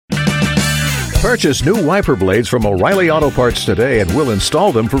Purchase new wiper blades from O'Reilly Auto Parts today and we'll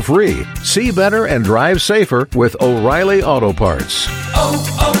install them for free. See better and drive safer with O'Reilly Auto Parts.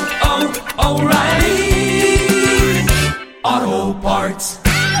 O'Reilly Auto Parts.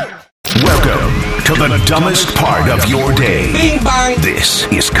 Welcome to the dumbest part of your day. Bing bang.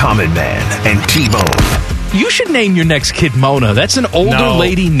 This is Common Man and T-Bone. You should name your next kid Mona. That's an older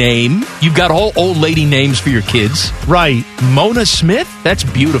lady name. You've got all old lady names for your kids. Right. Mona Smith? That's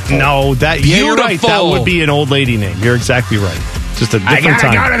beautiful. No, you're right. That would be an old lady name. You're exactly right. Just a different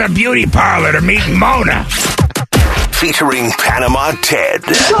time. I gotta go to the beauty parlor to meet Mona. Featuring Panama Ted.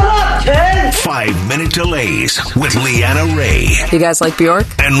 Shut up, Ted! 5-minute delays with Leanna Ray. You guys like Bjork?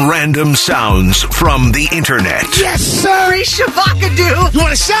 And random sounds from the internet. Yes, sir! Shabakadoo! You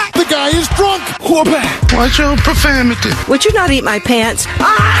want a shot? The guy is drunk. Whoop. Watch your profanity. Would you not eat my pants?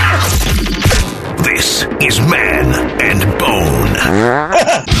 This is Man and Bone.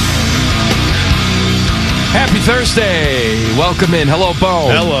 Happy Thursday. Welcome in. Hello,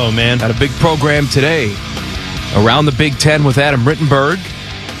 Bone. Hello, man. Got a big program today. Around the Big Ten with Adam Rittenberg.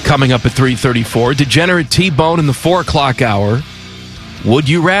 Coming up at 3:34. Degenerate T-Bone in the 4 o'clock hour. Would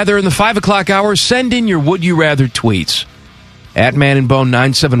you rather in the 5 o'clock hour? Send in your would you rather tweets. At Man and Bone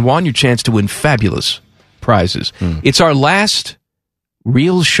 971, your chance to win fabulous prizes. It's our last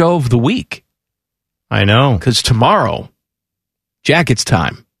real show of the week. I know. Because tomorrow, jackets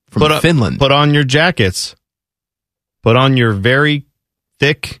time from Finland. Put on your jackets. Put on your very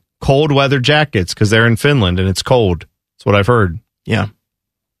thick, cold weather jackets because they're in Finland and it's cold. That's what I've heard. Yeah.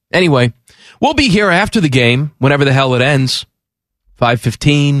 Anyway, we'll be here after the game, whenever the hell it ends.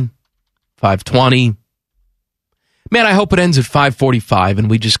 5:15, 5:20. Man, I hope it ends at 5:45 and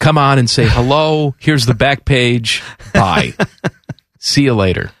we just come on and say, hello, here's the back page, bye. See you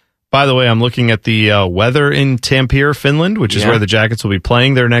later. By the way, I'm looking at the weather in Tampere, Finland, which is where the Jackets will be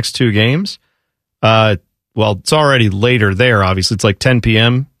playing their next two games. Well, it's already later there, obviously. It's like 10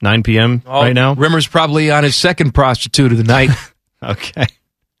 p.m., 9 p.m. right now. Rimmer's probably on his second prostitute of the night. Okay.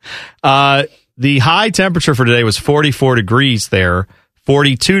 The high temperature for today was 44 degrees there.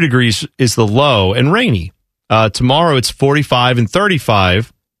 42 degrees is the low and rainy. Tomorrow it's 45 and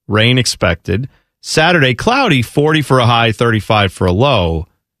 35, rain expected. Saturday, cloudy, 40 for a high, 35 for a low.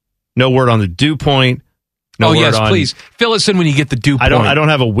 No word on the dew point. Please. Fill us in when you get the dew point. I don't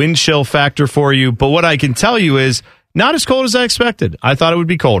have a wind chill factor for you, but what I can tell you is not as cold as I expected. I thought it would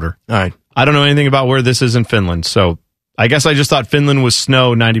be colder. All right. I don't know anything about where this is in Finland, so I guess I just thought Finland was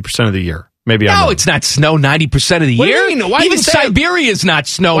snow 90% of the year. Maybe I'm wrong. It's not snow 90% of the What do year. you mean? Why Even do you say Siberia is not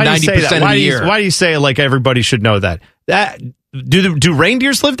snow Why do 90% you say that? of the year. Why do you say it like everybody should know that? Do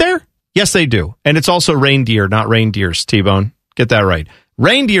reindeers live there? Yes, they do. And it's also reindeer, not reindeers, T-Bone. Get that right.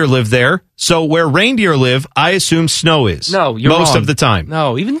 Reindeer live there, so where reindeer live, I assume snow is. No, you're most wrong. of the time.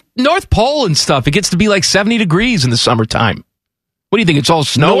 No, even North Pole and stuff, it gets to be like 70 degrees in the summertime. What do you think? It's all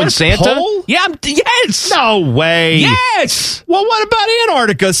snow North in Santa? Pole? Yeah, yes. No way. Yes. Well, what about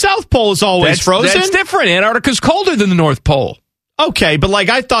Antarctica? South Pole is always frozen. That's different. Antarctica's colder than the North Pole. Okay, but like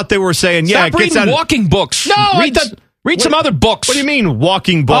I thought they were saying, Stop it gets reading out walking books. No, read some other books. What do you mean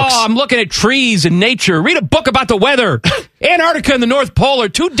walking books? Oh, I'm looking at trees and nature. Read a book about the weather. Antarctica and the North Pole are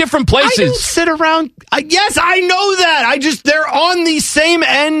two different places. I don't sit around. Yes, I know that. They're on the same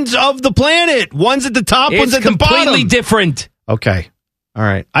ends of the planet. One's at the top, one's at the bottom. It's completely different. Okay. All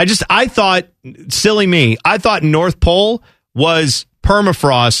right. I thought, silly me, I thought North Pole was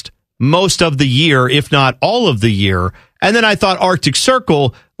permafrost most of the year, if not all of the year. And then I thought Arctic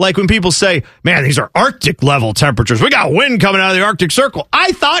Circle, like when people say, man, these are Arctic level temperatures. We got wind coming out of the Arctic Circle.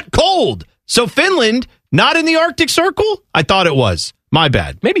 I thought cold. So Finland, not in the Arctic Circle? I thought it was. My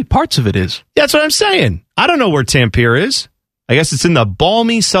bad. Maybe parts of it is. That's what I'm saying. I don't know where Tampere is. I guess it's in the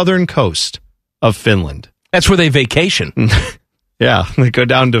balmy southern coast of Finland. That's where they vacation. Yeah, they go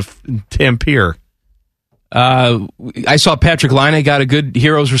down to Tampere. I saw Patrick Laine got a good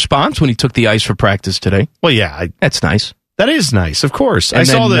hero's response when he took the ice for practice today. Well, yeah. That's nice. That is nice, of course. And I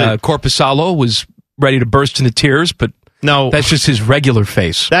saw that Korpisalo was ready to burst into tears, but no, that's just his regular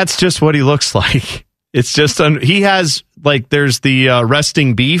face. That's just what he looks like. It's just, he has, like, there's the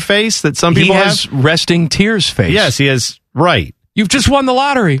resting bee face that some people have. He has resting tears face. Yes, he has, right. You've just won the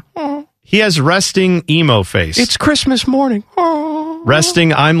lottery. Oh. He has resting emo face. It's Christmas morning. Oh.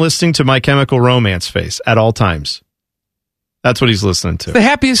 Resting, I'm listening to My Chemical Romance face at all times. That's what he's listening to. It's the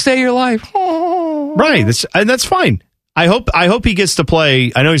happiest day of your life. Oh. Right, and that's fine. I hope he gets to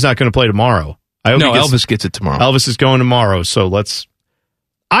play. I know he's not going to play tomorrow. Elvis gets it tomorrow. Elvis is going tomorrow, so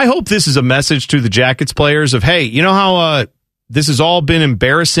I hope this is a message to the Jackets players of, hey, you know how this has all been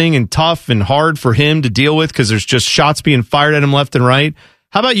embarrassing and tough and hard for him to deal with because there's just shots being fired at him left and right?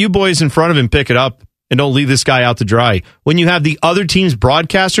 How about you boys in front of him pick it up and don't leave this guy out to dry? When you have the other team's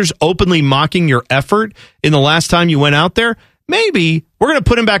broadcasters openly mocking your effort in the last time you went out there, maybe we're going to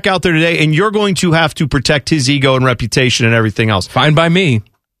put him back out there today, and you're going to have to protect his ego and reputation and everything else. Fine by me.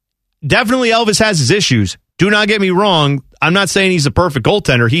 Definitely Elvis has his issues. Do not get me wrong. I'm not saying he's a perfect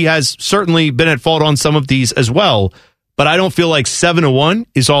goaltender. He has certainly been at fault on some of these as well. But I don't feel like 7-1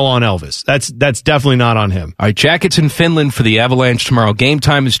 is all on Elvis. That's definitely not on him. All right, Jackets in Finland for the Avalanche tomorrow. Game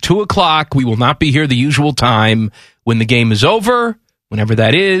time is 2 o'clock. We will not be here the usual time. When the game is over, whenever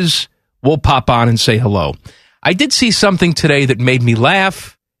that is, we'll pop on and say hello. I did see something today that made me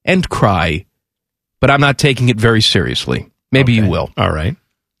laugh and cry, but I'm not taking it very seriously. Maybe you will. All right.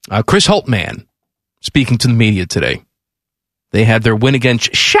 Chris Holtmann speaking to the media today. They had their win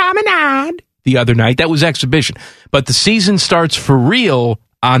against Chaminade the other night. That was exhibition. But the season starts for real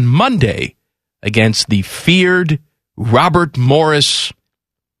on Monday against the feared Robert Morris.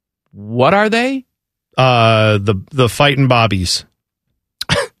 What are they? The Fighting Bobbies.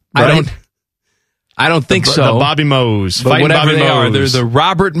 Right? I don't think so. The Bobby Moes. But whatever Bobby they are, Moes. they're the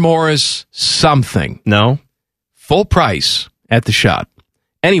Robert Morris something. No. Full price at the shot.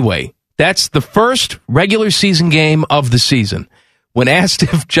 Anyway, that's the first regular season game of the season. When asked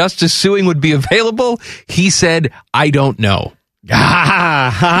if Justice Suing would be available, he said, I don't know. He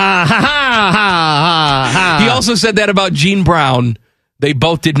also said that about Gene Brown. They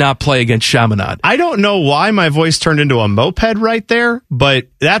both did not play against Chaminade. I don't know why my voice turned into a moped right there, but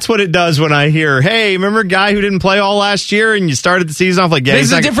that's what it does when I hear, hey, remember a guy who didn't play all last year and you started the season off like, yeah, this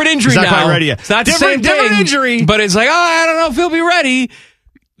is a different injury he's now. not quite ready yet. It's not the same different thing, injury. But it's like, oh, I don't know if he'll be ready.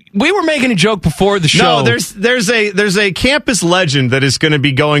 We were making a joke before the show. No, there's a campus legend that is going to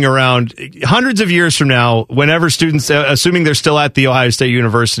be going around hundreds of years from now. Whenever students, assuming they're still at the Ohio State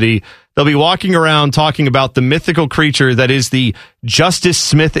University, they'll be walking around talking about the mythical creature that is the Justice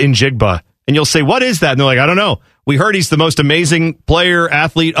Smith Njigba. And you'll say, "What is that?" And they're like, "I don't know. We heard he's the most amazing player,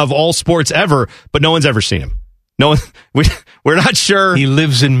 athlete of all sports ever, but no one's ever seen him. No one. We're not sure. He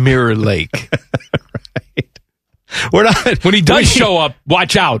lives in Mirror Lake." We're not. When he does show up,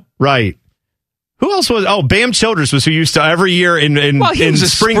 watch out. Right. Who else was? Oh, Bam Childress was who used to every year in was a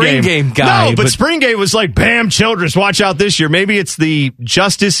spring game guy. No, but spring game was like Bam Childress. Watch out this year. Maybe it's the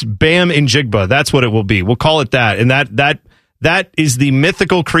Justice Bam Njigba. That's what it will be. We'll call it that. And that is the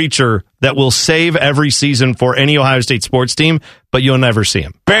mythical creature that will save every season for any Ohio State sports team, but you'll never see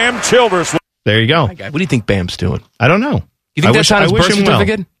him. Bam Childress. There you go. What do you think Bam's doing? I don't know. You think that's on his birth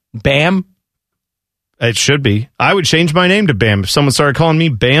certificate? Bam? It should be. I would change my name to Bam. If someone started calling me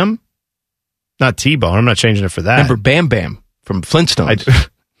Bam, not T-Bone. I'm not changing it for that. Remember Bam Bam from Flintstones?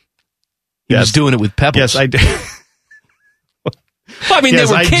 He was doing it with Pebbles. Yes, I do. Well, I mean, yes,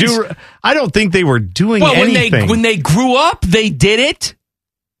 they were kids. I don't think they were doing anything. When they grew up, they did it.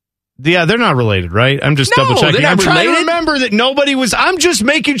 Yeah, they're not related, right? I'm just double checking. I'm trying to remember that nobody was. I'm just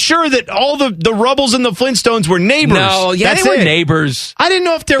making sure that all the Rubbles and the Flintstones were neighbors. No, yeah, That's they were it. neighbors. I didn't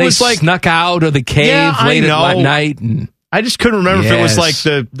know if there They was like snuck out of the cave late at night. And I just couldn't remember if it was like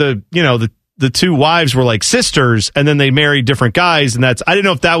the two wives were like sisters, and then they married different guys, and that's. I didn't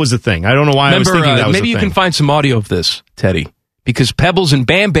know if that was a thing. I don't know why I was thinking that was maybe a you thing. can find some audio of this, Teddy, because Pebbles and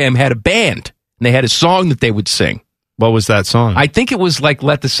Bam Bam had a band and they had a song that they would sing. What was that song? I think it was like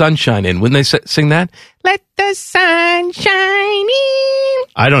 "Let the Sunshine In." Wouldn't they sing that? Let the sun shine in.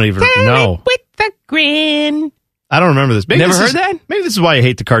 I don't even know. With the grin. I don't remember this. Maybe Never heard that? Maybe this is why I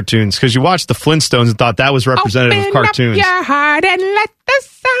hate the cartoons, because you watched the Flintstones and thought that was representative of cartoons. Open up your heart and let the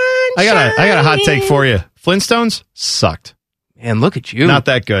sun I got a hot shine take in. for you. Flintstones sucked. Man, look at you. Not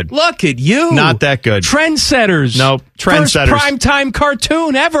that good. Look at you. Not that good. Trendsetters. Nope. Trendsetters. First primetime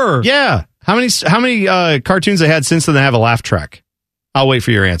cartoon ever. Yeah. How many cartoons they had since then that have a laugh track? I'll wait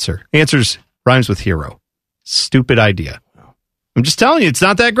for your answer. Answers rhymes with hero. Stupid idea. I'm just telling you, it's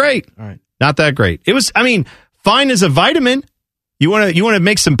not that great. All right. Not that great. It was, I mean, fine as a vitamin. You want to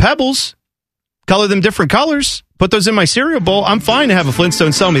make some Pebbles, color them different colors, put those in my cereal bowl. I'm fine to have a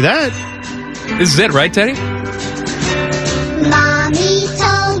Flintstone sell me that. This is it, right, Teddy? Mommy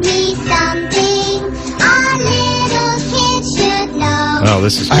told me something a little kid should know. Oh,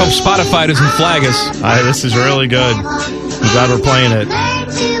 this is. I hope Spotify doesn't flag us. This is really good. I'm glad we're playing it. Learn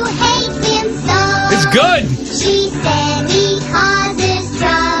to hate him so. It's good. She said he causes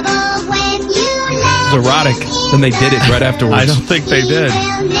trouble when you let It's erotic. Then they did it right afterwards. I don't think they did.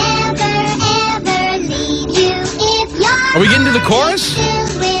 He'll never, ever leave you if you're Are we getting to the chorus?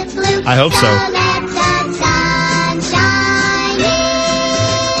 filled with blue. I hope so. Let the sun shine in.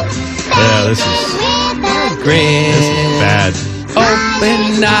 Yeah, this is With a Grin. bad.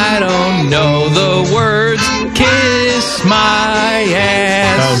 Open, I don't know the words. Kiss kiss my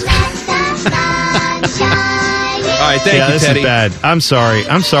ass. All right, thank you, this Teddy. is bad. I'm sorry,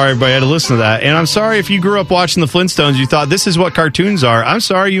 everybody had to listen to that. And I'm sorry if you grew up watching the Flintstones, you thought this is what cartoons are. I'm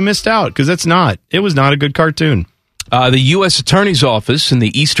sorry you missed out, because it's not. It was not a good cartoon. The U.S. Attorney's Office in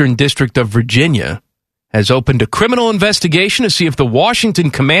the Eastern District of Virginia has opened a criminal investigation to see if the Washington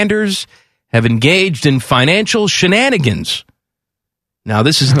Commanders have engaged in financial shenanigans. Now,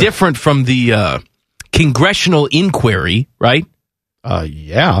 this is different from the congressional inquiry, right?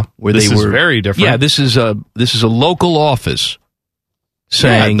 Yeah. Where this they is were very different. Yeah, this is a local office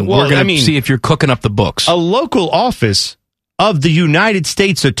saying we're going to see if you're cooking up the books. A local office of the United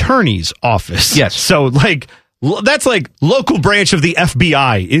States Attorney's Office. Yes. So, that's like local branch of the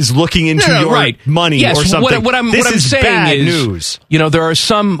FBI is looking into your money or something. What I'm is saying bad is, news. There are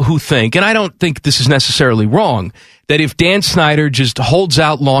some who think, and I don't think this is necessarily wrong, that if Dan Snyder just holds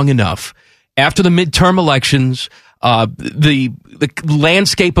out long enough after the midterm elections, the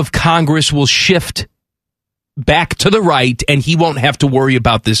landscape of Congress will shift back to the right, and he won't have to worry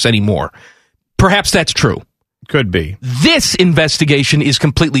about this anymore. Perhaps that's true. Could be. This investigation is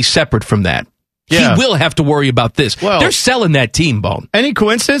completely separate from that. Yeah. He will have to worry about this. Well, they're selling that team, Bone. Any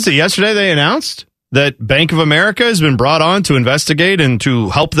coincidence that yesterday they announced that Bank of America has been brought on to investigate and to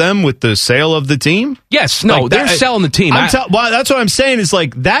help them with the sale of the team? Yes, no, they're selling the team. That's what I'm saying is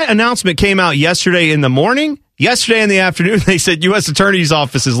that announcement came out yesterday in the morning. Yesterday in the afternoon, they said U.S. Attorney's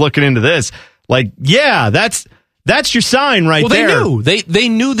Office is looking into this. That's your sign right there. Well, they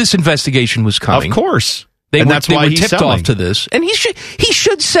knew this investigation was coming. Of course. That's why they were tipped off to this. And he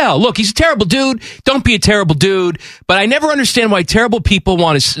should sell. Look, he's a terrible dude. Don't be a terrible dude. But I never understand why terrible people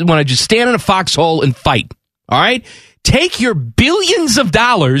want to just stand in a foxhole and fight. All right? Take your billions of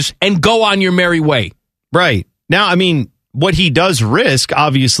dollars and go on your merry way. Right. Now, what he does risk,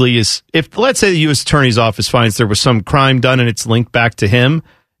 obviously, is if, let's say, the U.S. Attorney's Office finds there was some crime done and it's linked back to him,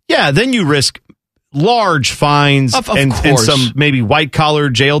 then you risk large fines and some maybe white-collar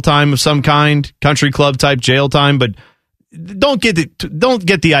jail time of some kind, country club-type jail time, but don't get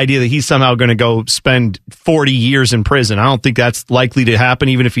the idea that he's somehow going to go spend 40 years in prison. I don't think that's likely to happen,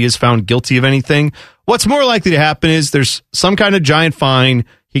 even if he is found guilty of anything. What's more likely to happen is there's some kind of giant fine,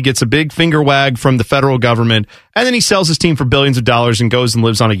 he gets a big finger wag from the federal government, and then he sells his team for billions of dollars and goes and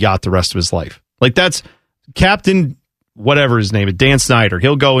lives on a yacht the rest of his life. That's Captain whatever his name is, Dan Snyder.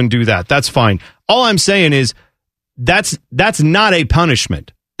 He'll go and do that. That's fine. All I'm saying is that's not a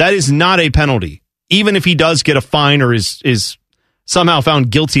punishment. That is not a penalty. Even if he does get a fine or is somehow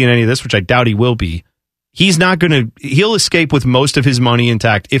found guilty in any of this, which I doubt he will be, he'll escape with most of his money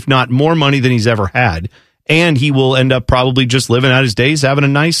intact, if not more money than he's ever had. And he will end up probably just living out his days, having a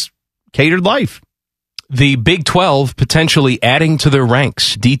nice catered life. The Big 12 potentially adding to their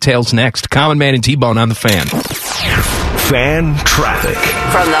ranks. Details next. Common Man and T-Bone on the Fan. Fan traffic.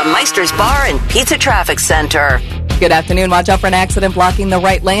 From the Meister's Bar and Pizza Traffic Center. Good afternoon. Watch out for an accident blocking the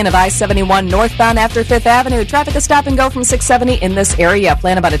right lane of I-71 northbound after 5th Avenue. Traffic is stop and go from 670 in this area.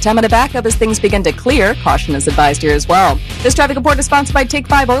 Plan about a 10-minute backup as things begin to clear. Caution is advised here as well. This traffic report is sponsored by Take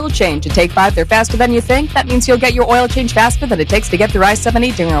 5 Oil Change. At Take 5, they're faster than you think. That means you'll get your oil change faster than it takes to get through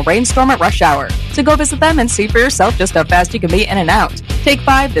I-70 during a rainstorm at rush hour. So go visit them and see for yourself just how fast you can be in and out. Take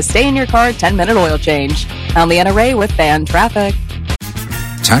 5, the stay in your car 10-minute oil change. I'm Leanna Ray with Fan Traffic.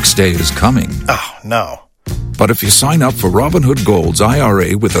 Tax day is coming. Oh, no. But if you sign up for Robinhood Gold's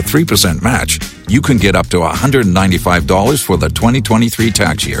IRA with a 3% match, you can get up to $195 for the 2023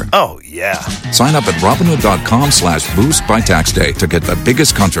 tax year. Oh, yeah. Sign up at Robinhood.com/boost by tax day to get the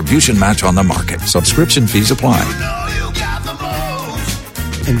biggest contribution match on the market. Subscription fees apply.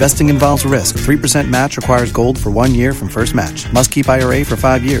 Investing involves risk. 3% match requires gold for 1 year from first match. Must keep IRA for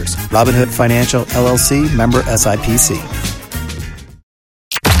 5 years. Robinhood Financial, LLC, member SIPC.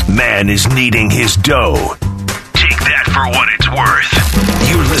 Man is needing his dough. Take that for what it's worth.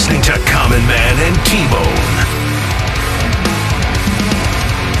 You're listening to Common Man and T-Bone.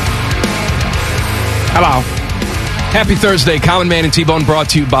 Hello. Happy Thursday. Common Man and T-Bone brought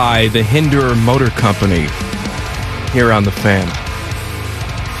to you by the Hinder Motor Company here on the Fan.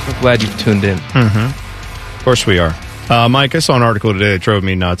 So glad you tuned in. Mm-hmm. Of course we are. Mike, I saw an article today that drove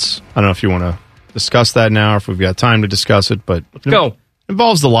me nuts. I don't know if you want to discuss that now or if we've got time to discuss it, but go. It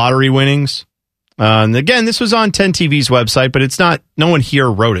involves the lottery winnings. And again, this was on 10 TV's website, but it's not, no one here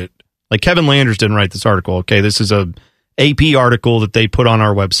wrote it. Like Kevin Landers didn't write this article. Okay, this is a AP article that they put on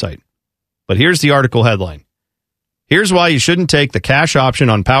our website. But here's the article headline. Here's why you shouldn't take the cash option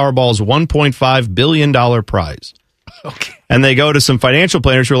on Powerball's $1.5 billion prize. Okay. And they go to some financial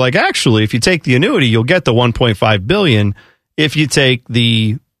planners who are like, actually, if you take the annuity, you'll get the $1.5 billion. If you take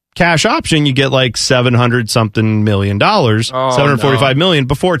the cash option, you get like $700-something million, $745 million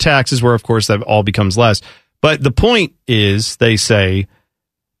before taxes, where, of course, that all becomes less. But the point is, they say,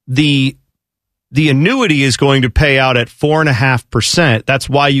 the annuity is going to pay out at 4.5%. That's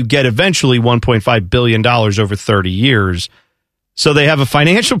why you get eventually $1.5 billion over 30 years. So they have a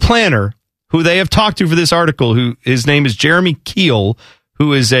financial planner who they have talked to for this article, who his name is Jeremy Keel,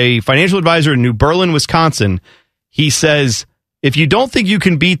 who is a financial advisor in New Berlin, Wisconsin. He says, if you don't think you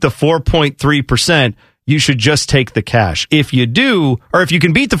can beat the 4.3%, you should just take the cash. If you do, or if you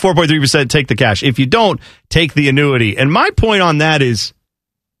can beat the 4.3%, take the cash. If you don't, take the annuity. And my point on that is,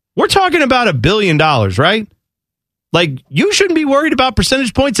 we're talking about $1 billion, right? Like, you shouldn't be worried about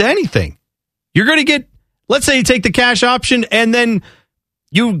percentage points of anything. You're going to get, let's say you take the cash option and then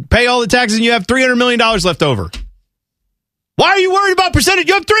you pay all the taxes and you have $300 million left over. Why are you worried about percentage?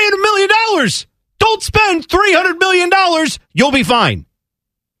 You have $300 million. Don't spend $300 million. You'll be fine.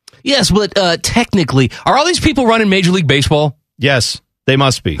 Yes, but technically, are all these people running Major League Baseball? Yes, they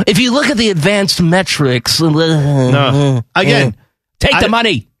must be. If you look at the advanced metrics, no. Again, take the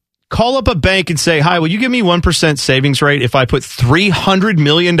money. Call up a bank and say, hi, will you give me 1% savings rate if I put $300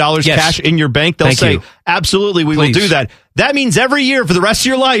 million cash in your bank? They'll say, absolutely, we will do that. That means every year for the rest of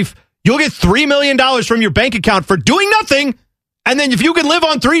your life, you'll get $3 million from your bank account for doing nothing. And then if you can live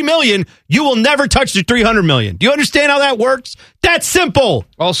on $3 million, you will never touch the $300 million. Do you understand how that works? That's simple.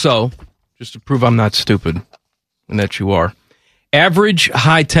 Also, just to prove I'm not stupid, and that you are, average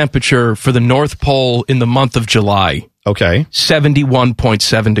high temperature for the North Pole in the month of July. Okay.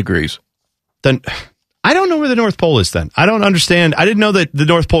 71.7 degrees. Then I don't know where the North Pole is then. I don't understand. I didn't know that the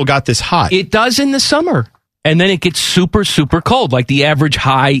North Pole got this hot. It does in the summer. And then it gets super, super cold. Like the average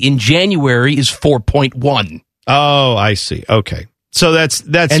high in January is 4.1. Oh, I see. Okay. So that's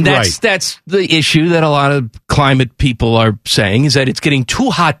right. That's the issue that a lot of climate people are saying, is that it's getting too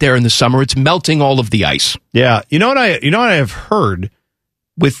hot there in the summer. It's melting all of the ice. Yeah. You know what I have heard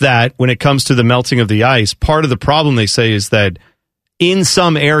with that when it comes to the melting of the ice? Part of the problem, they say, is that in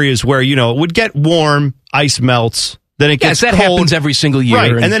some areas where, it would get warm, ice melts, then it gets cold. Yes, that happens every single year.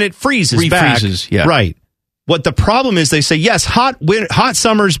 Right. And then it freezes back. Yeah. Right. What the problem is, they say, yes, hot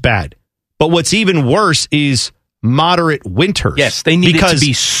summer's bad. But what's even worse is moderate winters. Yes, they need it to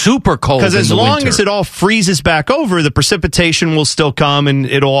be super cold. Because as long as it all freezes back over, the precipitation will still come and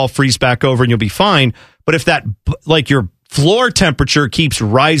it'll all freeze back over and you'll be fine. But if that, like your floor temperature keeps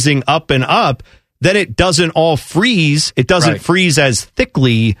rising up and up, then it doesn't all freeze. It doesn't freeze as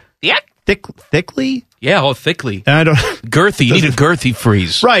thickly. Yeah. Thickly? Yeah, thickly. And I don't girthy. You need a girthy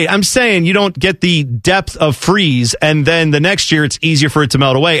freeze. Right. I'm saying you don't get the depth of freeze, and then the next year it's easier for it to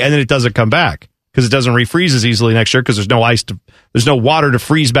melt away, and then it doesn't come back because it doesn't refreeze as easily next year because there's no water to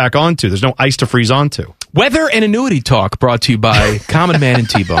freeze back onto. There's no ice to freeze onto. Weather and annuity talk brought to you by Common Man and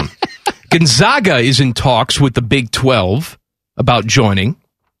T-Bone. Gonzaga is in talks with the Big 12 about joining.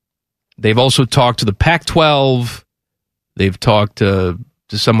 They've also talked to the Pac-12. They've talked to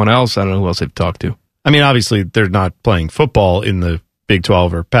someone else. I don't know who else they've talked to. I mean, obviously, they're not playing football in the Big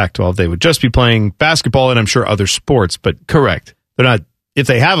 12 or Pac-12. They would just be playing basketball and I'm sure other sports. But correct. They're not. If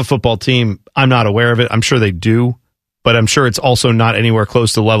they have a football team, I'm not aware of it. I'm sure they do, but I'm sure it's also not anywhere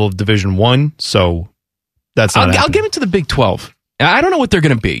close to the level of Division I. So that's not. I'll give it to the Big 12. I don't know what they're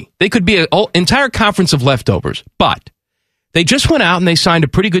going to be. They could be an entire conference of leftovers, but they just went out and they signed a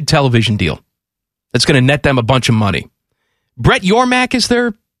pretty good television deal that's going to net them a bunch of money. Brett Yormark is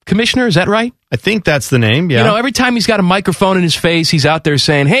their commissioner, is that right? I think that's the name, yeah. Every time he's got a microphone in his face, he's out there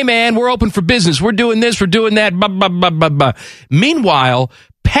saying, hey, man, we're open for business. We're doing this, we're doing that, blah, blah, blah, blah, blah. Meanwhile,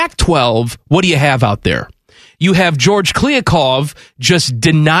 Pac-12, what do you have out there? You have George Kliavkoff just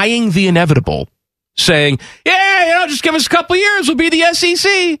denying the inevitable, saying, yeah, just give us a couple of years, we'll be the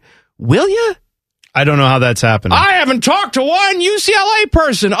SEC. Will you? I don't know how that's happening. I haven't talked to one UCLA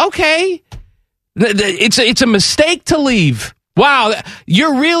person. Okay. It's a mistake to leave. Wow,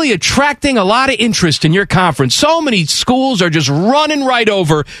 you're really attracting a lot of interest in your conference. So many schools are just running right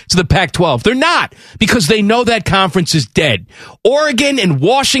over to the Pac-12. They're not, because they know that conference is dead. Oregon and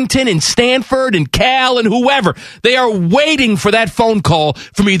Washington and Stanford and Cal and whoever, they are waiting for that phone call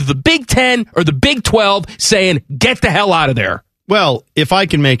from either the Big 10 or the Big 12 saying, get the hell out of there. Well, if I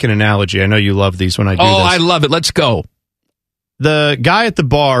can make an analogy, I know you love these when I do this. Oh, I love it. Let's go. The guy at the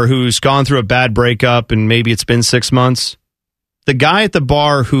bar who's gone through a bad breakup and maybe it's been 6 months, the guy at the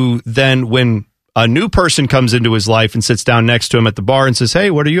bar who then, when a new person comes into his life and sits down next to him at the bar and says,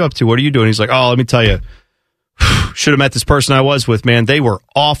 hey, what are you up to? What are you doing? He's like, oh, let me tell you, should have met this person I was with, man. They were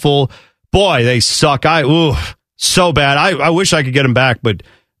awful. Boy, they suck. So bad. I wish I could get them back, but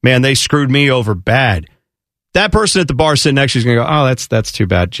man, they screwed me over bad. That person at the bar sitting next to you is going to go, oh, that's too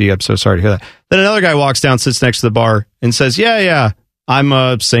bad. Gee, I'm so sorry to hear that. Then another guy walks down, sits next to the bar and says, yeah,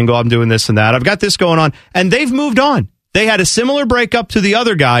 I'm single. I'm doing this and that. I've got this going on. And they've moved on. They had a similar breakup to the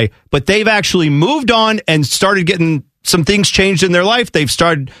other guy, but they've actually moved on and started getting some things changed in their life. They've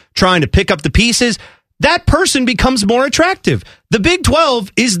started trying to pick up the pieces. That person becomes more attractive. The Big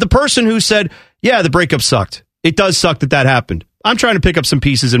 12 is the person who said, yeah, the breakup sucked. It does suck that happened. I'm trying to pick up some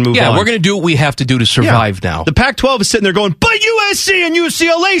pieces and move on. Yeah, we're going to do what we have to do to survive now. The Pac-12 is sitting there going, but USC and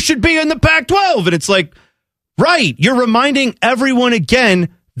UCLA should be in the Pac-12. And it's like, right, you're reminding everyone again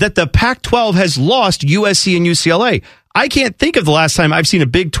that the Pac-12 has lost USC and UCLA. I can't think of the last time I've seen a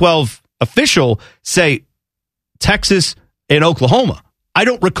Big 12 official say Texas and Oklahoma. I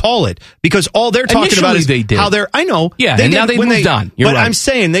don't recall it because all they're talking about is how they're. I know, yeah, and now they moved on. But right. I'm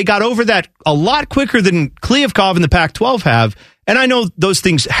saying they got over that a lot quicker than Kliavkov and the Pac-12 have. And I know those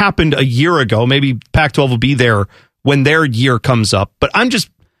things happened a year ago. Maybe Pac-12 will be there when their year comes up. But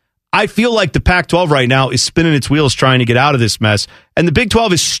I feel like the Pac-12 right now is spinning its wheels trying to get out of this mess, and the Big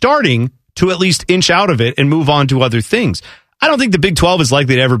 12 is starting to at least inch out of it and move on to other things. I don't think the Big 12 is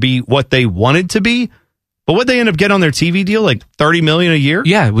likely to ever be what they wanted to be. But what they end up getting on their TV deal, like $30 million a year?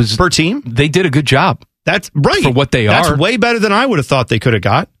 Yeah, it was per team. They did a good job. That's right for what they are. That's way better than I would have thought they could have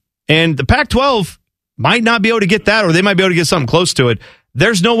got. And the Pac-12 might not be able to get that, or they might be able to get something close to it.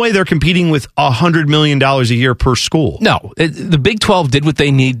 There's no way they're competing with $100 million a year per school. No, the Big 12 did what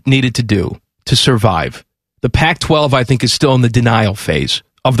they needed to do to survive. The Pac-12, I think, is still in the denial phase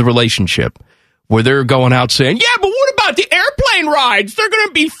of the relationship, where they're going out saying, "Yeah, but what about the airplane rides? They're going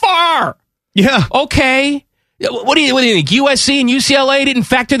to be far." Yeah. Okay. What do you think? USC and UCLA didn't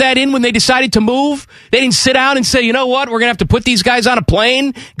factor that in when they decided to move? They didn't sit down and say, you know what? We're going to have to put these guys on a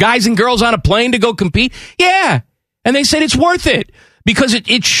plane, guys and girls on a plane to go compete. Yeah. And they said it's worth it because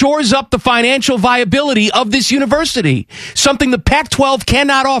it shores up the financial viability of this university. Something the Pac-12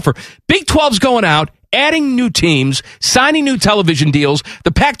 cannot offer. Big 12's going out, adding new teams, signing new television deals.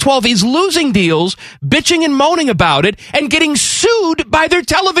 The Pac-12 is losing deals, bitching and moaning about it, and getting sued by their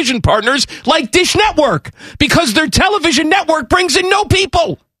television partners like Dish Network because their television network brings in no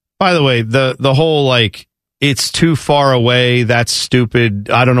people. By the way, the whole, like, it's too far away, that's stupid,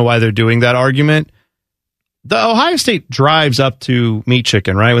 I don't know why they're doing that argument. The Ohio State drives up to Meat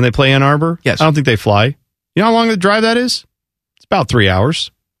Chicken, right, when they play Ann Arbor? Yes. I don't think they fly. You know how long the drive that is? It's about 3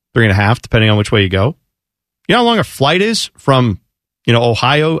 hours, 3.5, depending on which way you go. You know how long a flight is from,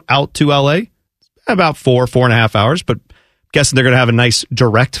 Ohio out to LA? About 4.5 hours, but I'm guessing they're going to have a nice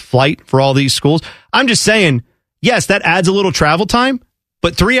direct flight for all these schools. I'm just saying, yes, that adds a little travel time,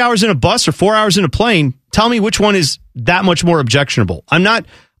 but 3 hours in a bus or 4 hours in a plane, tell me which one is that much more objectionable. I'm not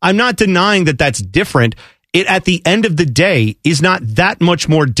denying that that's different. It, at the end of the day, is not that much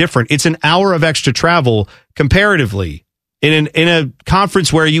more different. It's an hour of extra travel comparatively in a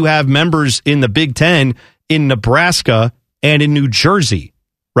conference where you have members in the Big Ten in Nebraska and in New Jersey,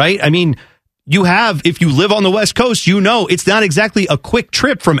 right? I mean, if you live on the West Coast, it's not exactly a quick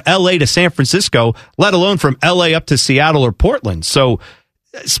trip from LA to San Francisco, let alone from LA up to Seattle or Portland. So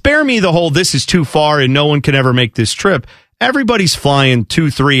spare me the whole, this is too far and no one can ever make this trip. Everybody's flying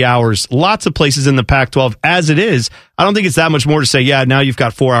 2-3 hours, lots of places in the Pac-12 as it is. I don't think it's that much more to say, yeah, now you've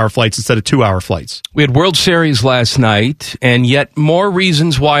got 4-hour flights instead of 2-hour flights. We had World Series last night, and yet more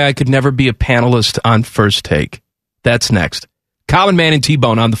reasons why I could never be a panelist on First Take. That's next. Common Man and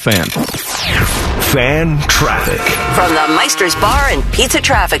T-Bone on the Fan. Fan traffic. From the Meister's Bar and Pizza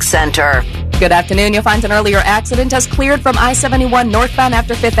Traffic Center. Good afternoon. You'll find an earlier accident has cleared from I-71 northbound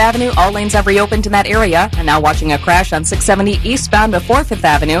after 5th Avenue. All lanes have reopened in that area. And now watching a crash on 670 eastbound before 5th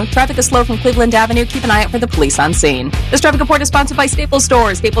Avenue. Traffic is slow from Cleveland Avenue. Keep an eye out for the police on scene. This traffic report is sponsored by Staples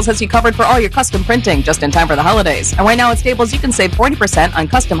Stores. Staples has you covered for all your custom printing just in time for the holidays. And right now at Staples, you can save 40% on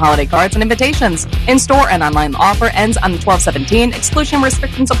custom holiday cards and invitations. In-store and online offer ends on the 12/17. Exclusion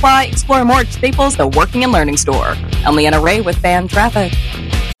restrictions apply. Explore more at Staples, the working and learning store. I'm Leanna Ray with Fan Traffic.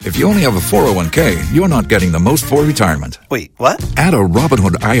 If you only have a 401k, you're not getting the most for retirement. Wait, what? Add a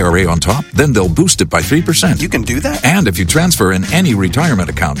Robinhood IRA on top, then they'll boost it by 3%. You can do that? And if you transfer in any retirement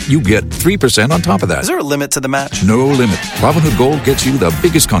account, you get 3% on top of that. Is there a limit to the match? No limit. Robinhood Gold gets you the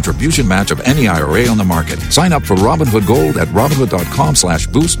biggest contribution match of any IRA on the market. Sign up for Robinhood Gold at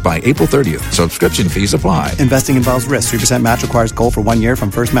Robinhood.com/boost by April 30th. Subscription fees apply. Investing involves risk. 3% match requires gold for 1 year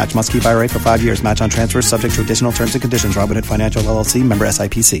from first match. Must keep IRA for 5 years. Match on transfers subject to additional terms and conditions. Robinhood Financial LLC, member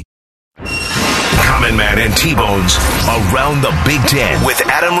SIPC. Common Man and T-Bones around the Big Ten with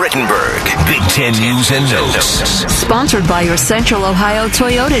Adam Rittenberg. Big Ten News and Notes. Sponsored by your Central Ohio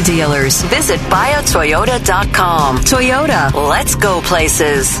Toyota dealers. Visit buyatoyota.com. Toyota, let's go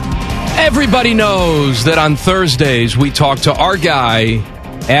places. Everybody knows that on Thursdays we talk to our guy,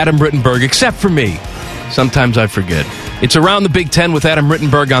 Adam Rittenberg, except for me. Sometimes I forget. It's Around the Big Ten with Adam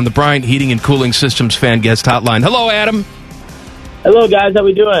Rittenberg on the Bryant Heating and Cooling Systems fan guest hotline. Hello, Adam. Hello, guys. How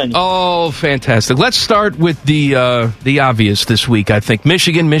we doing? Oh, fantastic. Let's start with the obvious this week, I think.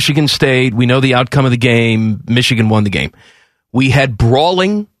 Michigan State. We know the outcome of the game. Michigan won the game. We had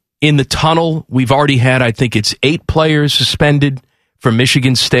brawling in the tunnel. We've already had, I think it's 8 players suspended for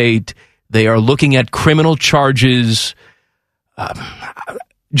Michigan State. They are looking at criminal charges.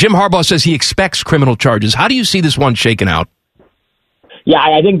 Jim Harbaugh says he expects criminal charges. How do you see this one shaken out? Yeah,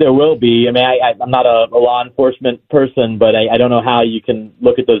 I think there will be. I mean, I'm not a law enforcement person, but I don't know how you can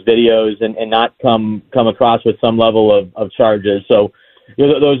look at those videos and not come across with some level of charges. So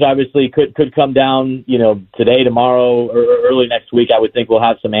those obviously could come down, today, tomorrow, or early next week. I would think we'll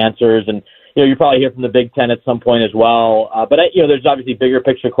have some answers. And, you probably hear from the Big Ten at some point as well. But there's obviously bigger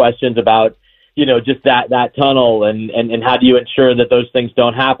picture questions about, just that tunnel and how do you ensure that those things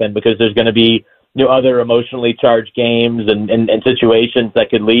don't happen, because there's going to be, other emotionally charged games and situations that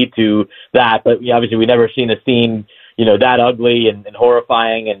could lead to that. But obviously we've never seen a scene, that ugly and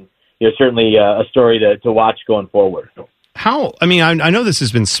horrifying, and, certainly a story to watch going forward. I know this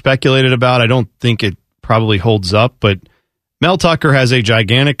has been speculated about. I don't think it probably holds up, but Mel Tucker has a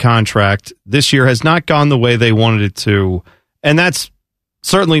gigantic contract. This year has not gone the way they wanted it to, and that's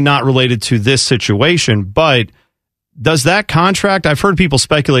certainly not related to this situation, but does that contract, I've heard people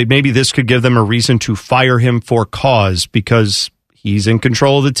speculate maybe this could give them a reason to fire him for cause because he's in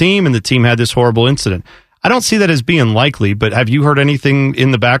control of the team and the team had this horrible incident. I don't see that as being likely, but have you heard anything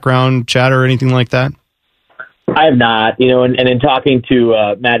in the background chatter or anything like that? I have not, and in talking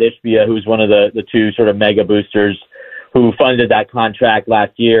to Matt Ishbia, who's one of the 2 sort of mega boosters who funded that contract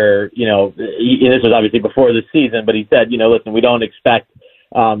last year, this was obviously before the season, but he said, listen, we don't expect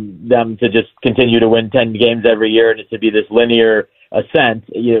them to just continue to win 10 games every year and it to be this linear ascent.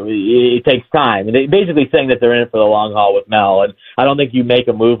 It takes time. And they basically saying that they're in it for the long haul with Mel. And I don't think you make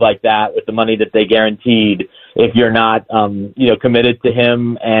a move like that with the money that they guaranteed if you're not, committed to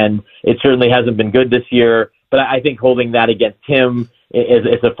him. And it certainly hasn't been good this year. But I think holding that against him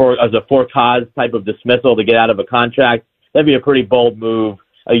as a for cause type of dismissal to get out of a contract, that'd be a pretty bold move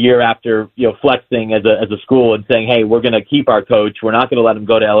a year after, flexing as a school and saying, hey, we're going to keep our coach. We're not going to let him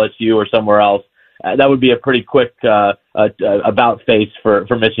go to LSU or somewhere else. That would be a pretty quick about face for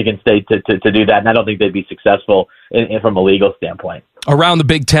Michigan State to do that. And I don't think they'd be successful from a legal standpoint. Around the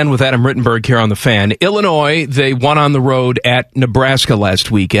Big Ten with Adam Rittenberg here on The Fan. Illinois, they won on the road at Nebraska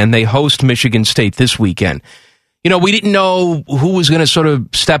last weekend. They host Michigan State this weekend. We didn't know who was going to sort of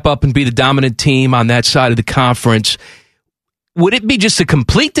step up and be the dominant team on that side of the conference. Would it be just a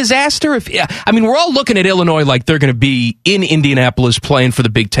complete disaster? We're all looking at Illinois like they're going to be in Indianapolis playing for the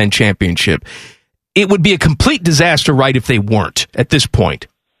Big Ten championship. It would be a complete disaster, right, if they weren't at this point?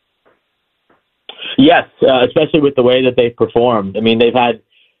 Yes, especially with the way that they've performed. They've had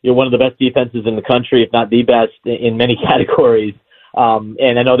one of the best defenses in the country, if not the best, in many categories.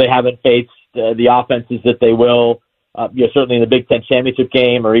 And I know they haven't faced the offenses that they will, certainly in the Big Ten championship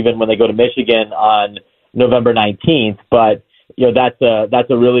game or even when they go to Michigan on November 19th. But that's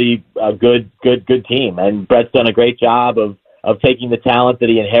a really good team, and Brett's done a great job of taking the talent that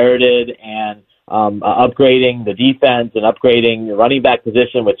he inherited and upgrading the defense and upgrading the running back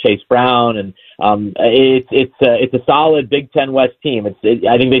position with Chase Brown, and it's a solid Big Ten West team.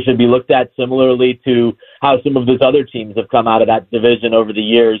 I think they should be looked at similarly to how some of those other teams have come out of that division over the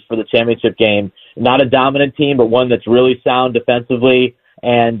years for the championship game. Not a dominant team, but one that's really sound defensively.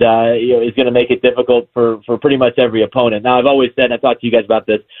 And is going to make it difficult for pretty much every opponent. Now, I've always said, and I've talked to you guys about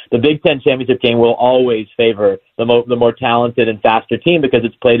this, the Big Ten championship game will always favor the more talented and faster team because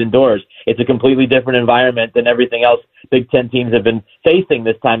it's played indoors. It's a completely different environment than everything else Big Ten teams have been facing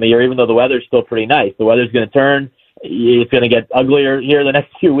this time of year, even though the weather's still pretty nice. The weather's going to turn. It's going to get uglier here the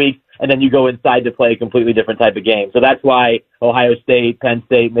next few weeks, and then you go inside to play a completely different type of game. So that's why Ohio State, Penn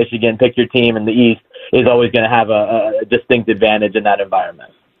State, Michigan, pick your team in the East, is always going to have a distinct advantage in that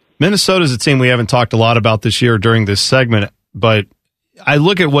environment. Minnesota's a team we haven't talked a lot about this year during this segment, but I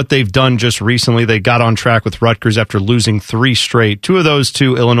look at what they've done just recently. They got on track with Rutgers after losing 3 straight, 2 of those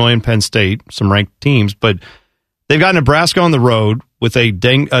to Illinois and Penn State, some ranked teams, but they've got Nebraska on the road with a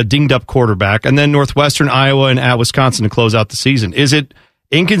dinged-up quarterback, and then Northwestern, Iowa, and at Wisconsin to close out the season. Is it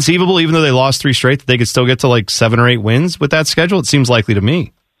inconceivable, even though they lost 3 straight, that they could still get to like 7 or 8 wins with that schedule? It seems likely to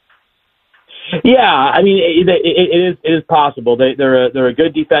me. Yeah, it is possible. They're a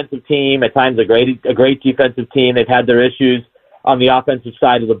good defensive team, at times a great defensive team. They've had their issues on the offensive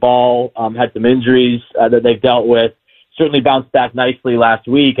side of the ball, had some injuries that they've dealt with. certainly bounced back nicely last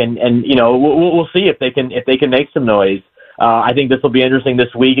week, and we'll see if they can make some noise. I think this will be interesting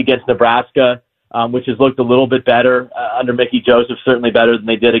this week against Nebraska, which has looked a little bit better under Mickey Joseph, certainly better than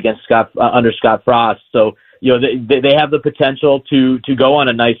they did against under Scott Frost. So they have the potential to go on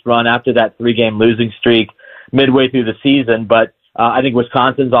a nice run after that 3-game losing streak midway through the season. But I think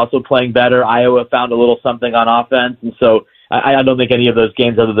Wisconsin's also playing better. Iowa found a little something on offense, and so I don't think any of those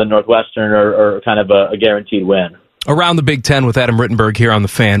games other than Northwestern are kind of a guaranteed win. Around the Big Ten with Adam Rittenberg here on The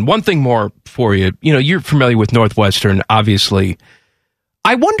Fan. One thing more for you. You're familiar with Northwestern, obviously.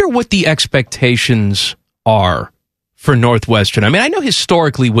 I wonder what the expectations are for Northwestern. I mean, I know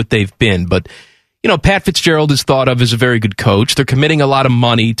historically what they've been, but, Pat Fitzgerald is thought of as a very good coach. They're committing a lot of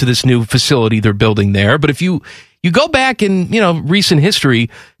money to this new facility they're building there. But if you go back in, recent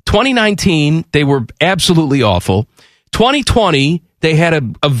history, 2019, they were absolutely awful. 2020, they had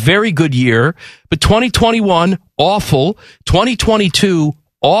a very good year, but 2021, awful. 2022,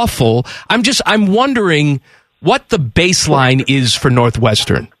 awful. I'm wondering what the baseline is for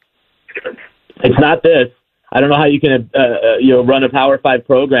Northwestern. It's not this. I don't know how you can run a Power 5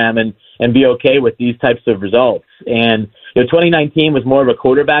 program and be okay with these types of results. And 2019 was more of a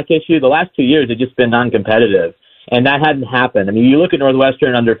quarterback issue. The last 2 years have just been non-competitive, and that hadn't happened. I mean, you look at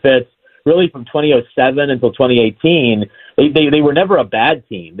Northwestern under Fitz, really from 2007 until 2018, they were never a bad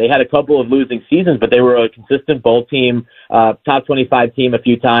team. They had a couple of losing seasons, but they were a consistent bowl team, top 25 team a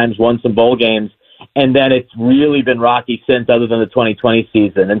few times, won some bowl games, and then it's really been rocky since, other than the 2020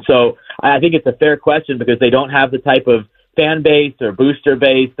 season. And so I think it's a fair question because they don't have the type of fan base or booster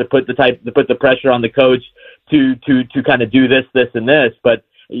base to put the pressure on the coach to kind of do this, and this. But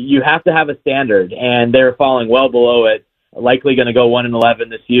you have to have a standard, and they're falling well below it. Likely going to go 1-11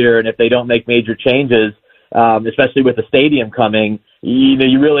 this year, and if they don't make major changes, especially with the stadium coming,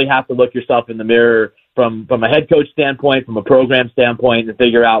 you really have to look yourself in the mirror from a head coach standpoint, from a program standpoint, and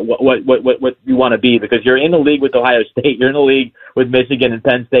figure out what you want to be, because you're in the league with Ohio State, you're in the league with Michigan and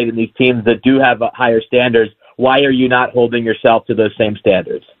Penn State, and these teams that do have higher standards. Why are you not holding yourself to those same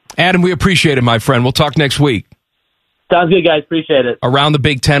standards? Adam, we appreciate it, my friend. We'll talk next week. Sounds good, guys. Appreciate it. Around the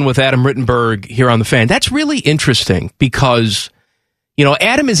Big Ten with Adam Rittenberg here on The Fan. That's really interesting because,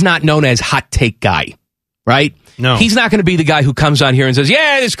 Adam is not known as hot take guy, right? No. He's not going to be the guy who comes on here and says,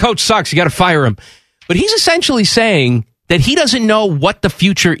 yeah, this coach sucks, you got to fire him. But he's essentially saying that he doesn't know what the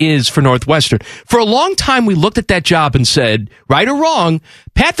future is for Northwestern. For a long time, we looked at that job and said, right or wrong,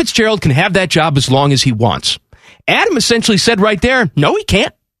 Pat Fitzgerald can have that job as long as he wants. Adam essentially said right there, no, he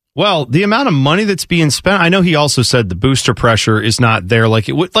can't. Well, the amount of money that's being spent, I know he also said the booster pressure is not there like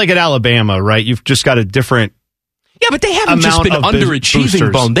at Alabama, right? You've just got a different Yeah, but they haven't just been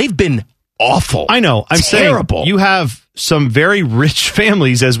underachieving, Bone. They've been awful. I know. I'm terrible. Saying you have some very rich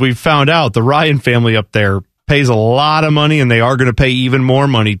families, as we've found out. The Ryan family up there pays a lot of money, and they are going to pay even more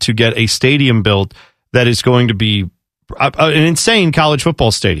money to get a stadium built that is going to be an insane college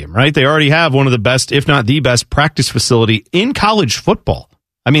football stadium, right? They already have one of the best, if not the best, practice facility in college football.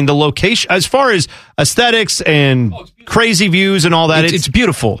 I mean, the location, as far as aesthetics and crazy views and all that, it's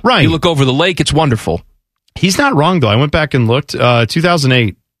beautiful. Right. You look over the lake, it's wonderful. He's not wrong, though. I went back and looked.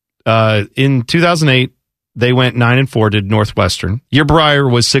 2008. In 2008, they went 9-4, did Northwestern. Year prior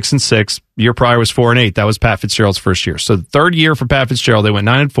was 6-6. Year prior was 4-8. That was Pat Fitzgerald's first year. So the third year for Pat Fitzgerald, they went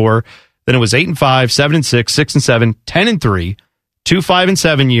 9-4. Then it was 8-5, 7-6, 6-7, 10-3, 2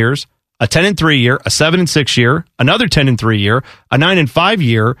 5-7 years, a 10-3 year, a 7-6 year, another 10-3 year, a 9-5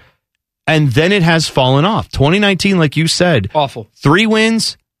 year, and then it has fallen off. 2019, like you said, awful. 3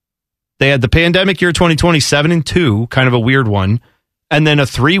 wins. They had the pandemic year 2020, 7-2, kind of a weird one, and then a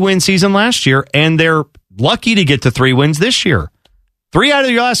 3-win season last year, and they're lucky to get to 3 wins this year. 3 out of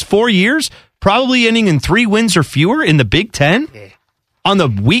your last 4 years, probably ending in 3 wins or fewer in the Big Ten on the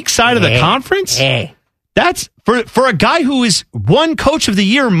weak side of the conference. That's for a guy who is won Coach of the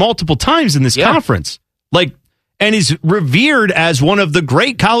Year multiple times in this conference, and is revered as one of the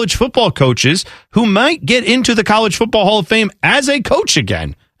great college football coaches who might get into the College Football Hall of Fame as a coach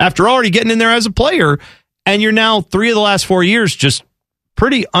again after already getting in there as a player. And you're now 3 of the last 4 years just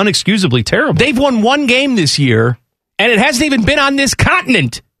pretty unexcusably terrible. They've won 1 game this year, and it hasn't even been on this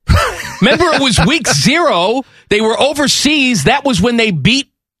continent. Remember, it was week 0. They were overseas. That was when they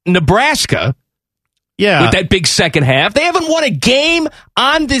beat Nebraska. Yeah. With that big second half. They haven't won a game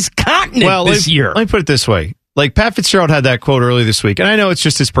on this continent this year. Let me put it this way. Like, Pat Fitzgerald had that quote earlier this week, and I know it's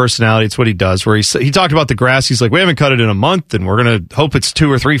just his personality. It's what he does, where he talked about the grass. He's like, we haven't cut it in a month, and we're going to hope it's 2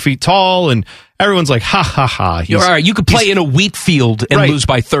 or 3 feet tall, and everyone's like, ha, ha, ha. All right, you could play in a wheat field and lose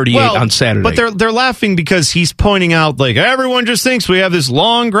by 38 on Saturday. But they're laughing because he's pointing out, like, everyone just thinks we have this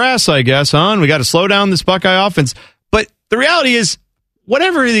long grass, I guess, huh? And we got to slow down this Buckeye offense. But the reality is,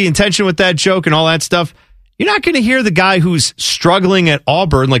 whatever the intention with that joke and all that stuff, you're not going to hear the guy who's struggling at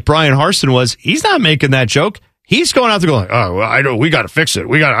Auburn like Brian Harston was. He's not making that joke. He's going out there going, oh, well, I know we got to fix it.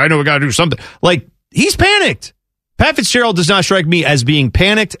 I know we got to do something. Like, he's panicked. Pat Fitzgerald does not strike me as being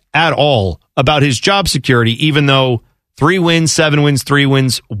panicked at all about his job security, even though 3 wins, 7 wins, 3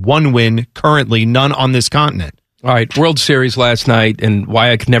 wins, 1 win currently, none on this continent. All right, World Series last night and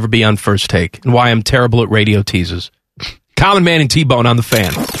why I could never be on First Take and why I'm terrible at radio teases. Common Man and T-Bone on the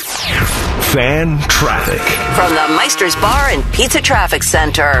Fan. Fan traffic. From the Meister's Bar and Pizza Traffic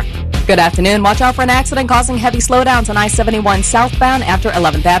Center. Good afternoon. Watch out for an accident causing heavy slowdowns on I-71 southbound after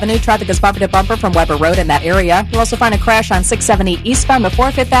 11th Avenue. Traffic is bumper to bumper from Weber Road in that area. You'll also find a crash on 670 eastbound before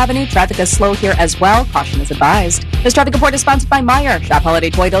 5th Avenue. Traffic is slow here as well. Caution is advised. This traffic report is sponsored by Meijer. Shop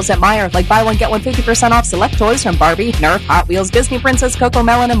holiday toy deals at Meijer, like buy one, get one 50% off select toys from Barbie, Nerf, Hot Wheels, Disney Princess, Coco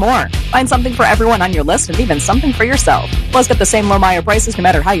Melon, and more. Find something for everyone on your list and even something for yourself. Plus, get the same low Meijer prices no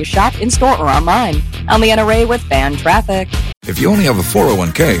matter how you shop, in-store or online. I'm Leanna Ray with Fan Traffic. If you only have a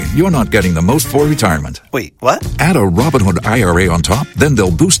 401k, you're not getting the most for retirement. Wait, what? Add a Robinhood IRA on top, then they'll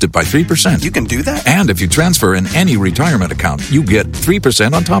boost it by 3%. You can do that? And if you transfer in any retirement account, you get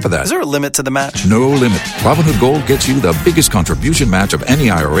 3% on top of that. Is there a limit to the match? No limit. Robinhood Gold gets you the biggest contribution match of any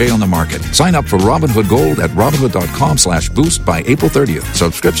IRA on the market. Sign up for Robinhood Gold at Robinhood.com/boost by April 30th.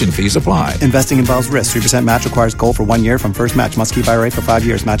 Subscription fees apply. Investing involves risk. 3% match requires gold for 1 year from first match. Must keep IRA for 5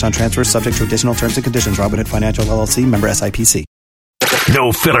 years. Match on transfers subject to additional terms and conditions. Robinhood Financial LLC, member SIPC.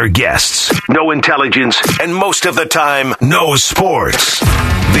 No filler guests, no intelligence, and most of the time, no sports.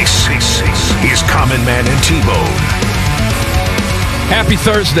 This is Common Man and T-Bone. Happy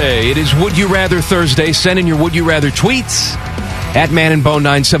Thursday. It is Would You Rather Thursday. Send in your Would You Rather tweets at Man and Bone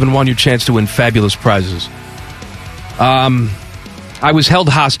 971, your chance to win fabulous prizes. I was held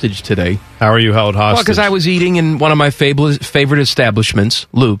hostage today. How are you held hostage? Well, because I was eating in one of my favorite establishments,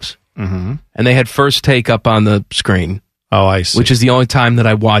 Loop's, and they had First Take up on the screen. Oh, I see. Which is the only time that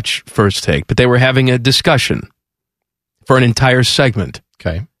I watch First Take. But they were having a discussion for an entire segment.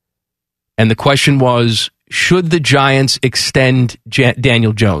 Okay. And the question was, should the Giants extend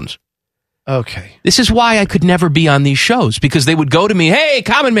Daniel Jones? Okay. This is why I could never be on these shows, because they would go to me, hey,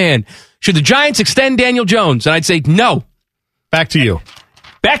 Common Man, should the Giants extend Daniel Jones? And I'd say, no. Back to you.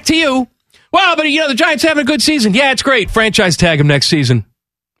 Back to you. Well, but, the Giants having a good season. Yeah, it's great. Franchise tag him next season.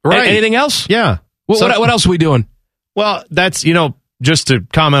 Right. Anything else? Yeah. What else are we doing? Well, that's, just to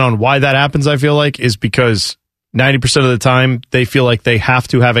comment on why that happens, I feel like, is because 90% of the time they feel like they have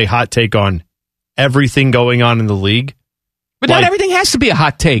to have a hot take on everything going on in the league. But not everything has to be a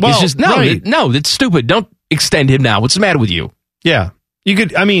hot take. Well, it's just, no, it's stupid. Don't extend him now. What's the matter with you? Yeah. You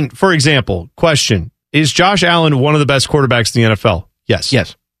could, for example, question, is Josh Allen one of the best quarterbacks in the NFL? Yes.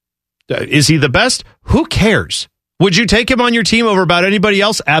 Yes. Is he the best? Who cares? Would you take him on your team over about anybody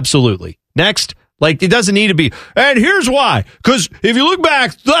else? Absolutely. Next. It doesn't need to be. And here's why. Because if you look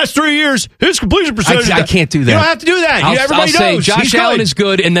back the last 3 years, his completion percentage. I can't do that. You don't have to do that. Everybody I'll knows. Say Josh Allen is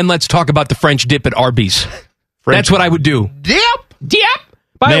good, and then let's talk about the French dip at Arby's. That's what I would do. Dip.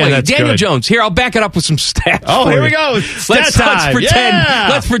 By the way, Daniel Jones. Here, I'll back it up with some stats. Oh, here we go. Let's pretend. Yeah.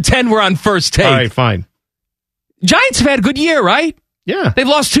 Let's pretend we're on First Take. All right, fine. Giants have had a good year, right? Yeah. They've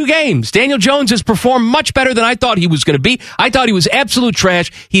lost 2 games. Daniel Jones has performed much better than I thought he was going to be. I thought he was absolute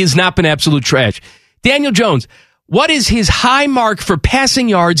trash. He has not been absolute trash. Daniel Jones, what is his high mark for passing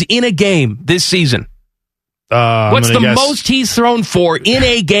yards in a game this season? What's the most he's thrown for in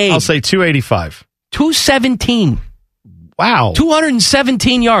a game? I'll say 285. 217. Wow.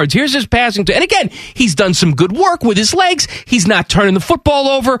 217 yards. Here's his passing. And again, he's done some good work with his legs. He's not turning the football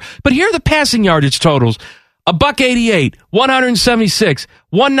over. But here are the passing yardage totals. $188, 176,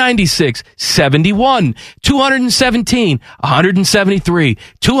 196, 71, 217, 173,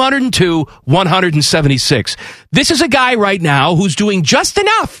 202, 176. This is a guy right now who's doing just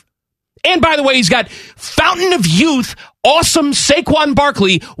enough. And by the way, he's got fountain of youth, awesome Saquon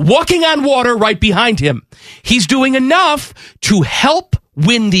Barkley walking on water right behind him. He's doing enough to help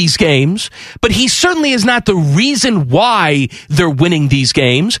win these games, but he certainly is not the reason why they're winning these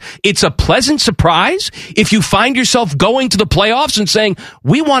games. It's a pleasant surprise. If you find yourself going to the playoffs and saying,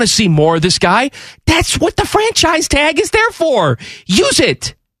 we want to see more of this guy, that's what the franchise tag is there for. Use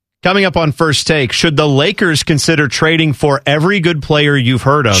it. Coming up on First Take, should the Lakers consider trading for every good player you've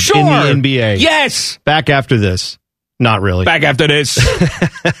heard of in the NBA? Yes. Back after this. Not really. Back after this.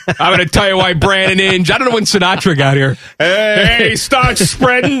 I'm going to tell you why Brandon Inge. I don't know when Sinatra got here. Hey, start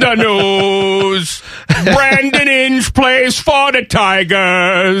spreading the news. Brandon Inge plays for the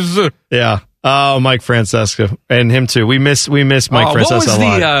Tigers. Yeah. Oh, Mike Francesa and him too. We miss Mike Francesa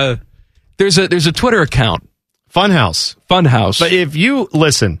a lot. There's a Twitter account Funhouse. Funhouse. But if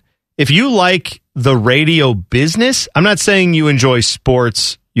you like the radio business, I'm not saying you enjoy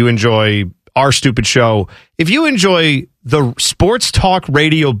sports, you enjoy our stupid show. If you enjoy the sports talk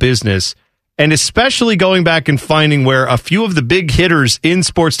radio business, and especially going back and finding where a few of the big hitters in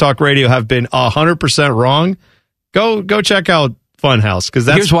sports talk radio have been 100% wrong, go check out Funhouse, because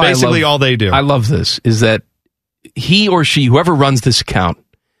that's basically all they do. I love this, is that he or she, whoever runs this account,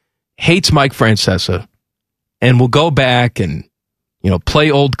 hates Mike Francesa and will go back and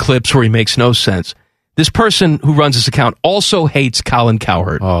play old clips where he makes no sense. This person who runs this account also hates Colin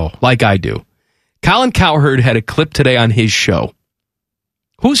Cowherd, like I do. Colin Cowherd had a clip today on his show.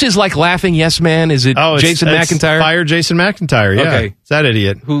 Who's his laughing yes man? Is it Jason McIntyre? Fire Jason McIntyre, yeah. Okay. It's that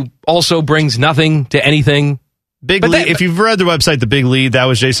idiot. Who also brings nothing to anything. Big Lead, if you've read the website, The Big Lead, that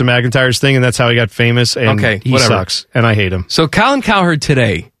was Jason McIntyre's thing, and that's how he got famous, and he sucks, and I hate him. So Colin Cowherd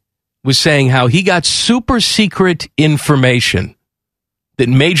today was saying how he got super secret information that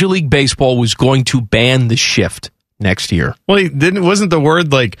Major League Baseball was going to ban the shift next year. Well, wasn't the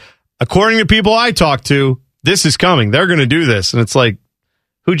word according to people I talked to, this is coming. They're going to do this. And it's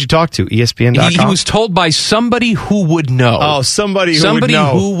who'd you talk to? ESPN.com? He was told by somebody who would know. Oh, somebody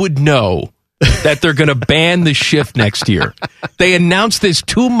who would know that they're going to ban the shift next year. They announced this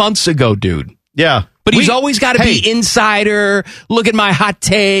 2 months ago, dude. Yeah. But he's always got to be insider, look at my hot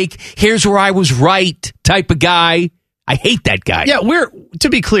take, here's where I was right type of guy. I hate that guy. Yeah, to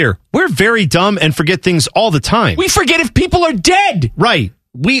be clear, we're very dumb and forget things all the time. We forget if people are dead. Right.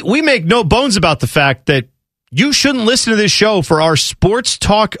 We make no bones about the fact that you shouldn't listen to this show for our sports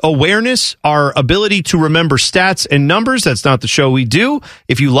talk awareness, our ability to remember stats and numbers. That's not the show we do.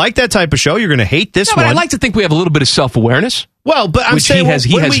 If you like that type of show, you're going to hate this one. But I like to think we have a little bit of self-awareness. Well, but I'm saying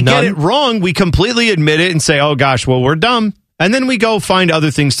when we get it wrong, we completely admit it and say, oh, gosh, well, we're dumb. And then we go find other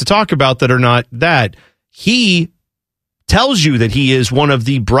things to talk about that are not that. He tells you that he is one of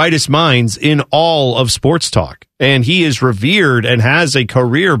the brightest minds in all of sports talk. And he is revered and has a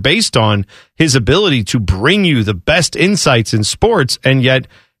career based on his ability to bring you the best insights in sports. And yet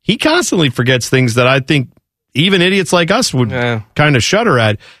he constantly forgets things that I think even idiots like us would kind of shudder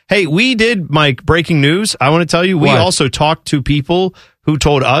at. Hey, we did, Mike, breaking news. I want to tell you, we also talked to people who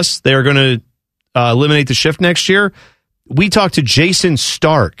told us they're going to eliminate the shift next year. We talked to Jason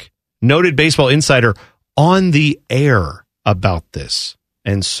Stark, noted baseball insider, on the air about this.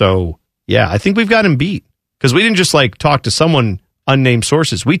 And so, yeah, I think we've got him beat, because we didn't just talk to someone, unnamed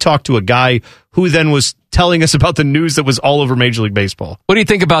sources. We talked to a guy who then was telling us about the news that was all over Major League Baseball. What do you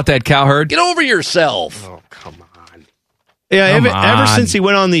think about that, Cowherd? Get over yourself. Oh, come on. Yeah, ever since he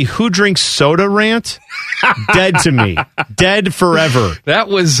went on the who drinks soda rant, dead to me. Dead forever. That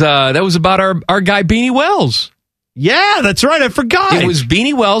was about our guy Beanie Wells. Yeah, that's right. I forgot. It was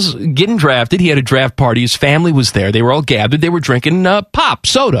Beanie Wells getting drafted. He had a draft party. His family was there. They were all gathered. They were drinking pop,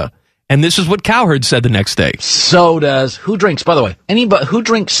 soda. And this is what Cowherd said the next day. Sodas. Who drinks, by the way, anybody who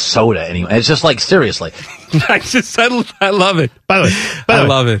drinks soda anyway? It's just seriously. I love it. By the way, I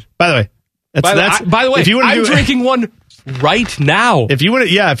love it. By the way, by the way, I'm drinking one right now. If you want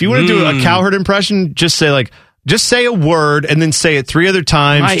to do a Cowherd impression, just say a word and then say it 3 other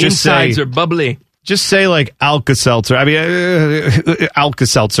times. My insides are bubbly. Just say Alka-Seltzer.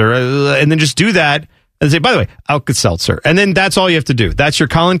 Alka-Seltzer, and then just do that. And say, by the way, Alka-Seltzer. And then that's all you have to do. That's your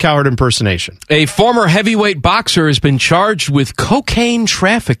Colin Cowherd impersonation. A former heavyweight boxer has been charged with cocaine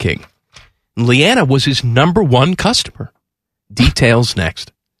trafficking. Leanna was his number one customer. Details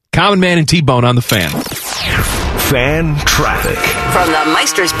next. Common Man and T-Bone on the Fan. Fan traffic. From the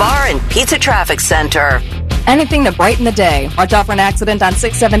Meister's Bar and Pizza Traffic Center. Anything to brighten the day. Watch out for an accident on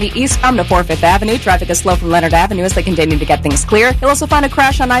 670 eastbound to 4 5th Avenue. Traffic is slow from Leonard Avenue as they continue to get things clear. You'll also find a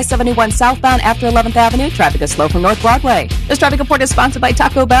crash on I-71 southbound after 11th Avenue. Traffic is slow from North Broadway. This traffic report is sponsored by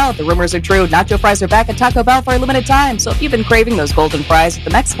Taco Bell. The rumors are true. Nacho fries are back at Taco Bell for a limited time. So if you've been craving those golden fries with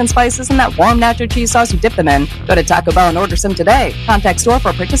the Mexican spices and that warm nacho cheese sauce you dip them in, go to Taco Bell and order some today. Contact store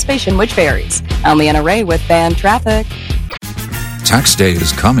for participation, which varies. I'm Leanna Ray with Fan Traffic. Tax day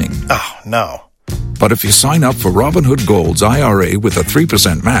is coming. Oh, no. But if you sign up for Robinhood Gold's IRA with a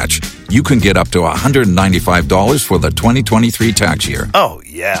 3% match, you can get up to $195 for the 2023 tax year. Oh,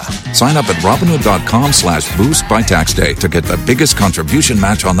 yeah. Sign up at Robinhood.com/boost by tax day to get the biggest contribution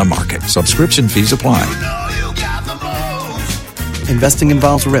match on the market. Subscription fees apply. Investing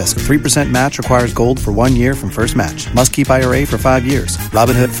involves risk. 3% match requires gold for 1 year from first match. Must keep IRA for 5 years.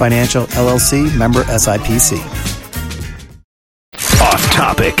 Robinhood Financial, LLC, member SIPC. Off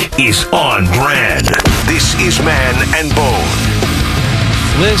Topic is on brand. This is Man and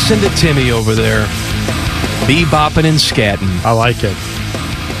Bone. Listen to Timmy over there. Bebopping and scatting. I like it.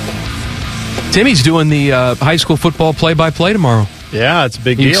 Timmy's doing the high school football play-by-play tomorrow. Yeah, it's a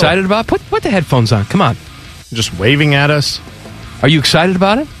big You deal. excited about it? Put the headphones on. Come on. Just waving at us. Are you excited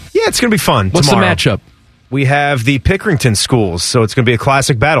about it? Yeah, it's going to be fun. What's tomorrow. the matchup? We have the Pickerington schools, so it's going to be a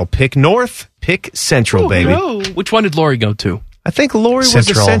classic battle. Pick North, pick Central, baby. No. Which one did Lori go to? I think Lori was a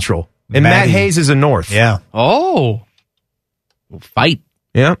Central. And Matt Hayes is a North. Yeah. Oh. We'll fight.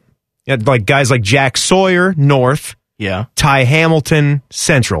 Yeah. Yeah, like guys like Jack Sawyer, North. Yeah. Ty Hamilton,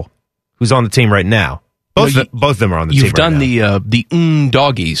 Central, who's on the team right now. Both of them are on the team You've done the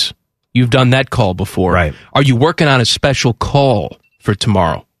doggies. You've done that call before. Right. Are you working on a special call for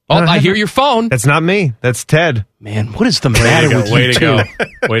tomorrow? Oh, I hear your phone. That's not me. That's Ted. Man, what is the matter with you two?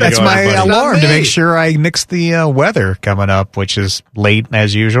 That's my alarm to make sure I mix the weather coming up, which is late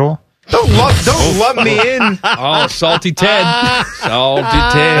as usual. Don't lump me in. Oh, salty Ted. Salty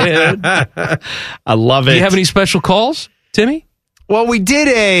Ted. I love it. Do you have any special calls, Timmy? Well, we did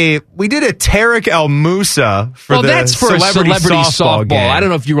a Tarek El Moussa for that's for celebrity a celebrity softball game. I don't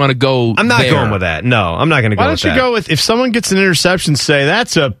know if you want to go. I'm not there. going with that. No, I'm not going to go Why with don't that. you go with, if someone gets an interception, say,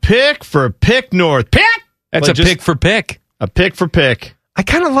 that's a pick for Pick North. Pick! That's Like a pick for pick. A pick for pick. I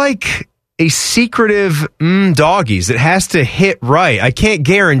kind of like a secretive doggies. It has to hit right. I can't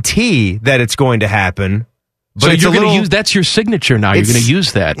guarantee that it's going to happen. But So it's you're a going to little- use, that's your signature now. You're going to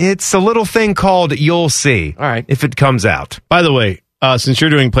use that. It's a little thing called You'll See. All right. If it comes out. By the way, since you're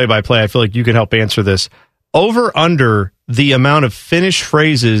doing play-by-play, I feel like you can help answer this. Over under the amount of Finnish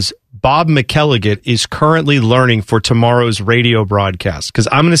phrases Bob McElligott is currently learning for tomorrow's radio broadcast, because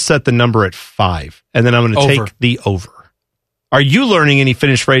I'm going to set the number at 5, and then I'm going to Over. take the over. Are you learning any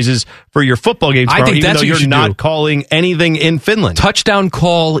Finnish phrases for your football game tomorrow, I think even that's though what you you're should not do. calling anything in Finland? Touchdown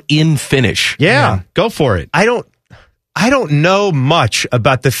call in Finnish. Yeah, go for it. I don't know much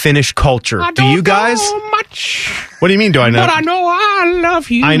about the Finnish culture. Do you guys? Much. What do you mean, do I know? But I know I love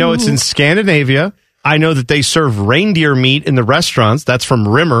you. I know it's in Scandinavia. I know that they serve reindeer meat in the restaurants. That's from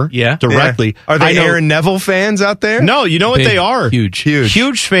Rimmer. Yeah. Directly. Are they I know- Aaron Neville fans out there? No, you know what Big, they are? huge.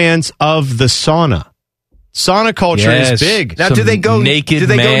 Huge fans of the sauna. Sauna culture Yes. is big. Now, Some do they go naked Do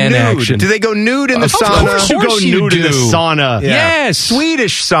they go man nude? action. Do they go nude in the Of sauna? course you go you nude in the do. sauna. Yeah. Yes.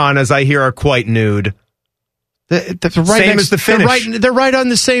 Swedish saunas, I hear, are quite nude. That's right Same next- as the Finnish. They're right on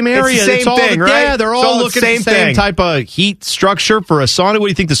the same area. It's the same all thing, the, right? Yeah, they're It's all all the looking at the same same thing. type of heat structure for a sauna. What do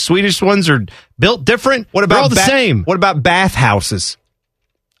you think? The Swedish ones are built different? What They're about all the same? What about bathhouses?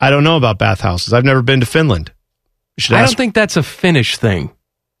 I don't know about bathhouses. I've never been to Finland. You should I ask. don't think that's a Finnish thing.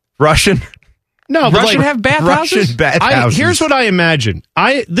 Russian? No, but Russian have bathhouses? Russian bathhouses. Here's what I imagine.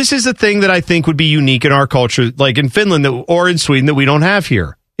 This is a thing that I think would be unique in our culture, like in Finland or in Sweden, that we don't have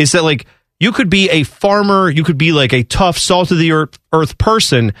here. Is that like you could be a farmer, you could be like a tough, salt of the earth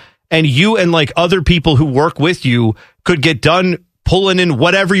person, and you and like other people who work with you could get done pulling in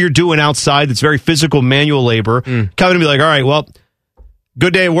whatever you're doing outside that's very physical manual labor. Coming and be like, all right, well,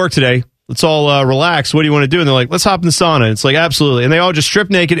 good day at work today. Let's all relax. What do you want to do? And they're like, let's hop in the sauna. And it's like, absolutely. And they all just strip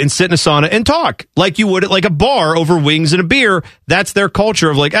naked and sit in a sauna and talk like you would at like a bar over wings and a beer. That's their culture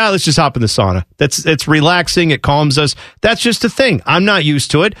of like, let's just hop in the sauna. It's relaxing. It calms us. That's just a thing. I'm not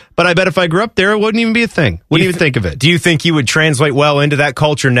used to it, but I bet if I grew up there, it wouldn't even be a thing. Wouldn't even think of it. Do you think you would translate well into that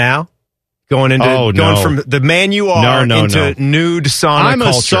culture now? Going from the man you are into nude sauna I'm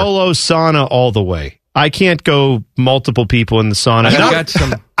culture. a solo sauna all the way. I can't go multiple people in the sauna.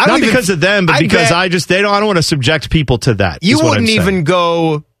 Not because of them, but because I don't want to subject people to that. You is what I'm wouldn't saying. even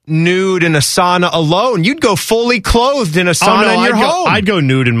go nude in a sauna alone. You'd go fully clothed in a sauna in your home. I'd go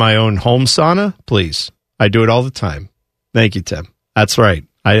nude in my own home sauna, please. I do it all the time. Thank you, Tim. That's right.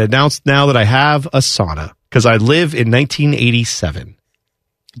 I announced now that I have a sauna because I live in 1987.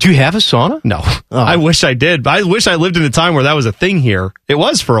 Do you have a sauna? No. I wish I did. I wish I lived in a time where that was a thing here. It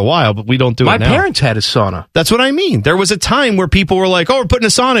was for a while, but we don't do My it now. parents had a sauna. That's what I mean. There was a time where people were like, we're putting a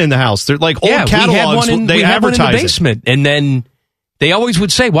sauna in the house. They're like old catalogs. We had one in the basement. And then they always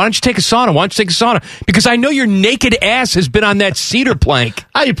would say, why don't you take a sauna? Why don't you take a sauna? Because I know your naked ass has been on that cedar plank.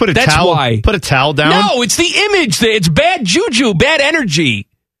 You put a That's towel. why. Put a towel down. No, it's the image. It's bad juju, bad energy.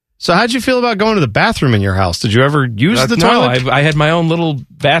 So how'd you feel about going to the bathroom in your house? Did you ever use the toilet? I had my own little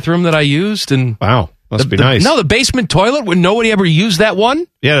bathroom that I used. And wow, must be nice. No, the basement toilet when nobody ever used that one.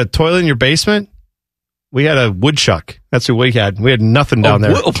 You had a toilet in your basement? We had a woodchuck. That's what we had. We had nothing down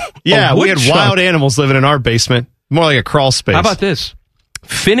there. Yeah, we had wild animals living in our basement. More like a crawl space. How about this?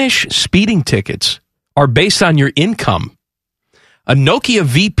 Finnish speeding tickets are based on your income. A Nokia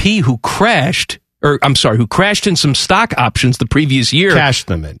VP who crashed in some stock options the previous year. Cashed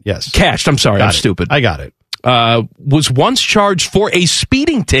them in, yes. Cashed, I'm sorry, I'm stupid. I got it. Was once charged for a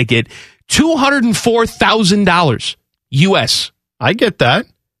speeding ticket $204,000 U.S. I get that.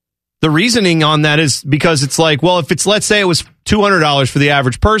 the reasoning on that is because it's like, well, if it's, let's say it was $200 for the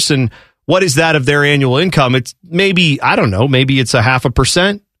average person, what is that of their annual income? It's maybe, I don't know, maybe it's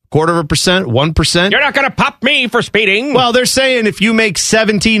 0.5%, 0.25%, 1%. You're not going to pop me for speeding. Well, they're saying if you make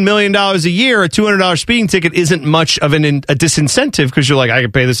 $17 million a year, a $200 speeding ticket isn't much of a disincentive because you're like, I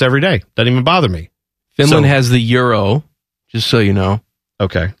can pay this every day. Doesn't even bother me. Finland has the euro, just so you know.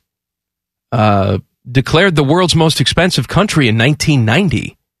 Okay. Declared the world's most expensive country in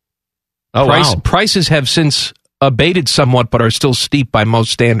 1990. Oh, wow. Prices have since abated somewhat, but are still steep by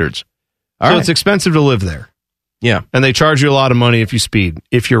most standards. So it's expensive to live there. Yeah. And they charge you a lot of money if you speed,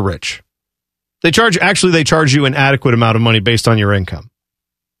 if you're rich. They charge you an adequate amount of money based on your income.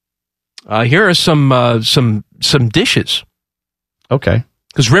 Here are some dishes. Okay.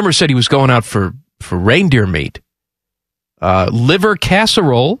 Because Rimmer said he was going out for reindeer meat. Liver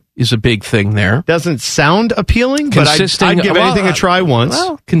casserole is a big thing there. Doesn't sound appealing, but I'd give anything a try once.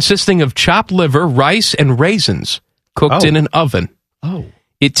 Well, consisting of chopped liver, rice, and raisins cooked in an oven. Oh.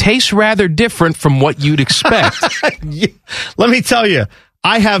 It tastes rather different from what you'd expect. Let me tell you,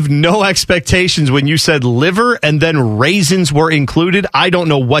 I have no expectations when you said liver and then raisins were included. I don't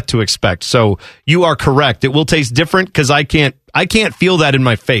know what to expect. So you are correct. It will taste different because I can't feel that in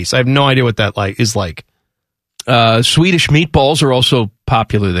my face. I have no idea what that is like. Swedish meatballs are also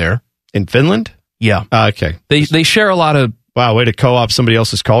popular there. In Finland? Yeah. Okay. They share a lot of... Wow, way to co-op somebody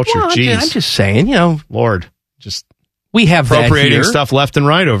else's culture. Well, Jeez. I'm just saying, you know... Lord, just... We have that appropriating here, stuff left and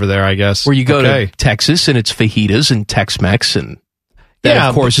right over there, I guess. Where you go to Texas and it's fajitas and Tex-Mex and that,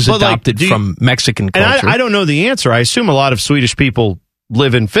 of course, is adopted from Mexican culture. And I don't know the answer. I assume a lot of Swedish people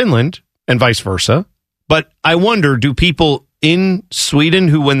live in Finland and vice versa. But I wonder, do people in Sweden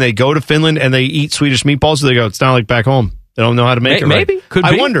who, when they go to Finland and they eat Swedish meatballs, do they go, it's not like back home? They don't know how to make it right. Maybe. Could be.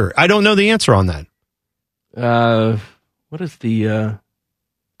 I wonder. I don't know the answer on that. What is the...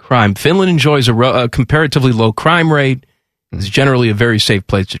 crime? Finland enjoys a comparatively low crime rate. It's generally a very safe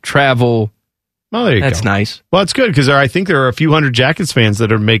place to travel. Well, there you go. That's nice. Well, it's good because I think there are a few hundred Jackets fans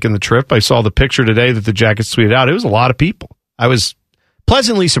that are making the trip. I saw the picture today that the Jackets tweeted out. It was a lot of people. I was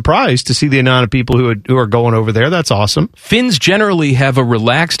pleasantly surprised to see the amount of people who are going over there. That's awesome. Finns generally have a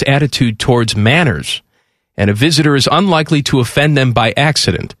relaxed attitude towards manners, and a visitor is unlikely to offend them by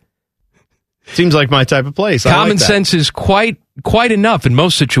accident. Seems like my type of place. Common sense is quite enough in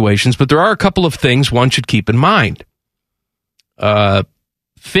most situations, but there are a couple of things one should keep in mind.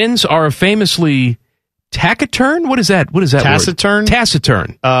 Finns are famously taciturn. What is that? Taciturn? Word?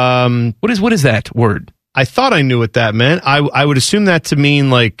 Taciturn. What is that word? I thought I knew what that meant. I would assume that to mean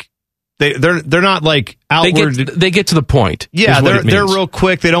like they're not like outward. They get to the point. Yeah, they're real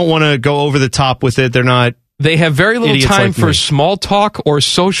quick. They don't want to go over the top with it. They're not. They have very little time like for me. small talk or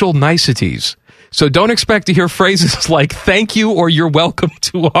social niceties. So don't expect to hear phrases like "thank you" or "you're welcome"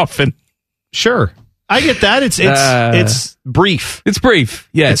 too often. Sure, I get that. It's brief. It's brief.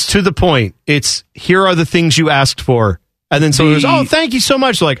 Yes, it's to the point. It's here are the things you asked for, and then someone goes, "Oh, thank you so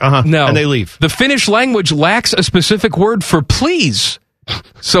much." Like, no, and they leave. The Finnish language lacks a specific word for "please,"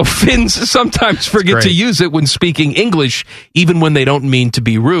 so Finns sometimes forget to use it when speaking English, even when they don't mean to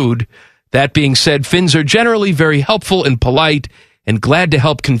be rude. That being said, Finns are generally very helpful and polite, and glad to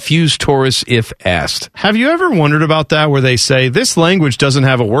help confused tourists if asked. Have you ever wondered about that, where they say this language doesn't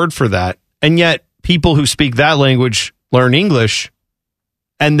have a word for that, and yet people who speak that language learn English,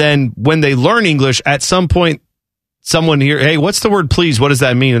 and then when they learn English, at some point, someone here, hey, what's the word please? What does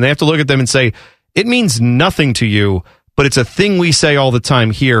that mean? And they have to look at them and say, it means nothing to you, but it's a thing we say all the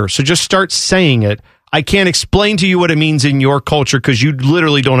time here, so just start saying it. I can't explan to you what it means in your culture because you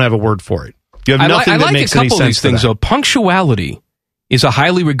literally don't have a word for it. You have nothing that makes any sense. I like a couple of these things, though. Punctuality is a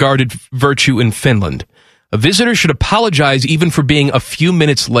highly regarded virtue in Finland. A visitor should apologize even for being a few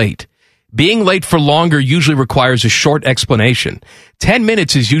minutes late. Being late for longer usually requires a short explanation. 10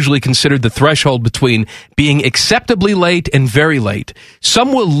 minutes is usually considered the threshold between being acceptably late and very late.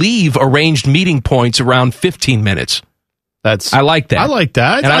 Some will leave arranged meeting points around 15 minutes. I like that. I like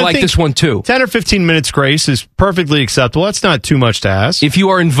that. And I like this one, too. 10 or 15 minutes grace is perfectly acceptable. That's not too much to ask. If you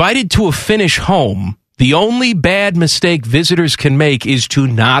are invited to a Finnish home, the only bad mistake visitors can make is to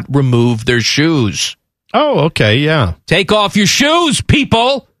not remove their shoes. Oh, okay, yeah. Take off your shoes,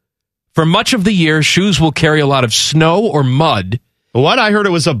 people! For much of the year, shoes will carry a lot of snow or mud. What? I heard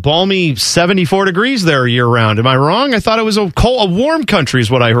it was a balmy 74 degrees there year-round. Am I wrong? I thought it was a warm country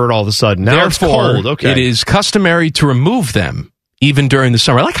is what I heard all of a sudden. Now it's cold. Okay. It is customary to remove them, even during the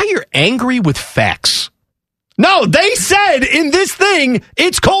summer. I like how you're angry with facts. No, they said in this thing,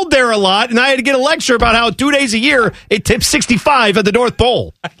 it's cold there a lot, and I had to get a lecture about how 2 days a year, it tips 65 at the North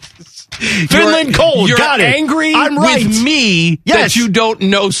Pole. Finland cold. You're Got it. angry I'm right. with me Yes. that you don't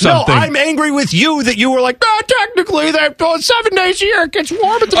know something. No, I'm angry with you that you were like, technically, that 7 days a year it gets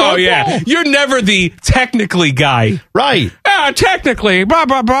warm at the North Pole. You're never the technically guy. Right. Technically, blah,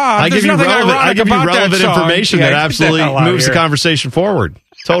 blah, blah. I give you relevant information that absolutely moves the conversation forward.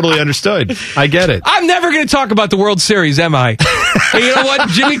 Totally understood. I get it. I'm never going to talk about the World Series, am I? Hey, you know what?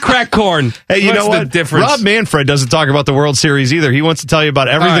 Jimmy Crackcorn. Hey, you know what? The difference? Rob Manfred doesn't talk about the World Series either. He wants to tell you about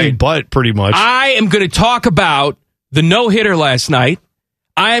everything but pretty much. I am going to talk about the no-hitter last night.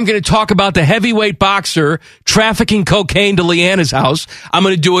 I am going to talk about the heavyweight boxer trafficking cocaine to Leanna's house. I'm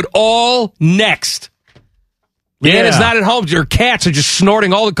going to do it all next. Leanna's not at home. Her cats are just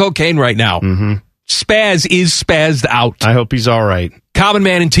snorting all the cocaine right now. Mm-hmm. Spaz is spazzed out. I hope he's all right. Common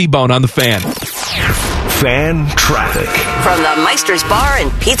Man and T-Bone on the Fan. Fan traffic. From the Meister's Bar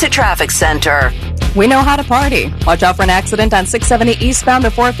and Pizza Traffic Center. We know how to party. Watch out for an accident on 670 eastbound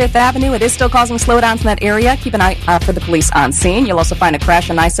before 5th Avenue. It is still causing slowdowns in that area. Keep an eye out for the police on scene. You'll also find a crash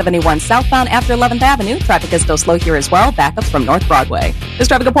on I-71 southbound after 11th Avenue. Traffic is still slow here as well. Backups from North Broadway. This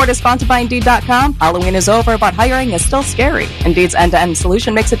traffic report is sponsored by Indeed.com. Halloween is over, but hiring is still scary. Indeed's end-to-end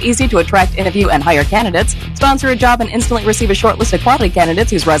solution makes it easy to attract, interview, and hire candidates. Sponsor a job and instantly receive a short list of quality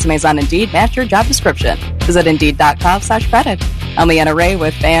candidates whose resumes on Indeed match your job description. Visit Indeed.com/credit. I'm Leanna Ray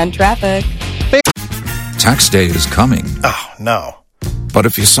with Fan Traffic. Tax day is coming. Oh, no. But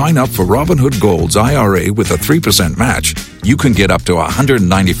if you sign up for Robinhood Gold's IRA with a 3% match, you can get up to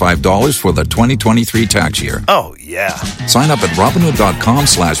 $195 for the 2023 tax year. Oh, yeah. Sign up at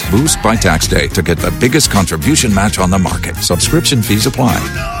Robinhood.com/boost by tax day to get the biggest contribution match on the market. Subscription fees apply.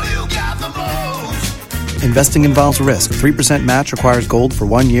 Investing involves risk. 3% match requires gold for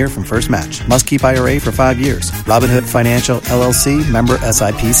 1 year from first match. Must keep IRA for 5 years. Robinhood Financial, LLC, member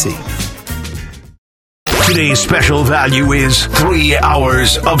SIPC. Today's special value is 3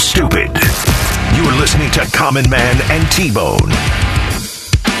 hours of stupid. You're listening to Common Man and T-Bone.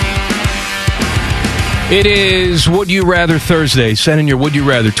 It is Would You Rather Thursday. Send in your Would You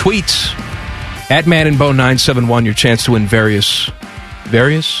Rather tweets at Man and Bone 971. Your chance to win various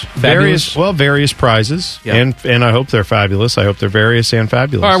prizes. Yep. And I hope they're fabulous. I hope they're various and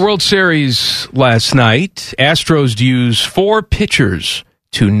fabulous. Our World Series last night, Astros used 4 pitchers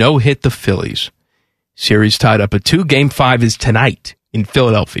to no-hit the Phillies. Series tied up at 2. Game 5 is tonight in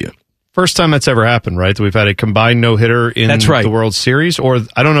Philadelphia. First time that's ever happened, right? That we've had a combined no-hitter in the World Series, or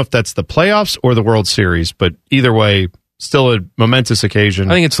I don't know if that's the playoffs or the World Series, but either way, still a momentous occasion.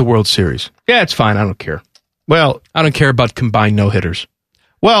 I think it's the World Series. Yeah, it's fine. I don't care. Well, I don't care about combined no-hitters.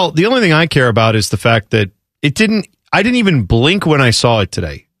 Well, the only thing I care about is the fact that I didn't even blink when I saw it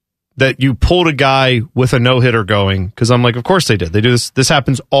today. That you pulled a guy with a no-hitter going, because I'm like, of course they did. They do this. This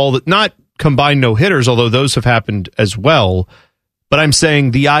happens not combined no-hitters, although those have happened as well. But I'm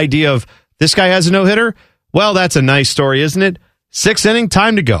saying the idea of this guy has a no-hitter, well, that's a nice story, isn't it? 6th inning,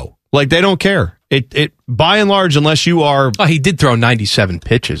 time to go. Like, they don't care. It by and large, unless you are... Oh, he did throw 97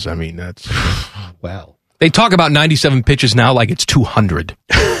 pitches. I mean, that's... Well... They talk about 97 pitches now like it's 200.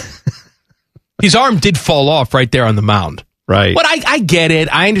 His arm did fall off right there on the mound. Right. But I get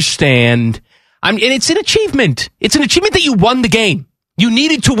it. I understand. And it's an achievement. It's an achievement that you won the game. You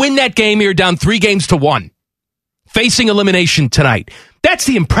needed to win that game. You're down 3-1, facing elimination tonight. That's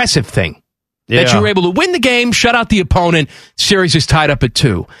the impressive thing. Yeah. That you were able to win the game, shut out the opponent. Series is tied up at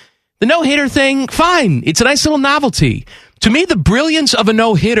 2. The no-hitter thing, fine. It's a nice little novelty. To me, the brilliance of a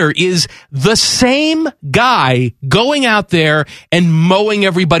no-hitter is the same guy going out there and mowing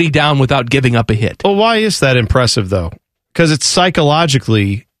everybody down without giving up a hit. Well, why is that impressive, though? Because it's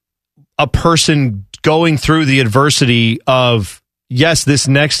psychologically a person going through the adversity of, yes, this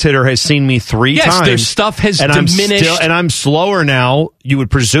next hitter has seen me 3 times. Yes, their stuff has diminished. And I'm slower now, you would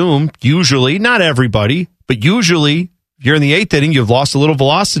presume, usually, not everybody, but usually, if you're in the 8th inning, you've lost a little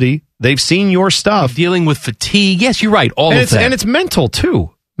velocity. They've seen your stuff. Dealing with fatigue. Yes, you're right. All of that. And it's mental,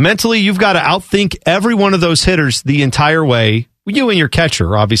 too. Mentally, you've got to outthink every one of those hitters the entire way. You and your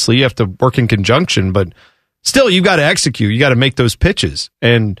catcher, obviously, you have to work in conjunction, but still, you've got to execute. You got to make those pitches.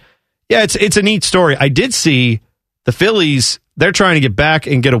 And, yeah, it's a neat story. I did see the Phillies, they're trying to get back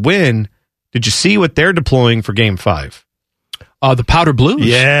and get a win. Did you see what they're deploying for Game 5? The Powder Blues?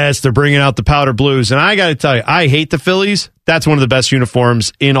 Yes, they're bringing out the Powder Blues. And I got to tell you, I hate the Phillies. That's one of the best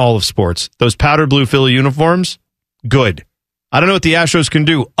uniforms in all of sports. Those powder blue Philly uniforms, good. I don't know what the Astros can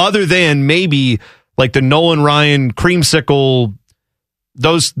do other than maybe like the Nolan Ryan creamsicle,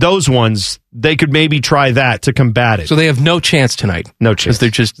 those ones. They could maybe try that to combat it. So they have no chance tonight. No chance. Because they're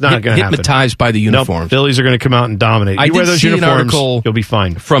just hypnotized by the uniforms. Nope, Phillies are going to come out and dominate. I you wear did those see uniforms, an article you'll be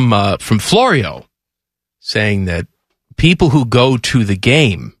fine. From Florio saying that people who go to the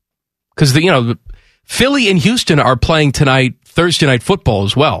game Because, Philly and Houston are playing tonight, Thursday Night Football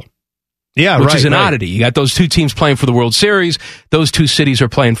as well. Yeah, which is an oddity. You got those two teams playing for the World Series. Those two cities are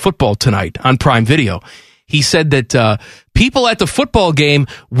playing football tonight on Prime Video. He said that people at the football game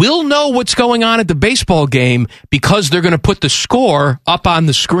will know what's going on at the baseball game because they're going to put the score up on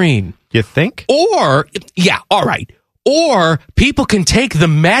the screen. You think? Or, yeah, all right. Or people can take the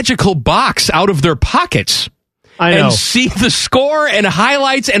magical box out of their pockets and see the score and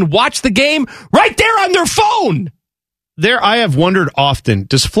highlights and watch the game right there on their phone. I have wondered often,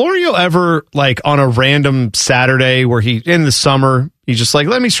 does Florio ever, on a random Saturday where in the summer, he's just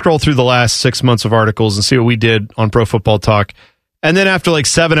let me scroll through the last 6 months of articles and see what we did on Pro Football Talk. And then after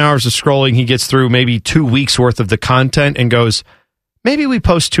 7 hours of scrolling, he gets through maybe 2 weeks worth of the content and goes, maybe we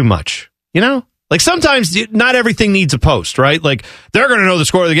post too much, sometimes not everything needs a post, right? They're going to know the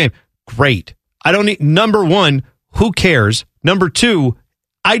score of the game. Great. I don't need, number one, who cares? Number two,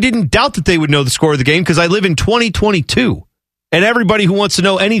 I didn't doubt that they would know the score of the game because I live in 2022. And everybody who wants to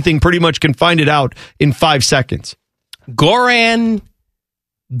know anything pretty much can find it out in 5 seconds. Goran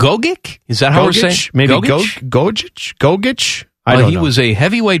Gogic? Is that how we're saying? Maybe Gogic? Gogic? I don't know. He was a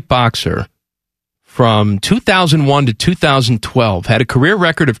heavyweight boxer from 2001 to 2012. Had a career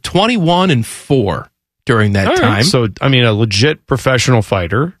record of 21-4 during that time. So, a legit professional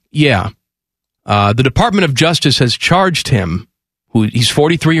fighter. Yeah. The Department of Justice has charged him, he's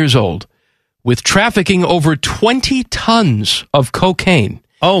 43 years old, with trafficking over 20 tons of cocaine.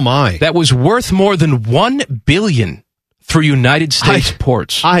 Oh, my. That was worth more than $1 billion through United States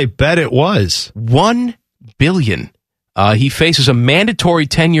ports. I bet it was. $1 billion. He faces a mandatory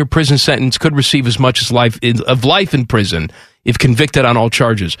 10-year prison sentence, could receive as much as life in prison if convicted on all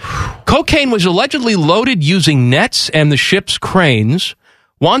charges. Cocaine was allegedly loaded using nets and the ship's cranes.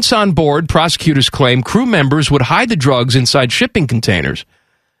 Once on board, prosecutors claim crew members would hide the drugs inside shipping containers.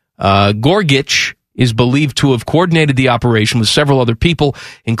 Gorgic is believed to have coordinated the operation with several other people,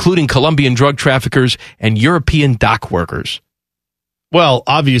 including Colombian drug traffickers and European dock workers. Well,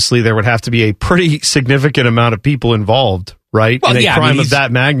 obviously, there would have to be a pretty significant amount of people involved, right? Well, in a crime of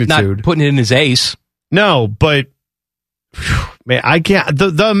that magnitude. Not putting it in his ace. No, but man, I can't.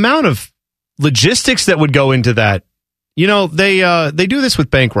 The amount of logistics that would go into that. They do this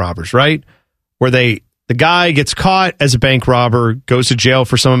with bank robbers, right? Where the guy gets caught as a bank robber, goes to jail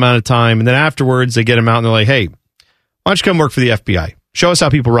for some amount of time, and then afterwards they get him out and they're like, "Hey, why don't you come work for the FBI? Show us how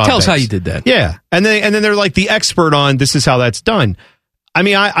people rob Tell banks." us how you did that. Yeah, and then they're like the expert on this is how that's done.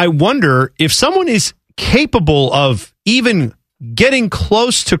 I wonder if someone is capable of even getting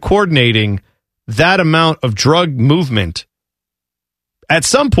close to coordinating that amount of drug movement. At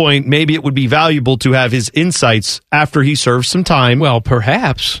some point, maybe it would be valuable to have his insights after he serves some time. Well,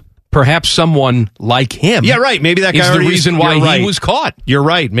 perhaps someone like him. Yeah, right. Maybe that guy is the reason why he was caught. You're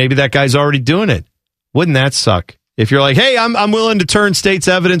right. Maybe that guy's already doing it. Wouldn't that suck? If you're like, hey, I'm willing to turn state's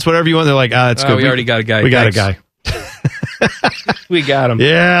evidence, whatever you want. They're like, that's good. We already got a guy. We got a guy. We got him.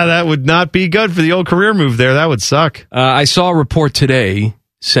 Yeah, that would not be good for the old career move there. That would suck. I saw a report today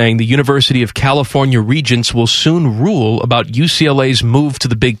saying the University of California Regents will soon rule about UCLA's move to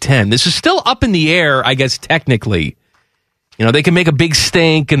the Big Ten. This is still up in the air, I guess, technically. They can make a big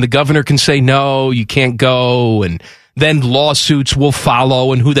stink, and the governor can say, no, you can't go, and then lawsuits will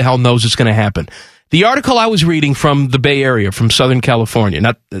follow, and who the hell knows what's going to happen. The article I was reading from the Bay Area, from Southern California,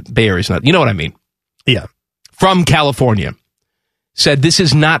 not Bay Area's not, you know what I mean? Yeah. From California, said this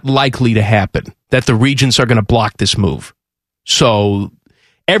is not likely to happen, that the Regents are going to block this move. So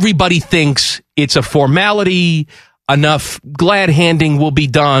everybody thinks it's a formality, enough glad handing will be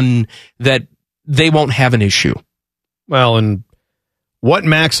done that they won't have an issue. Well, and what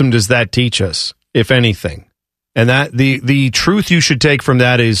maxim does that teach us, if anything? And that the truth you should take from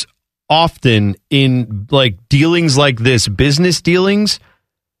that is often in dealings like this, business dealings,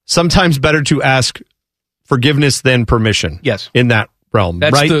 sometimes better to ask forgiveness than permission. Yes. In that realm.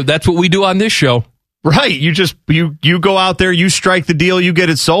 That's what we do on this show. Right. You go out there, you strike the deal, you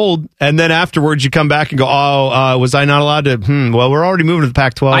get it sold, and then afterwards you come back and go, was I not allowed to? Well, we're already moving to the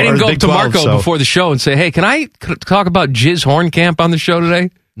Pac-12. I didn't go Big to 12, Marco before the show and say, hey, can I talk about Jizz Hornkamp on the show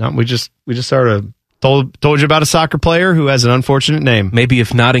today? No, we just sort of told you about a soccer player who has an unfortunate name. Maybe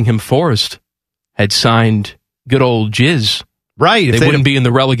if Nottingham Forest had signed good old Jizz, right, they wouldn't be in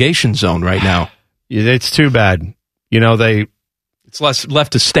the relegation zone right now. It's too bad. It's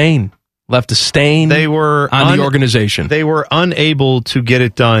left a stain. They were on the organization. They were unable to get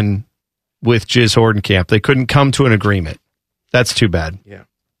it done with Jizz Hornkamp. They couldn't come to an agreement. That's too bad. Yeah.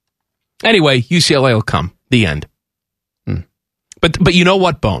 Anyway, UCLA will come. The end. But you know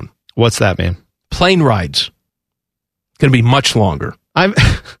what, Bone? What's that, man? Plane rides going to be much longer. I'm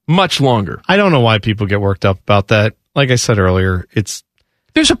much longer. I don't know why people get worked up about that. Like I said earlier,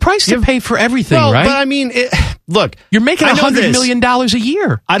 there's a price to pay for everything, right? But I mean, look, you're making $100 million a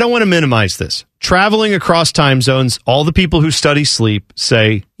year. I don't want to minimize this. Traveling across time zones, all the people who study sleep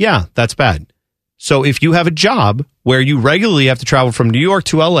say, yeah, that's bad. So if you have a job where you regularly have to travel from New York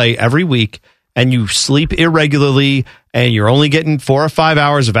to LA every week and you sleep irregularly and you're only getting 4 or 5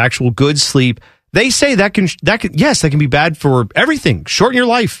 hours of actual good sleep, they say that can be bad for everything. Shorten your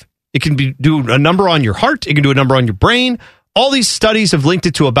life. It can do a number on your heart. It can do a number on your brain. All these studies have linked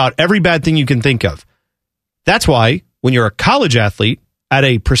it to about every bad thing you can think of. That's why when you're a college athlete at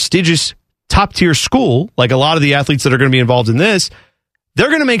a prestigious top tier school, like a lot of the athletes that are going to be involved in this, they're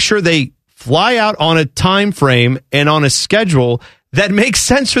going to make sure they fly out on a time frame and on a schedule that makes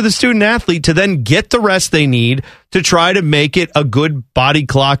sense for the student athlete to then get the rest they need to try to make it a good body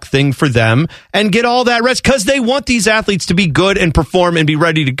clock thing for them and get all that rest because they want these athletes to be good and perform and be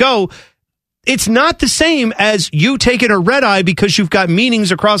ready to go. It's not the same as you taking a red eye because you've got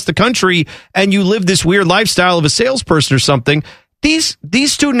meetings across the country and you live this weird lifestyle of a salesperson or something. These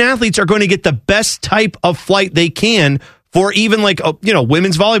student athletes are going to get the best type of flight they can for even like,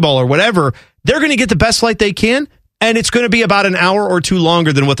 women's volleyball or whatever. They're going to get the best flight they can. And it's going to be about an hour or two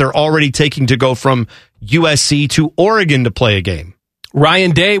longer than what they're already taking to go from USC to Oregon to play a game. Ryan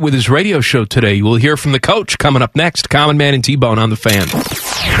Day with his radio show today. You will hear from the coach coming up next. Common Man and T-Bone on the Fan.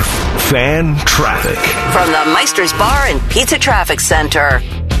 Fan traffic. From the Meister's Bar and Pizza Traffic Center.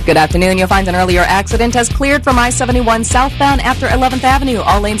 Good afternoon. You'll find an earlier accident has cleared from I-71 southbound after 11th Avenue.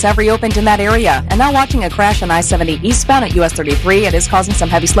 All lanes have reopened in that area. And now watching a crash on I-70 eastbound at US 33. It is causing some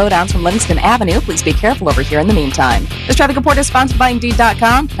heavy slowdowns from Livingston Avenue. Please be careful over here in the meantime. This traffic report is sponsored by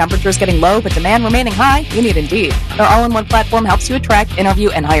Indeed.com. Temperatures getting low, but demand remaining high. You need Indeed. Their all-in-one platform helps you attract, interview,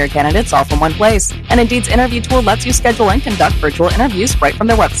 and hire candidates all from one place. And Indeed's interview tool lets you schedule and conduct virtual interviews right from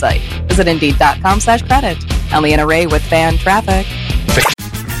their website. Visit Indeed.com/credit. I'm Leanna Ray with Fan Traffic.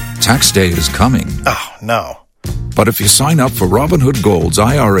 Tax day is coming. Oh, no. But if you sign up for Robinhood Gold's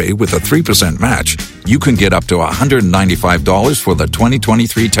IRA with a 3% match, you can get up to $195 for the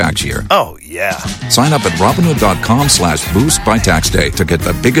 2023 tax year. Oh, yeah. Sign up at Robinhood.com/boost by tax day to get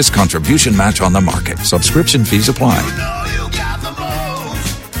the biggest contribution match on the market. Subscription fees apply.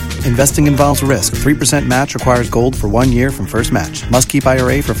 Investing involves risk. 3% match requires gold for 1 year from first match. Must keep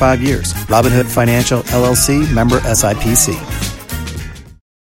IRA for 5 years. Robinhood Financial, LLC, member SIPC.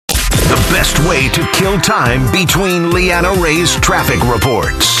 The best way to kill time between Leanna Ray's traffic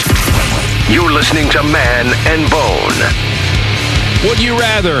reports. You're listening to Man and Bone. Would You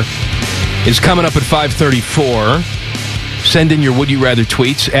Rather is coming up at 5:34. Send in your Would You Rather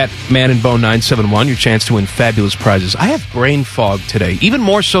tweets at Man and Bone 971. Your chance to win fabulous prizes. I have brain fog today, even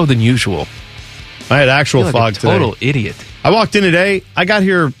more so than usual. I had actual like fog a total today. Idiot. I walked in today. I got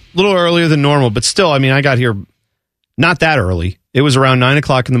here a little earlier than normal, but still, I got here not that early. It was around 9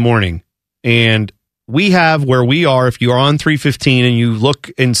 o'clock in the morning. And we have where we are, if you are on 315 and you look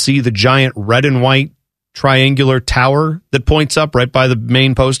and see the giant red and white triangular tower that points up right by the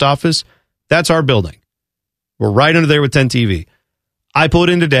main post office, that's our building. We're right under there with 10 TV. I pulled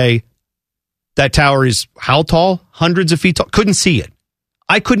in today. That tower is how tall? Hundreds of feet tall. Couldn't see it.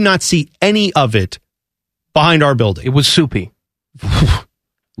 I could not see any of it behind our building. It was soupy.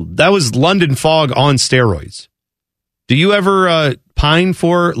 That was London fog on steroids. Do you ever pine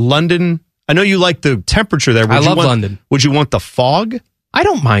for London? I know you like the temperature there. I love London. Would you want the fog? I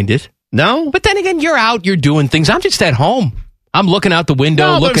don't mind it. No? But then again, you're out, you're doing things. I'm just at home. I'm looking out the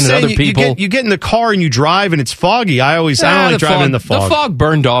window, looking at other people. You get in the car and you drive and it's foggy. I don't like driving in the fog. The fog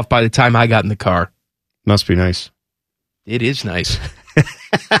burned off by the time I got in the car. Must be nice. It is nice.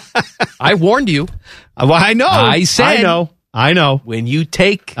 I warned you. Well, I know. I said. I know. When you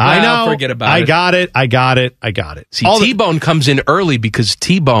take, I know. Forget about it. I got it. See, T-Bone comes in early because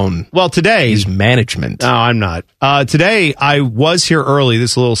T-Bone today is management. No, I'm not. Today, I was here early.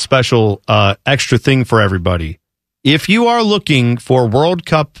 This little special extra thing for everybody. If you are looking for World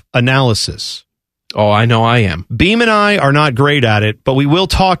Cup analysis. Oh, I know I am. Beam and I are not great at it, but we will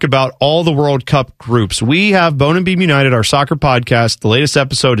talk about all the World Cup groups. We have Bone and Beam United, our soccer podcast. The latest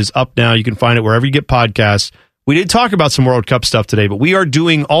episode is up now. You can find it wherever you get podcasts. We did talk about some World Cup stuff today, but we are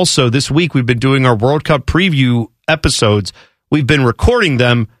doing also this week, we've been doing our World Cup preview episodes. We've been recording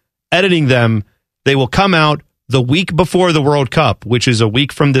them, editing them. They will come out the week before the World Cup, which is a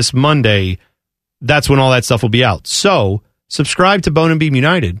week from this Monday. That's when all that stuff will be out. So subscribe to Bone and Beam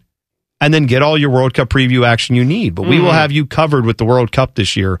United and then get all your World Cup preview action you need. But we will have you covered with the World Cup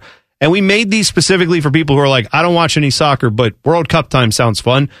this year. And we made these specifically for people who are like, I don't watch any soccer, but World Cup time sounds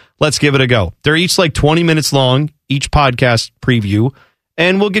fun. Let's give it a go. They're each like 20 minutes long, each podcast preview,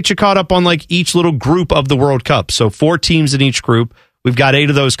 and we'll get you caught up on like each little group of the World Cup. So 4 teams in each group. We've got 8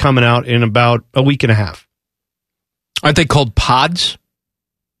 of those coming out in about a week and a half. Aren't they called pods?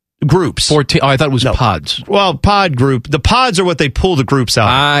 Groups. 14. Oh, I thought it was pods. Well, pod group. The pods are what they pull the groups out.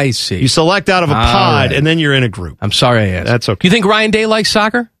 I see. You select out of a pod, right. and then you're in a group. I'm sorry I asked. That's okay. Do you think Ryan Day likes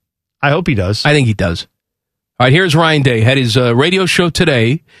soccer? I hope he does. I think he does. All right, here's Ryan Day. Had his radio show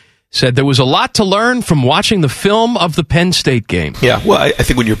today. Said there was a lot to learn from watching the film of the Penn State game. Yeah, well, I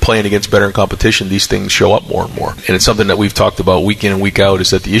think when you're playing against better in competition, these things show up more and more. And it's something that we've talked about week in and week out,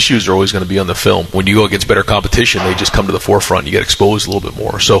 is that the issues are always going to be on the film. When you go against better competition, they just come to the forefront. You get exposed a little bit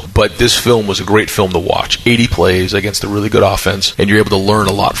more. So, but this film was a great film to watch. 80 plays against a really good offense, and you're able to learn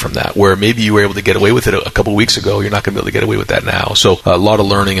a lot from that, where maybe you were able to get away with it a couple of weeks ago. You're not going to be able to get away with that now. So a lot of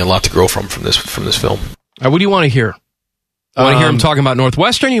learning and a lot to grow from this film. All right, what do you want to hear? You want to hear him talking about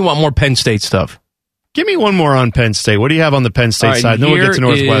Northwestern, or you want more Penn State stuff? Give me one more on Penn State. What do you have on the Penn State side? Then we'll get to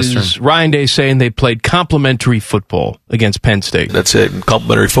Northwestern. Is Ryan Day saying they played complimentary football against Penn State. That's it,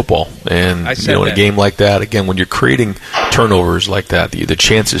 complimentary football. And in a game like that, again, when you're creating turnovers like that, the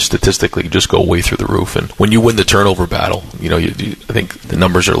chances statistically just go way through the roof. And when you win the turnover battle, I think the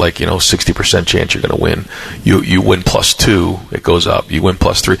numbers are like 60% chance you're going to win. You win +2, it goes up. You win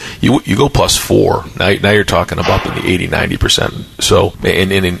 +3, you go +4. Now you're talking about the 80-90%. So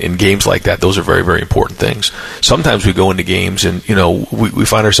in games like that, those are very, very important things. Sometimes we go into games and we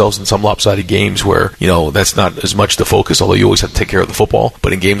find ourselves in some lopsided games where that's not as much the focus, although you always have to take care of the football.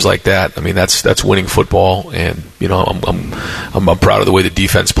 But in games like that, I mean, that's winning football. And I'm proud of the way the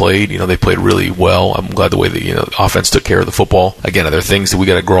defense played. They played really well. I'm glad the way the offense took care of the football. Again, are there things that we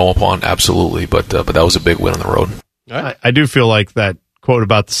got to grow upon? Absolutely, but that was a big win on the road. I do feel like that quote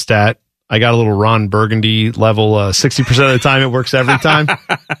about the stat. I got a little Ron Burgundy level. 60% of the time, it works every time.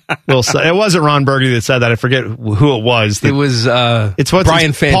 It wasn't Ron Burgundy that said that. I forget who it was. It was it's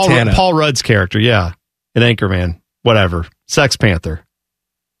Brian Fantana. Paul Rudd's character, yeah. An Anchorman, whatever. Sex Panther.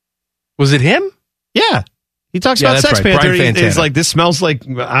 Was it him? Yeah. He talks about Sex Panther. He's like, this smells like,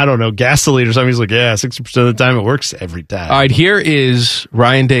 I don't know, gasoline or something. He's like, yeah, 60% of the time, it works every time. All right, here is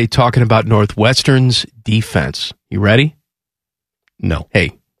Ryan Day talking about Northwestern's defense. You ready? No.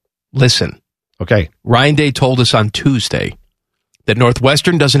 Hey. Listen. Okay. Ryan Day told us on Tuesday that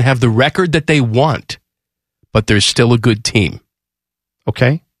Northwestern doesn't have the record that they want, but they're still a good team.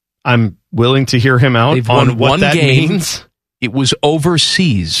 Okay. I'm willing to hear him out on what that means. It was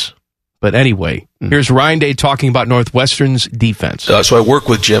overseas. But anyway, here's Ryan Day talking about Northwestern's defense. So I work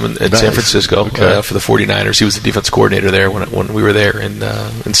with Jim at San Francisco for the 49ers. He was the defense coordinator there when we were there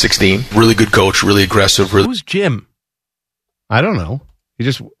in 16. Really good coach, really aggressive. Who's Jim? I don't know.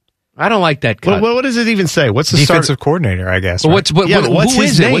 I don't like that cut. What does it even say? What's the defensive coordinator, I guess. Well, right? Who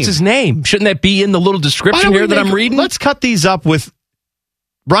is it? What's his name? Shouldn't that be in the little description here that I'm reading? Let's cut these up with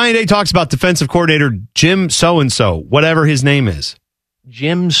Ryan Day talks about defensive coordinator Jim so-and-so, whatever his name is.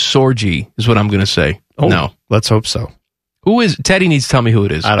 Jim Sorgi is what I'm going to say. Oh, no. Let's hope so. Who is Teddy needs to tell me who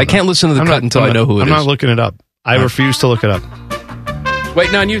it is. I can't listen to the cut until I know who it is. I'm not looking it up. I refuse to look it up.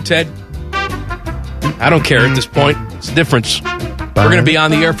 Waiting on you, Ted. I don't care at this point. It's a difference. We're going to be on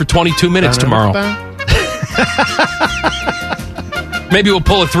the air for 22 minutes tomorrow. Maybe we'll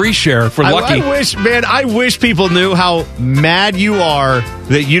pull a 3-share if we're lucky. I wish people knew how mad you are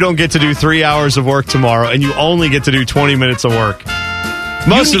that you don't get to do 3 hours of work tomorrow and you only get to do 20 minutes of work.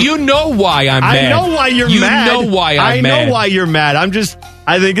 You know why I'm mad. I know why you're mad. You know why I'm mad. I know why you're mad.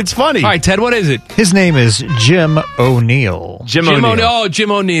 I think it's funny. All right, Ted, what is it? His name is Jim O'Neill. Jim O'Neill. Oh,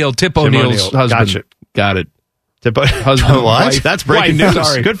 Jim O'Neill. Tip O'Neill's husband. Gotcha. Got it. Husband, wife. That's breaking news.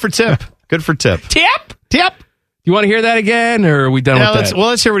 Sorry. Good for Tip. Good for Tip. Tip. You want to hear that again, or are we done with that?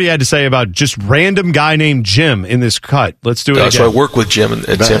 Let's hear what he had to say about just random guy named Jim in this cut. Let's do it again. So I work with Jim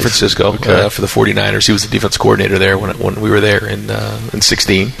at San Francisco for the 49ers. He was the defense coordinator there when we were there in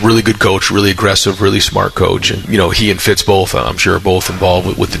 16. Really good coach, really aggressive, really smart coach. And, he and Fitz both, I'm sure, are both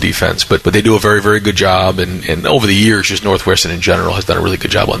involved with the defense. But they do a very, very good job. And over the years, just Northwestern in general has done a really good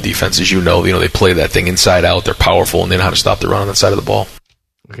job on defense. As you know, they play that thing inside out. They're powerful, and they know how to stop the run on that side of the ball.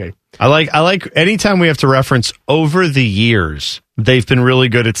 Okay. I like anytime we have to reference over the years, they've been really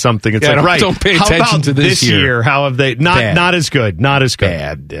good at something. It's don't pay attention to this year. How have they not as good? Not as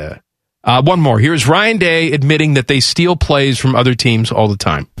good. Bad. One more. Here's Ryan Day admitting that they steal plays from other teams all the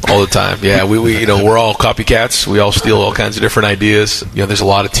time. All the time. Yeah, we're all copycats. We all steal all kinds of different ideas. There's a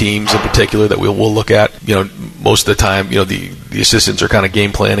lot of teams in particular that we'll look at. Most of the time, the assistants are kind of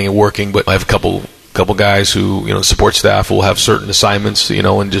game planning and working, but I have a couple couple guys who, the support staff will have certain assignments,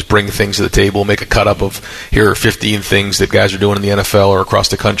 and just bring things to the table, make a cut up of here are 15 things that guys are doing in the NFL or across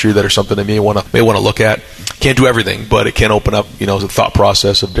the country that are something they may want to look at. Can't do everything, but it can open up, the thought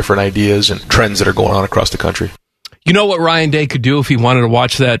process of different ideas and trends that are going on across the country. You know what Ryan Day could do if he wanted to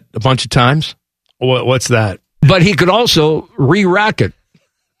watch that a bunch of times? What's that? But he could also re-rack it.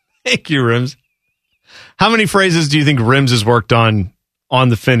 Thank you, Rims. How many phrases do you think Rims has worked on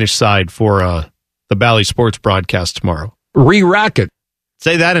the finish side for the Bally Sports broadcast tomorrow? Re-rack it.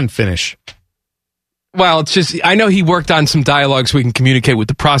 Say that in Finnish. Well, it's just, I know he worked on some dialogue so we can communicate with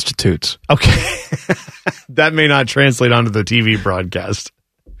the prostitutes. Okay. That may not translate onto the TV broadcast.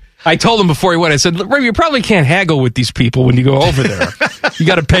 I told him before he went, I said, Rim, you probably can't haggle with these people when you go over there. You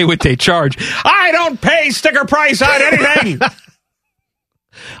got to pay what they charge. I don't pay sticker price on anything.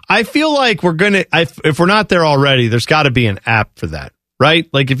 I feel like if we're not there already, there's got to be an app for that, right?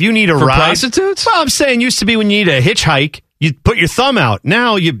 Like if you need a for ride. Prostitutes? Well, I'm saying used to be when you need a hitchhike, you put your thumb out.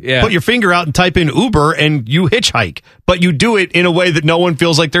 Now you put your finger out and type in Uber and you hitchhike. But you do it in a way that no one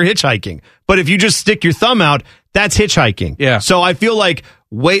feels like they're hitchhiking. But if you just stick your thumb out, that's hitchhiking. Yeah. So I feel like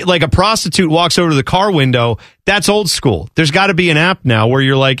like a prostitute walks over to the car window, that's old school. There's got to be an app now where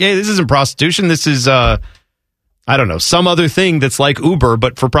you're like, hey, this isn't prostitution. This is, I don't know, some other thing that's like Uber,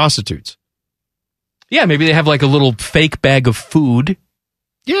 but for prostitutes. Yeah, maybe they have like a little fake bag of food.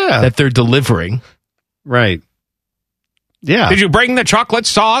 Yeah. That they're delivering. Right. Yeah. Did you bring the chocolate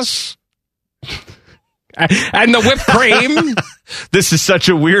sauce? And the whipped cream? This is such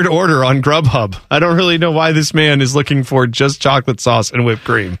a weird order on Grubhub. I don't really know why this man is looking for just chocolate sauce and whipped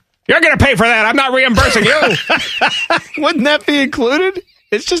cream. You're going to pay for that. I'm not reimbursing you. Wouldn't that be included?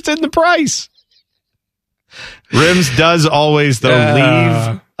 It's just in the price. Rims does always, though,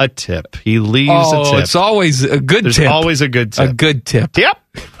 leave a tip. He leaves a tip. It's always a good There's tip. There's always a good tip. A good tip. Yep.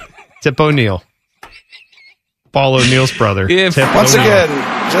 Tip O'Neill. Paul O'Neill's brother. Once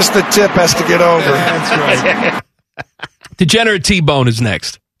again, just the tip has to get over. That's right. Degenerate T-Bone is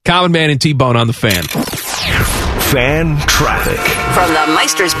next. Common Man and T-Bone on the Fan. Fan traffic. From the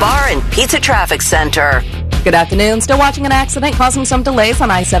Meister's Bar and Pizza Traffic Center. Good afternoon. Still watching an accident causing some delays on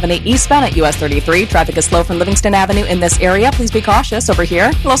I-70 eastbound at US 33. Traffic is slow from Livingston Avenue in this area. Please be cautious over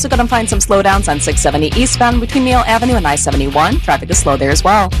here. You're also going to find some slowdowns on 670 eastbound between Neal Avenue and I-71. Traffic is slow there as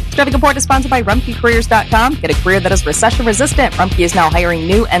well. Traffic report is sponsored by RumpkeCareers.com. Get a career that is recession resistant. Rumpke is now hiring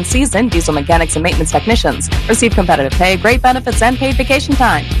new and seasoned diesel mechanics and maintenance technicians. Receive competitive pay, great benefits, and paid vacation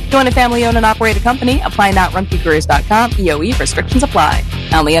time. Join a family-owned and operated company. Apply now at RumpkeCareers.com. EOE restrictions apply.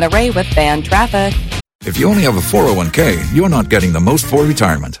 I'm Leanna Ray with Fan Traffic. If you only have a 401k, you're not getting the most for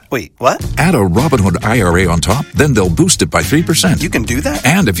retirement. Wait, what? Add a Robinhood IRA on top, then they'll boost it by 3%. You can do that?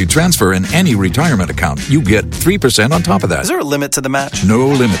 And if you transfer in any retirement account, you get 3% on top of that. Is there a limit to the match? No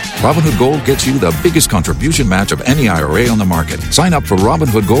limit. Robinhood Gold gets you the biggest contribution match of any IRA on the market. Sign up for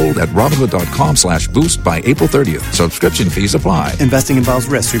Robinhood Gold at Robinhood.com/boost by April 30th. Subscription fees apply. Investing involves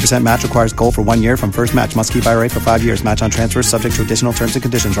risk. 3% match requires gold for 1 year from first match. Must keep IRA for 5 years. Match on transfers subject to additional terms and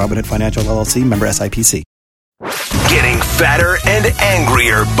conditions. Robinhood Financial LLC, member SIPC. Getting fatter and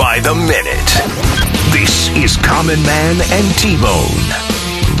angrier by the minute. This is Common Man and T-Bone.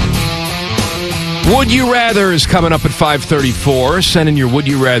 Would You Rather is coming up at 5:34. Send in your Would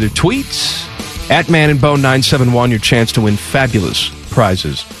You Rather tweets. At Man and Bone 971, your chance to win fabulous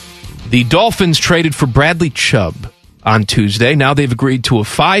prizes. The Dolphins traded for Bradley Chubb on Tuesday. Now they've agreed to a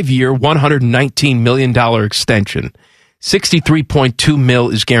 5-year, $119 million extension. $63.2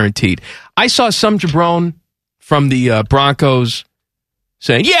 million is guaranteed. I saw some jabron from the Broncos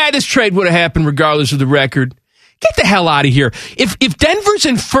saying, yeah, this trade would have happened regardless of the record. Get the hell out of here. If Denver's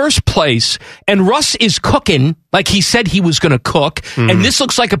in first place and Russ is cooking like he said he was going to cook, and this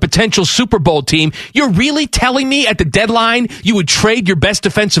looks like a potential Super Bowl team, you're really telling me at the deadline you would trade your best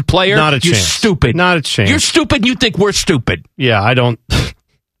defensive player? Not a chance. You're stupid. Not a chance. You're stupid. You think we're stupid. Yeah, I don't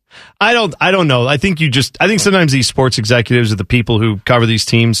know. I think sometimes these sports executives are the people who cover these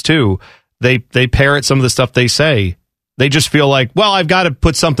teams too. They parrot some of the stuff they say. They just feel like, well, I've got to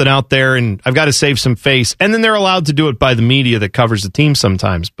put something out there and I've got to save some face. And then they're allowed to do it by the media that covers the team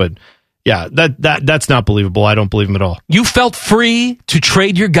sometimes. But yeah, that's not believable. I don't believe them at all. You felt free to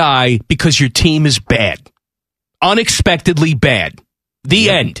trade your guy because your team is bad. Unexpectedly bad. The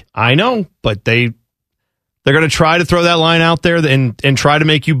end. I know, but they're going to try to throw that line out there and try to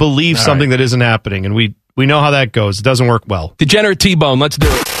make you believe something that isn't happening. And we know how that goes. It doesn't work well. Degenerate T-Bone, let's do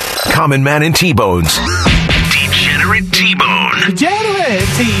it. Common Man and T-Bones. Degenerate T-Bone. Degenerate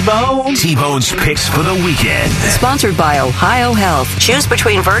T-Bone. T-Bone's picks for the weekend. Sponsored by Ohio Health. Choose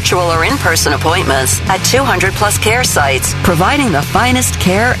between virtual or in-person appointments at 200-plus care sites, providing the finest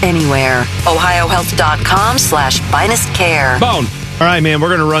care anywhere. OhioHealth.com/finest care. Bone. All right, man, we're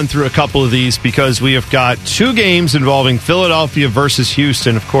going to run through a couple of these because we have got two games involving Philadelphia versus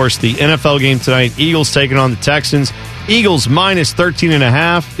Houston. Of course, the NFL game tonight, Eagles taking on the Texans. Eagles minus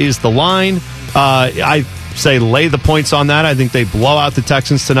 13.5 is the line. I say lay the points on that. I think they blow out the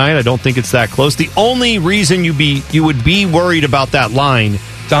Texans tonight. I don't think it's that close. The only reason you would be worried about that line,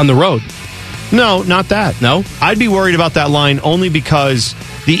 it's on the road. No, not that. No? I'd be worried about that line only because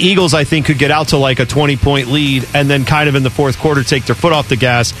the Eagles, I think, could get out to like a 20-point lead and then kind of in the fourth quarter take their foot off the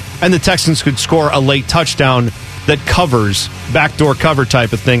gas, and the Texans could score a late touchdown that covers, backdoor cover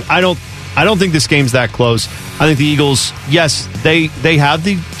type of thing. I don't think this game's that close. I think the Eagles, yes, they have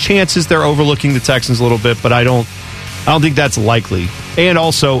the chances. They're overlooking the Texans a little bit, but I don't think that's likely. And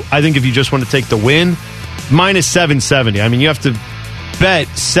also, I think if you just want to take the win, minus 770. I mean, you have to bet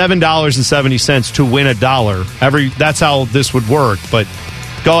 $7.70 to win $1. That's how this would work, but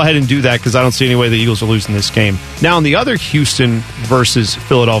go ahead and do that because I don't see any way the Eagles are losing this game. Now, in the other Houston versus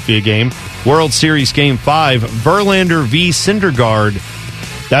Philadelphia game, World Series Game 5, Verlander v. Syndergaard.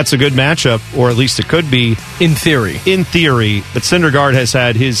 That's a good matchup, or at least it could be. In theory. In theory, but Syndergaard has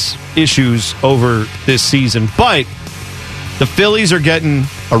had his issues over this season. But the Phillies are getting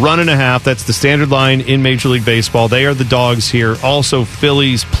a run and a half. That's the standard line in Major League Baseball. They are the dogs here. Also,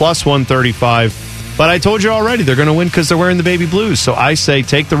 Phillies plus 135. But I told you already, they're going to win because they're wearing the baby blues. So I say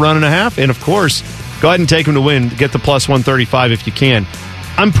take the run and a half. And, of course, go ahead and take them to win. Get the plus 135 if you can.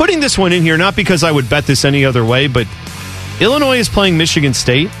 I'm putting this one in here not because I would bet this any other way, but Illinois is playing Michigan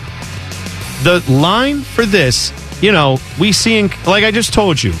State. The line for this, we see, like I just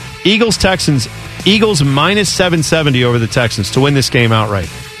told you, Eagles-Texans, Eagles minus 770 over the Texans to win this game outright.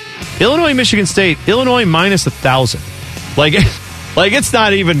 Illinois-Michigan State, Illinois minus 1,000. Like it's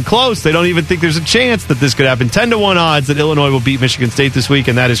not even close. They don't even think there's a chance that this could happen. 10-1 odds that Illinois will beat Michigan State this week,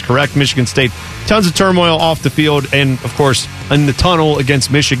 and that is correct. Michigan State, tons of turmoil off the field, and, of course, in the tunnel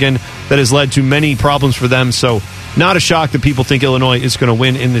against Michigan that has led to many problems for them. So not a shock that people think Illinois is going to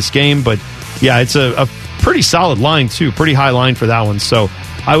win in this game. But, yeah, it's a pretty solid line, too. Pretty high line for that one. So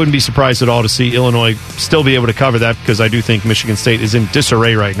I wouldn't be surprised at all to see Illinois still be able to cover that because I do think Michigan State is in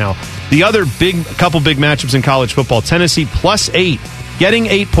disarray right now. The other couple big matchups in college football, Tennessee plus 8, getting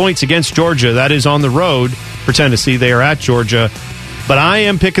 8 points against Georgia. That is on the road for Tennessee. They are at Georgia. But I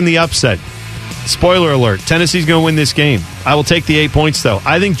am picking the upset. Spoiler alert, Tennessee's going to win this game. I will take the 8 points, though.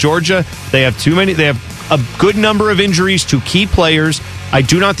 I think Georgia, they have a good number of injuries to key players. I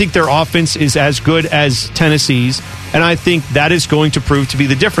do not think their offense is as good as Tennessee's, and I think that is going to prove to be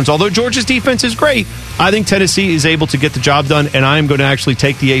the difference. Although Georgia's defense is great, I think Tennessee is able to get the job done, and I am going to actually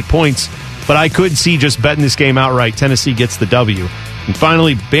take the 8 points. But I could see just betting this game outright. Tennessee gets the W. And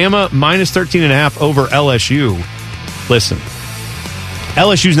finally, Bama minus 13.5 over LSU. Listen,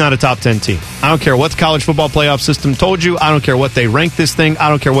 LSU's not a top 10 team. I don't care what the college football playoff system told you. I don't care what they rank this thing. I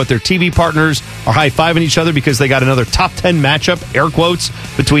don't care what their TV partners are high-fiving each other because they got another top 10 matchup, air quotes,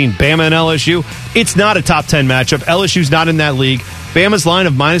 between Bama and LSU. It's not a top 10 matchup. LSU's not in that league. Bama's line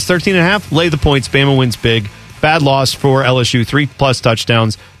of minus 13.5, lay the points. Bama wins big. Bad loss for LSU, 3+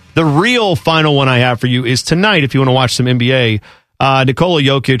 touchdowns. The real final one I have for you is tonight, if you want to watch some NBA. Nikola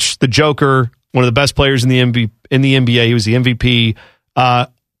Jokic, the Joker, one of the best players in the NBA. He was the MVP.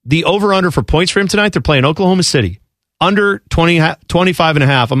 The over-under for points for him tonight, they're playing Oklahoma City. Under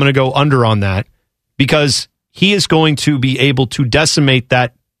 25.5. I'm going to go under on that because he is going to be able to decimate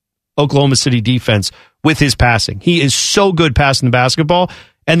that Oklahoma City defense with his passing. He is so good passing the basketball,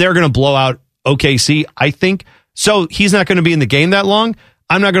 and they're going to blow out OKC, I think. So he's not going to be in the game that long.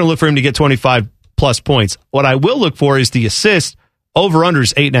 I'm not going to look for him to get 25-plus points. What I will look for is the assist. Over-under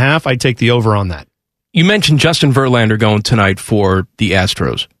is 8.5. I'd take the over on that. You mentioned Justin Verlander going tonight for the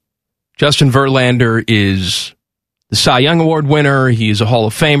Astros. Justin Verlander is the Cy Young Award winner. He is a Hall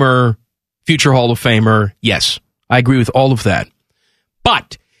of Famer, future Hall of Famer. Yes, I agree with all of that.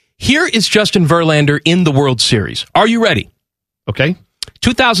 But here is Justin Verlander in the World Series. Are you ready? Okay.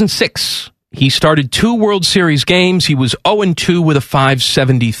 2006, he started 2 World Series games. He was 0-2 with a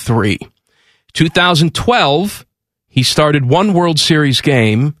 .573. 2012, he started 1 World Series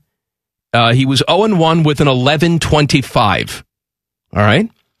game. He was 0-1 with an 11.25. All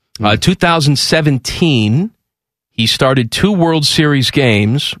right. 2017, he started 2 World Series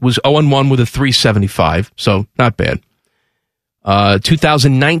games, was 0-1 with a .375, so not bad.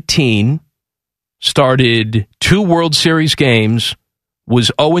 2019, started 2 World Series games,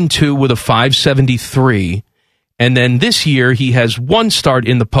 was 0-2 with a .573, And then this year, he has one start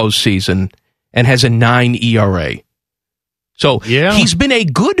in the postseason and has a 9 ERA. So he's been a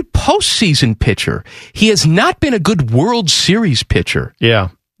good postseason pitcher. He has not been a good World Series pitcher. Yeah,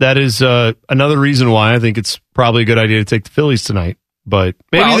 that is another reason why I think it's probably a good idea to take the Phillies tonight. But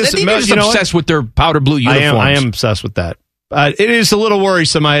maybe they're just obsessed with their powder blue uniforms. I am obsessed with that. It is a little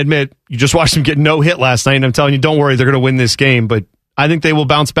worrisome, I admit. You just watched them get no hit last night, and I'm telling you, don't worry, they're going to win this game. But I think they will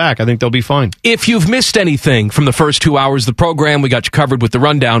bounce back. I think they'll be fine. If you've missed anything from the first 2 hours of the program, we got you covered with the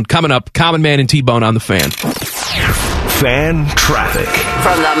rundown. Coming up, Common Man and T-Bone on the Fan. Fan traffic.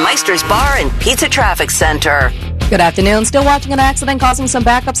 From the Meister's Bar and Pizza Traffic Center. Good afternoon. Still watching an accident causing some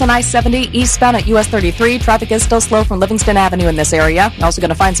backups on I-70 eastbound at US 33. Traffic is still slow from Livingston Avenue in this area. You're also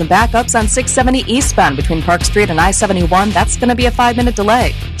going to find some backups on 670 eastbound between Park Street and I-71. That's going to be a 5-minute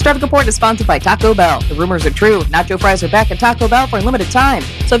delay. This traffic report is sponsored by Taco Bell. The rumors are true. Nacho fries are back at Taco Bell for a limited time.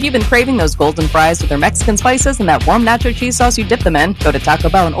 So if you've been craving those golden fries with their Mexican spices and that warm nacho cheese sauce you dip them in, go to Taco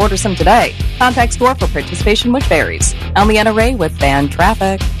Bell and order some today. Contact store for participation, which varies. I'm Leanna Ray with Fan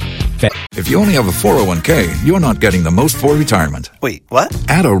Traffic. If you only have a 401k, you're not getting the most for retirement. Wait, what?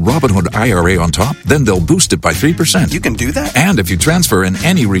 Add a Robinhood IRA on top, then they'll boost it by 3%. You can do that? And if you transfer in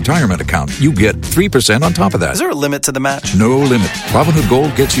any retirement account, you get 3% on top of that. Is there a limit to the match? No limit. Robinhood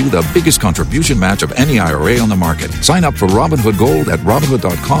Gold gets you the biggest contribution match of any IRA on the market. Sign up for Robinhood Gold at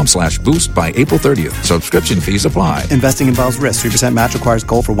Robinhood.com/boost by April 30th. Subscription fees apply. Investing involves risk. 3% match requires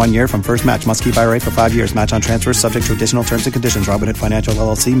gold for 1 year from first match. Must keep IRA for 5 years. Match on transfers subject to additional terms and conditions. Robinhood Financial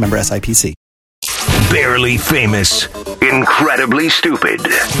LLC, member SIPC. Barely famous, incredibly stupid.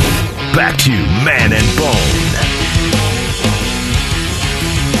 Back to Man and Bone.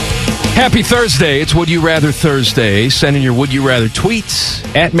 Happy Thursday. It's Would You Rather Thursday. Send in your Would You Rather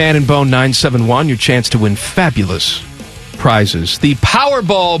tweets at Man and Bone 971. Your chance to win fabulous prizes. The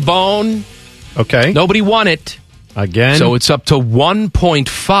Powerball, Bone. Okay. Nobody won it. Again. So it's up to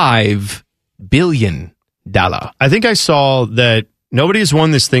 $1.5 billion. I think I saw that nobody has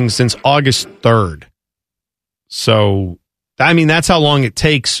won this thing since August 3rd. So, I mean, that's how long it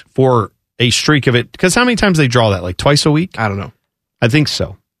takes for a streak of it. Because how many times they draw that? Like twice a week? I don't know. I think so.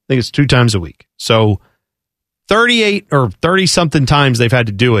 I think it's 2 times a week. So, 38 or 30-something times they've had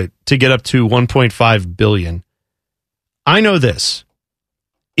to do it to get up to $1.5 billion. I know this.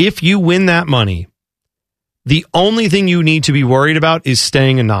 If you win that money, the only thing you need to be worried about is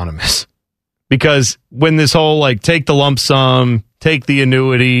staying anonymous. Because when this whole, like, take the lump sum, take the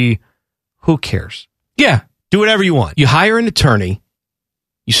annuity, who cares? Yeah. Do whatever you want. You hire an attorney,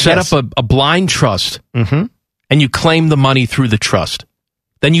 you set up a blind trust, and you claim the money through the trust.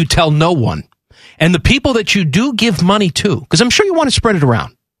 Then you tell no one. And the people that you do give money to, because I'm sure you want to spread it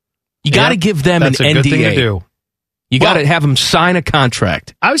around, you got to give them an NDA. That's a good thing to do. You got to have them sign a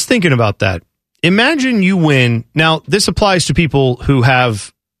contract. I was thinking about that. Imagine you win. Now, this applies to people who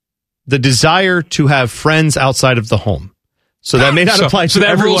have the desire to have friends outside of the home. So that may not apply to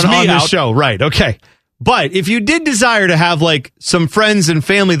everyone on the show. Right, okay. But if you did desire to have like some friends and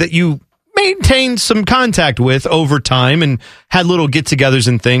family that you maintained some contact with over time and had little get-togethers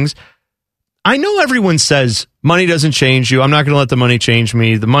and things, I know everyone says money doesn't change you. I'm not going to let the money change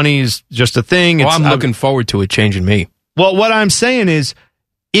me. The money is just a thing. Well, I'm looking forward to it changing me. Well, what I'm saying is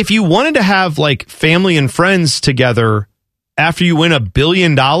if you wanted to have like family and friends together after you win $1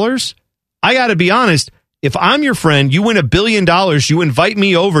 billion, I got to be honest, if I'm your friend, you win $1 billion, you invite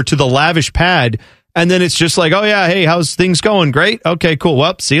me over to the lavish pad, and then it's just like, oh, yeah, hey, how's things going? Great. Okay, cool.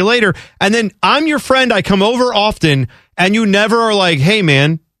 Well, see you later. And then I'm your friend. I come over often, and you never are like, hey,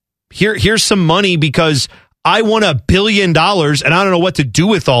 man, here's some money because I won $1 billion, and I don't know what to do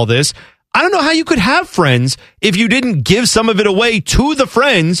with all this. I don't know how you could have friends if you didn't give some of it away to the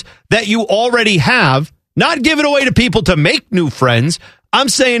friends that you already have, not give it away to people to make new friends. I'm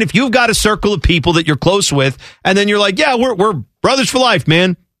saying if you've got a circle of people that you're close with, and then you're like, yeah, we're brothers for life,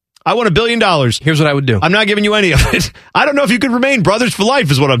 man. I won $1 billion. Here's what I would do. I'm not giving you any of it. I don't know if you could remain brothers for life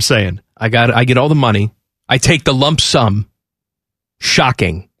is what I'm saying. I get all the money. I take the lump sum.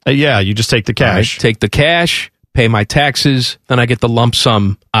 Shocking. Yeah, you just take the cash. Take the cash, pay my taxes, then I get the lump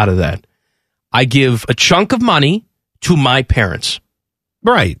sum out of that. I give a chunk of money to my parents.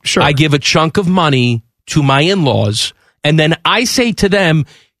 Right, sure. I give a chunk of money to my in-laws, and then I say to them,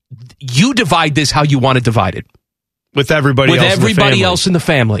 you divide this how you want to divide it. With everybody else in the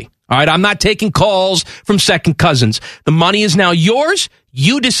family. All right, I'm not taking calls from second cousins. The money is now yours.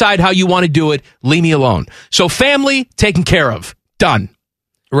 You decide how you want to do it. Leave me alone. So family taken care of. Done.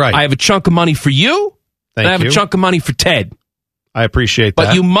 Right. I have a chunk of money for you. Thank and I have you. a chunk of money for Ted. I appreciate that.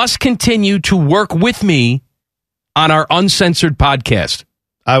 But you must continue to work with me on our uncensored podcast.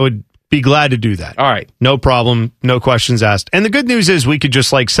 I would Be glad to do that. All right. No problem. No questions asked. And the good news is we could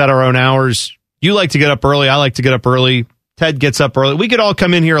just like set our own hours. You like to get up early. I like to get up early. Ted gets up early. We could all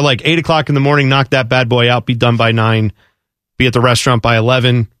come in here like 8 o'clock in the morning, knock that bad boy out, be done by 9, be at the restaurant by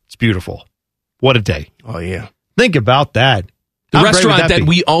 11. It's beautiful. What a day. Oh, yeah. Think about that. The How great restaurant would that be?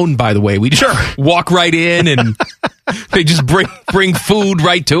 we own, by the way. We just walk right in and they just bring food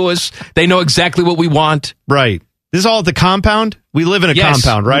right to us. They know exactly what we want. Right. This is all at the compound? We live in a Yes.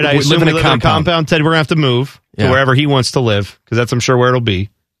 compound, right? I We assume live in we a live in a compound. compound. Ted, we're going to have to move Yeah. to wherever he wants to live, because that's, I'm sure, where it'll be.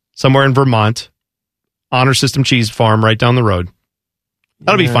 Somewhere in Vermont. Honor System Cheese Farm right down the road.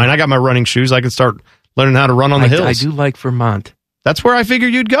 That'll be Yeah. fine. I got my running shoes. I can start learning how to run on the hills. I do like Vermont. That's where I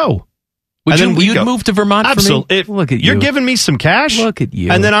figured you'd go. Would And then you'd move to Vermont Absolutely. for me? Look at You're you. giving me some cash. Look at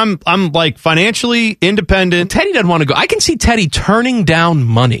you. And then I'm like financially independent. Teddy doesn't want to go. I can see Teddy turning down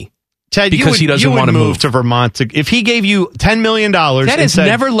money. Ted, because he doesn't want to move to Vermont. If he gave you $10 million Ted and has said,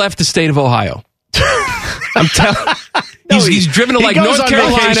 never left the state of Ohio. I'm telling he's driven to he like goes North on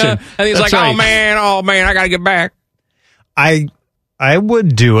Carolina vacation. and he's That's like, right. oh man, I got to get back. I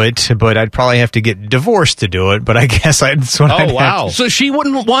would do it, but I'd probably have to get divorced to do it. But I guess that's what I'd have to- So she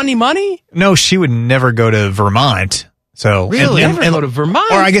wouldn't want any money? No, she would never go to Vermont. So Really? Never go to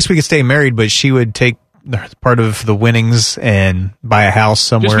Vermont? Or I guess we could stay married, but she would take part of the winnings and buy a house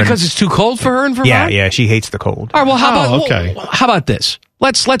somewhere. Just because it's too cold for her in Vermont? Yeah, she hates the cold. All right, well, Oh, how about this?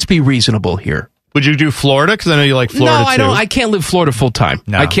 Let's be reasonable here. Would you do Florida? Because I know you like Florida No, I too. don't. I can't live Florida full time.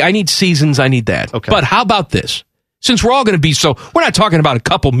 No. I need seasons. I need that. Okay. But how about this? Since we're all going to be we're not talking about a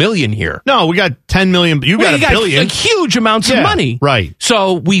couple million here. No, we got 10 million. You got We a billion. like huge amounts of Yeah, money. right.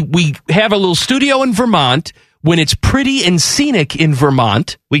 So we have a little studio in Vermont. When it's pretty and scenic in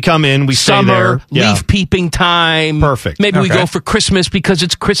Vermont, we come in, we stay summer, there. Yeah. leaf peeping time. Perfect. Maybe we Okay. go for Christmas because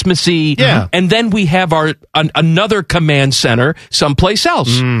it's Christmassy. Yeah. And then we have another command center someplace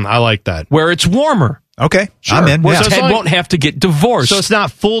else I like that. where it's warmer. Okay, Sure. I'm in. Where Yeah. So it's Ted like- won't have to get divorced. So it's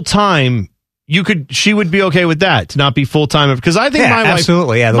not full time. She would be okay with that, to not be full time. Because I think Yeah, my wife.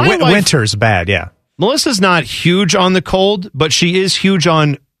 absolutely. Yeah, the my wife- winter's bad. Yeah. Melissa's not huge on the cold, but she is huge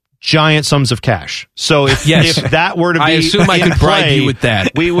on giant sums of cash. So if that were to be I assume I in could bribe play, you with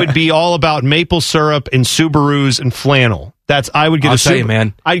that. we would be all about maple syrup and Subarus and flannel. I would get I'll a tell you,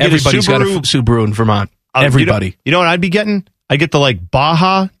 man. I'd get Everybody's a got a Subaru. Subaru in Vermont. Everybody. You know what I'd be getting? I'd get the like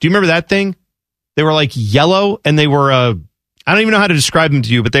Baja. Do you remember that thing? They were like yellow and they were I don't even know how to describe them to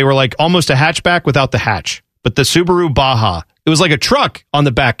you, but they were like almost a hatchback without the hatch. But the Subaru Baja, it was like a truck on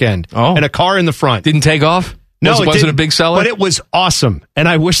the back end and a car in the front. Didn't take off? No, Wasn't didn't, a big seller? But it was awesome, and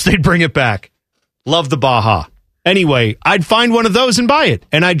I wish they'd bring it back. Love the Baja. Anyway, I'd find one of those and buy it,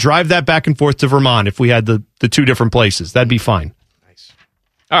 and I'd drive that back and forth to Vermont if we had the two different places. That'd be fine. Nice.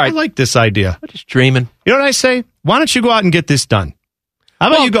 All right. I like this idea. I'm just dreaming. You know what I say? Why don't you go out and get this done? How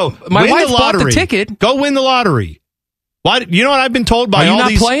about you go my win wife the bought the lottery? ticket. Go win the lottery. Why? You know what I've been told by Are you all not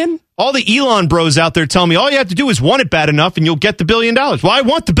these playing? all the Elon bros out there tell me all you have to do is want it bad enough and you'll get the $1 billion. Well, I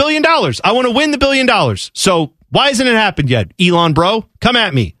want the $1 billion. I want to win the $1 billion. So why hasn't it happened yet? Elon bro, come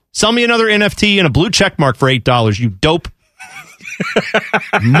at me. Sell me another NFT and a blue check mark for $8, you dope.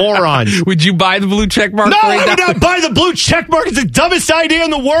 Moron. Would you buy the blue check mark? No, for I would $8? not buy the blue check mark. It's the dumbest idea in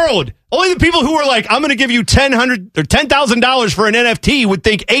the world. Only the people who are like, I'm going to give you $10,000 for an NFT would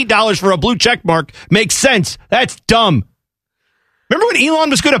think $8 for a blue check mark makes sense. That's dumb. Remember when Elon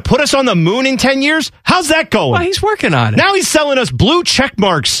was going to put us on the moon in 10 years? How's that going? Well, he's working on it. Now he's selling us blue check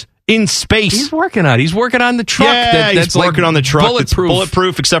marks in space. He's working on it. He's working on the truck. Yeah, that's he's working like on the truck. It's bulletproof.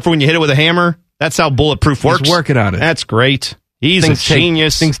 bulletproof, except for when you hit it with a hammer. That's how bulletproof works. He's working on it. That's great. He's a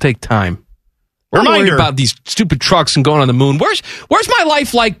genius. Things take time. We're not worried Reminder about these stupid trucks and going on the moon. Where's my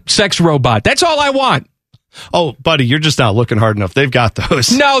lifelike sex robot? That's all I want. Oh, buddy, you're just not looking hard enough. They've got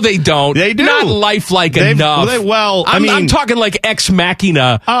those. No, they don't. They do. Not lifelike They've- enough. I'm talking like Ex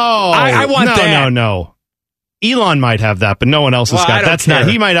Machina. Oh, I want no, that. No. Elon might have that, but no one else has Well, I got. don't That's care. not.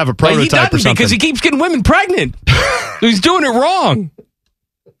 He might have a But he prototype or doesn't something. because he keeps getting women pregnant. He's doing it wrong.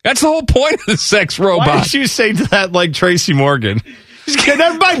 That's the whole point of the sex robot. Why did you say that like Tracy Morgan? He's getting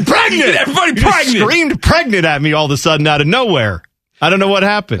everybody pregnant. Get everybody You just pregnant. screamed pregnant at me all of a sudden out of nowhere. I don't know what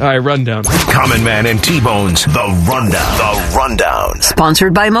happened. All right, rundown. Common Man and T-Bone's The Rundown. The Rundown.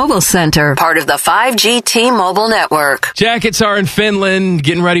 Sponsored by Mobile Center, part of the 5G T-Mobile network. Jackets are in Finland,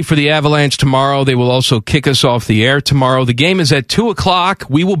 getting ready for the Avalanche tomorrow. They will also kick us off the air tomorrow. The game is at 2:00.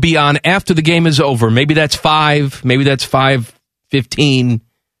 We will be on after the game is over. Maybe that's 5. Maybe that's 5:15.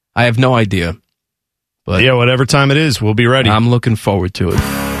 I have no idea. But yeah, whatever time it is, we'll be ready. I'm looking forward to it.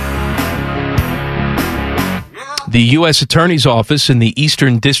 The U.S. Attorney's Office in the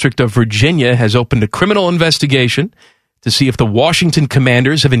Eastern District of Virginia has opened a criminal investigation to see if the Washington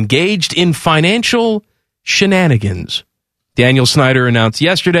Commanders have engaged in financial shenanigans. Daniel Snyder announced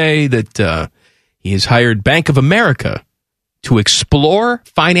yesterday that he has hired Bank of America to explore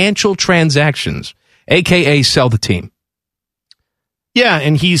financial transactions, a.k.a. sell the team. Yeah,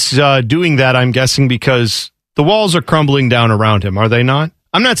 and he's doing that, I'm guessing, because the walls are crumbling down around him, are they not?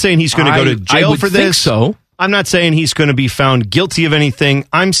 I'm not saying he's going to go to jail for this. So. I'm not saying he's going to be found guilty of anything.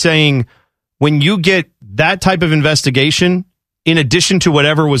 I'm saying when you get that type of investigation, in addition to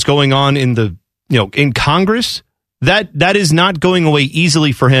whatever was going on in the, in Congress, that is not going away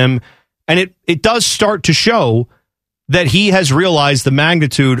easily for him. And it does start to show that he has realized the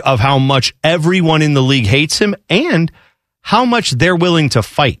magnitude of how much everyone in the league hates him and how much they're willing to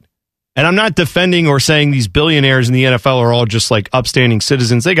fight. And I'm not defending or saying these billionaires in the NFL are all just like upstanding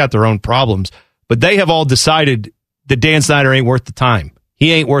citizens. They got their own problems, but they have all decided that Dan Snyder ain't worth the time.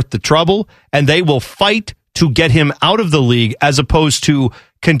 He ain't worth the trouble, and they will fight to get him out of the league as opposed to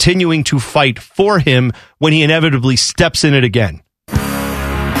continuing to fight for him when he inevitably steps in it again.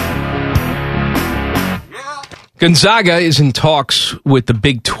 Gonzaga is in talks with the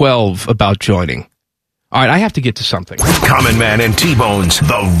Big 12 about joining. All right, I have to get to something. Common Man and T-Bone's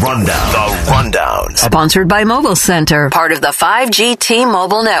The Rundown. The Rundown. Sponsored by Mobile Center, part of the 5G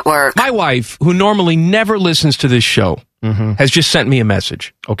T-Mobile network. My wife, who normally never listens to this show, has just sent me a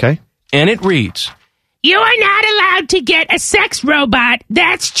message. Okay. And it reads, You are not allowed to get a sex robot.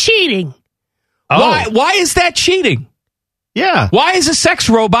 That's cheating. Oh. Why is that cheating? Yeah. Why is a sex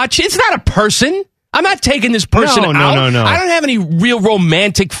robot It's not a person. I'm not taking this person out. No. I don't have any real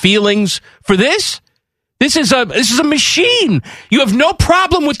romantic feelings for this. This is a machine. You have no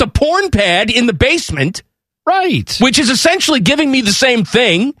problem with the porn pad in the basement. Right. Which is essentially giving me the same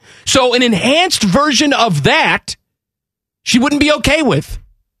thing. So an enhanced version of that, she wouldn't be okay with.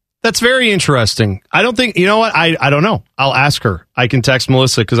 That's very interesting. I don't think, you know what? I don't know. I'll ask her. I can text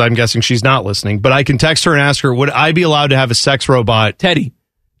Melissa because I'm guessing she's not listening, but I can text her and ask her, would I be allowed to have a sex robot? Teddy,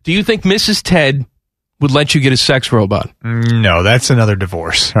 do you think Mrs. Ted would let you get a sex robot? No, that's another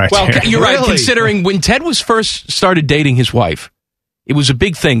divorce. Right well, there. You're right, considering when Ted was first started dating his wife, it was a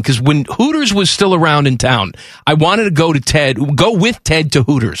big thing because when Hooters was still around in town, I wanted to go with Ted to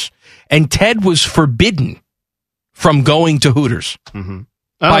Hooters, and Ted was forbidden from going to Hooters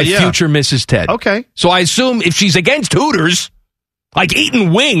by future Mrs. Ted. Okay. So I assume if she's against Hooters, like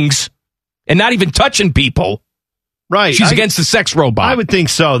eating wings and not even touching people, right, she's against the sex robot. I would think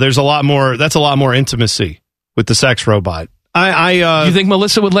so. There's a lot more. That's a lot more intimacy with the sex robot. You think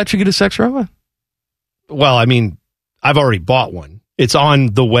Melissa would let you get a sex robot? Well, I mean, I've already bought one. It's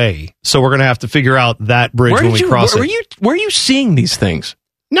on the way, so we're going to have to figure out that bridge when we cross it. Where are you seeing these things?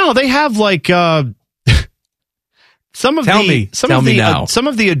 No, they have like some of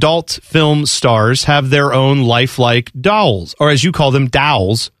the adult film stars have their own lifelike dolls, or as you call them,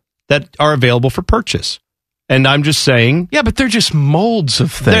 dowls, that are available for purchase. And I'm just saying... Yeah, but they're just molds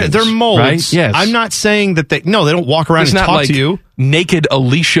of things. They're molds. Right? Yes. I'm not saying that they... No, they don't walk around and talk to you. Naked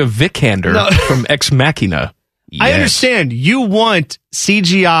Alicia Vikander from Ex Machina. Yes. I understand. You want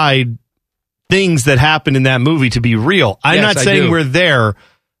CGI things that happen in that movie to be real. I'm not saying we're there.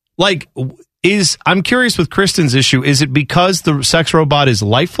 Like, I'm curious with Kristen's issue, is it because the sex robot is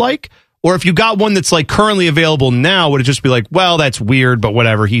lifelike? Or if you got one that's like currently available now, would it just be like, well, that's weird, but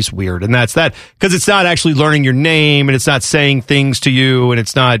whatever, he's weird. And that's that. Because it's not actually learning your name, and it's not saying things to you, and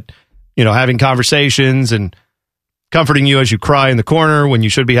it's not, having conversations and comforting you as you cry in the corner when you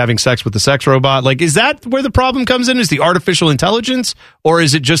should be having sex with the sex robot. Like, is that where the problem comes in? Is the artificial intelligence? Or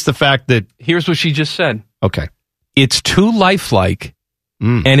is it just the fact that... Here's what she just said. Okay. It's too lifelike,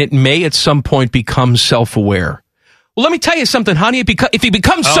 and it may at some point become self-aware. Well, let me tell you something, honey. If he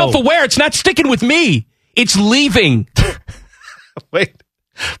becomes self-aware, it's not sticking with me. It's leaving. Wait.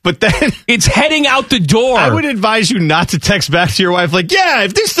 But then... It's heading out the door. I would advise you not to text back to your wife like, yeah,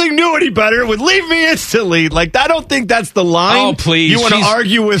 if this thing knew any better, it would leave me instantly. Like, I don't think that's the line. Oh, please. You want to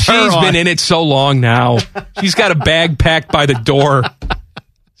argue with her She's been in it so long now. She's got a bag packed by the door.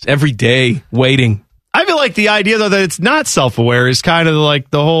 Every day, waiting. I feel like the idea, though, that it's not self-aware is kind of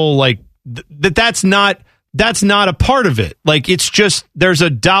like the whole, like, that's not a part of it. Like, it's just, there's a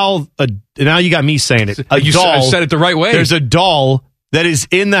doll, now you got me saying it. You said it the right way. There's a doll that is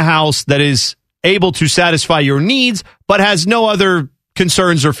in the house that is able to satisfy your needs, but has no other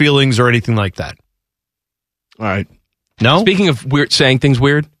concerns or feelings or anything like that. All right. No? Speaking of weird, saying things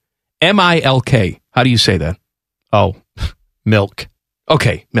weird, MILK. How do you say that? Oh, milk.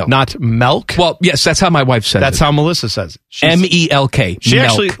 Okay, milk. Not milk? Well, yes, that's how my wife says it. That's how Melissa says it.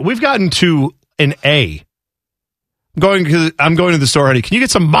 MELK. We've gotten to an A. I'm going to the store, honey. Can you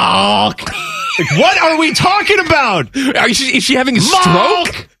get some milk? Like, what are we talking about? Is she having a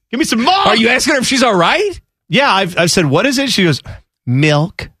stroke? Give me some milk. Are you asking her if she's all right? Yeah, I've said, what is it? She goes,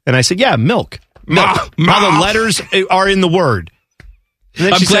 milk. And I said, yeah, milk. How the letters are in the word.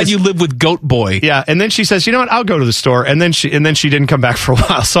 I'm glad you live with Goat Boy. Yeah, and then she says, you know what, I'll go to the store. And then she didn't come back for a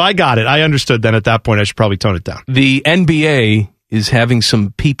while. So I got it. I understood then at that point I should probably tone it down. The NBA is having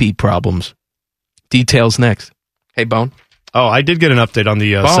some pee-pee problems. Details next. Hey, Bone. Oh, I did get an update on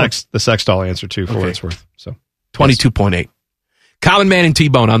the sex doll answer, too, for what it's worth. So 22.8. Common Man and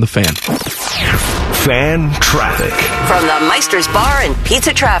T-Bone on the Fan. Fan traffic. From the Meister's Bar and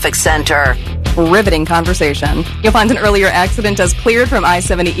Pizza Traffic Center. Riveting conversation. You'll find an earlier accident has cleared from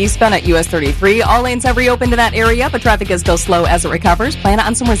I-70 eastbound at US 33. All lanes have reopened in that area, but traffic is still slow as it recovers. Plan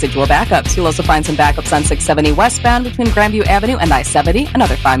on some residual backups. You'll also find some backups on 670 westbound between Grandview Avenue and I-70.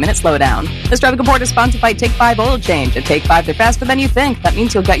 Another 5-minute slowdown. This traffic report is sponsored by Take 5 Oil Change. At Take 5, they're faster than you think. That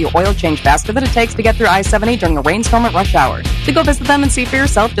means you'll get your oil change faster than it takes to get through I-70 during a rainstorm at rush hour. So go visit them and see for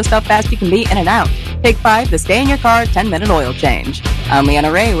yourself just how fast you can be in and out. Take 5, the stay in your car 10-minute oil change. I'm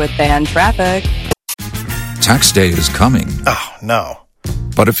Leanna Ray with Fan Traffic. Tax day is coming. Oh, no.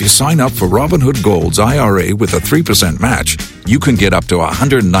 But if you sign up for Robinhood Gold's IRA with a 3% match, you can get up to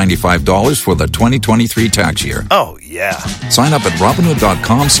 $195 for the 2023 tax year. Oh, yeah. Sign up at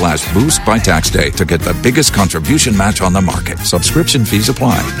Robinhood.com/boost by tax day to get the biggest contribution match on the market. Subscription fees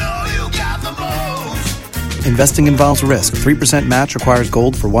apply. Investing involves risk. 3% match requires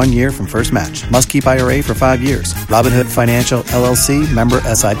gold for 1 year from first match. Must keep IRA for 5 years. Robinhood Financial, LLC, member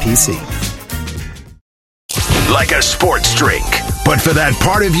SIPC. Like a sports drink, but for that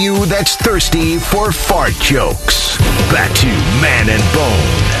part of you that's thirsty for fart jokes. Back to Man and Bone.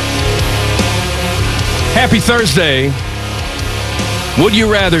 Happy Thursday. Would You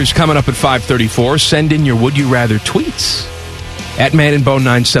Rather's coming up at 5:34. Send in your Would You Rather tweets at Man and Bone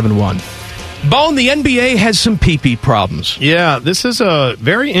 971. Bone, the NBA has some pee-pee problems. Yeah, this is a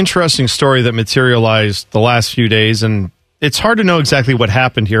very interesting story that materialized the last few days, and it's hard to know exactly what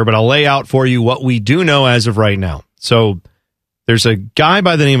happened here, but I'll lay out for you what we do know as of right now. So there's a guy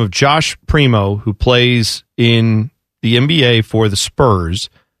by the name of Josh Primo who plays in the NBA for the Spurs.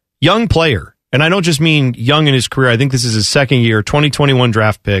 Young player. And I don't just mean young in his career. I think this is his second year, 2021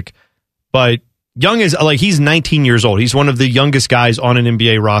 draft pick. But young is like he's 19 years old. He's one of the youngest guys on an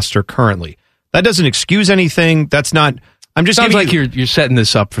NBA roster currently. That doesn't excuse anything. That's not... I'm just sounds like you're setting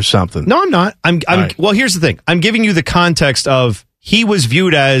this up for something. No, I'm not. Well, here's the thing. I'm giving you the context of he was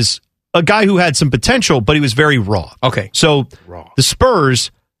viewed as a guy who had some potential, but he was very raw. Okay. So the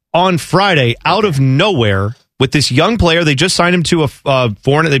Spurs on Friday, out of nowhere, with this young player, they just signed him to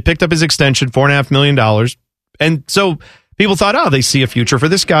they picked up his extension, $4.5 million. And so people thought, oh, they see a future for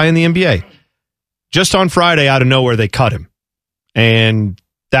this guy in the NBA. Just on Friday, out of nowhere, they cut him. And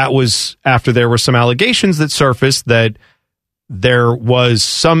that was after there were some allegations that surfaced that there was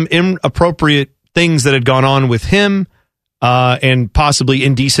some inappropriate things that had gone on with him and possibly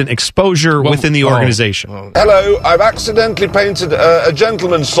indecent exposure within the organization. Hello, I've accidentally painted a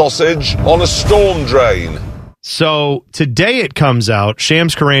gentleman's sausage on a storm drain. So today it comes out,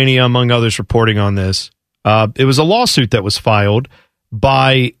 Shams Charania, among others, reporting on this. It was a lawsuit that was filed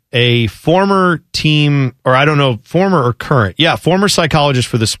by a former team, or I don't know, former or current. Yeah, former psychologist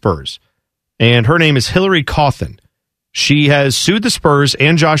for the Spurs. And her name is Hillary Cawthon. She has sued the Spurs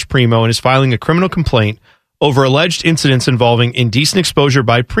and Josh Primo and is filing a criminal complaint over alleged incidents involving indecent exposure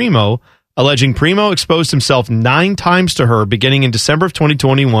by Primo, alleging Primo exposed himself 9 times to her beginning in December of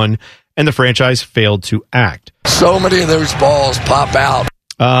 2021, and the franchise failed to act. So many of those balls pop out.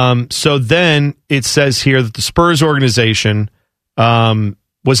 So then it says here that the Spurs organization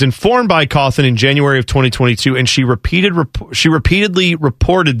was informed by Cawthon in January of 2022, and she repeatedly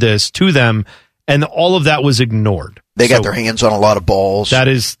reported this to them, and all of that was ignored. They got their hands on a lot of balls. That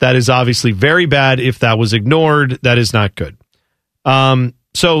is obviously very bad. If that was ignored, that is not good.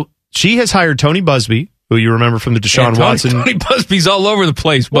 So she has hired Tony Busby, who you remember from the Deshaun Watson. Tony Busby's all over the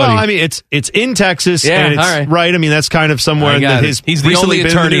place, buddy. Well, I mean, it's in Texas. Yeah, and it's, all right. Right. I mean, that's kind of somewhere that he's the only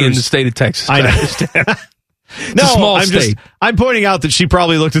attorney in the state of Texas. I know. It's a small state. I'm pointing out that she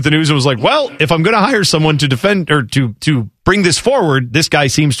probably looked at the news and was like, well, if I'm going to hire someone to defend or to bring this forward, this guy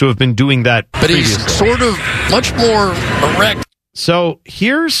seems to have been doing that But previously. he's sort of much more erect. So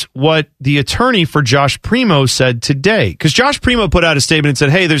here's what the attorney for Josh Primo said today. Because Josh Primo put out a statement and said,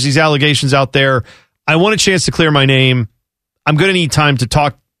 hey, there's these allegations out there. I want a chance to clear my name. I'm going to need time to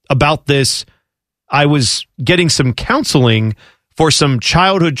talk about this. I was getting some counseling for some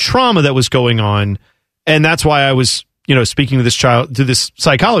childhood trauma that was going on. And that's why I was, speaking to this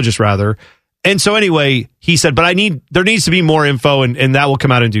psychologist rather. And so anyway, he said, but there needs to be more info, and that will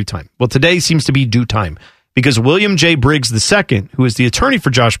come out in due time. Well, today seems to be due time because William J. Briggs II, who is the attorney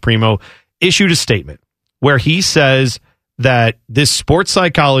for Josh Primo, issued a statement where he says that this sports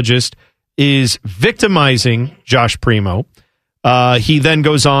psychologist is victimizing Josh Primo. He then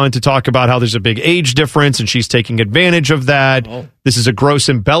goes on to talk about how there's a big age difference and she's taking advantage of that. Oh. This is a gross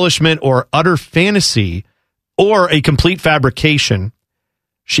embellishment or utter fantasy or a complete fabrication.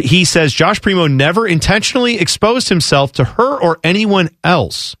 He says Josh Primo never intentionally exposed himself to her or anyone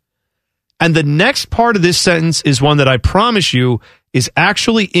else. And the next part of this sentence is one that I promise you is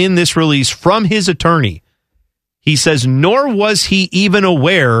actually in this release from his attorney. He says, nor was he even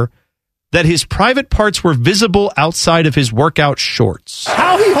aware that his private parts were visible outside of his workout shorts.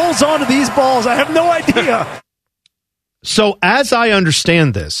 How he holds on to these balls, I have no idea. So as I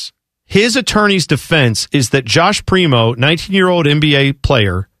understand this, his attorney's defense is that Josh Primo, 19-year-old NBA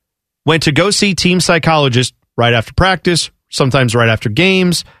player, went to go see team psychologist right after practice, sometimes right after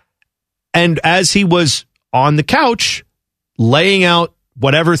games, and as he was on the couch, laying out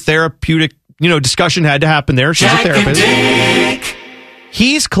whatever therapeutic, discussion had to happen there. She's a therapist.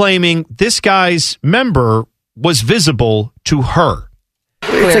 He's claiming this guy's member was visible to her.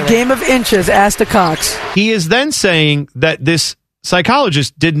 It's a game of inches, ask the Cox. He is then saying that this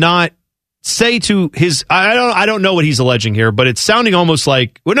psychologist did not say to his, I don't know what he's alleging here, but it's sounding almost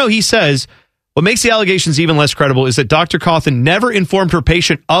like, he says, what makes the allegations even less credible is that Dr. Cawthon never informed her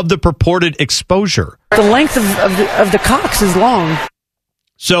patient of the purported exposure. The length of the Cox is long.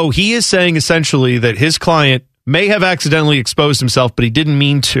 So he is saying essentially that his client may have accidentally exposed himself, but he didn't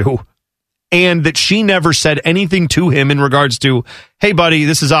mean to, and that she never said anything to him in regards to, hey, buddy,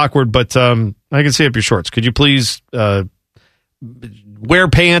 this is awkward, but I can see up your shorts. Could you please wear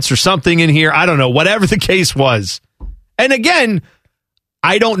pants or something in here? I don't know, whatever the case was. And again,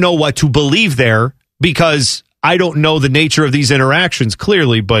 I don't know what to believe there because I don't know the nature of these interactions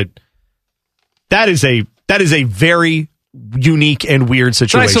clearly, but that is a very unique and weird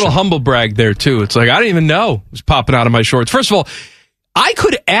situation. Nice little humble brag there, too. It's like, I didn't even know it was popping out of my shorts. First of all, I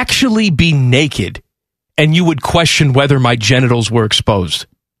could actually be naked and you would question whether my genitals were exposed.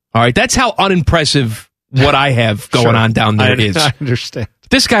 All right, that's how unimpressive what I have going on down there is. I understand.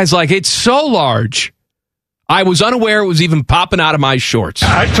 This guy's like, it's so large, I was unaware it was even popping out of my shorts.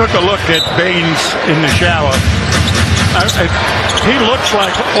 I took a look at Baines in the shower. He looks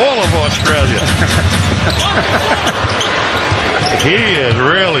like all of Australia. He is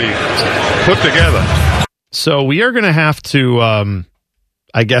really put together. So we are going to have to,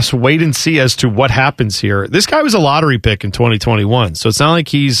 I guess, wait and see as to what happens here. This guy was a lottery pick in 2021, so it's not like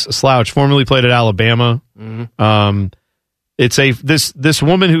he's a slouch. Formerly played at Alabama. Mm-hmm. It's this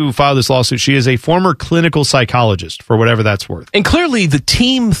woman who filed this lawsuit. She is a former clinical psychologist, for whatever that's worth. And clearly, the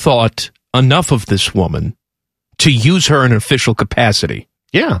team thought enough of this woman to use her in an official capacity.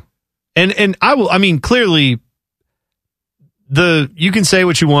 Yeah, and clearly. You can say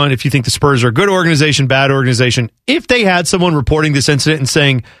what you want if you think the Spurs are a good organization, bad organization. If they had someone reporting this incident and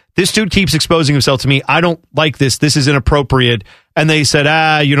saying, this dude keeps exposing himself to me, I don't like this, this is inappropriate, and they said,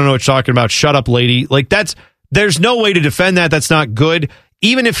 you don't know what you're talking about, shut up, lady. Like, there's no way to defend that. That's not good.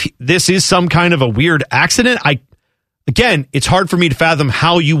 Even if this is some kind of a weird accident, again, it's hard for me to fathom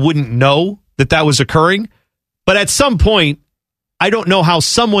how you wouldn't know that was occurring. But at some point, I don't know how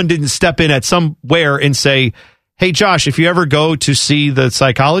someone didn't step in at somewhere and say, hey, Josh, if you ever go to see the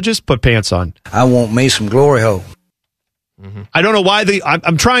psychologist, put pants on. I want me some glory hole. Mm-hmm. I don't know why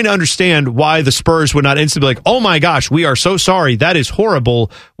I'm trying to understand why the Spurs would not instantly be like, oh my gosh, we are so sorry. That is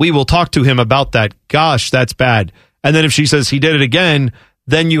horrible. We will talk to him about that. Gosh, that's bad. And then if she says he did it again,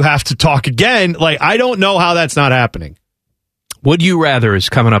 then you have to talk again. Like, I don't know how that's not happening. Would You Rather is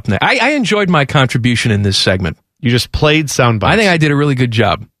coming up next. I enjoyed my contribution in this segment. You just played sound bites. I think I did a really good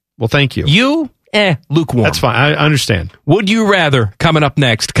job. Well, thank you. You? Lukewarm. That's fine. I understand. Would You Rather coming up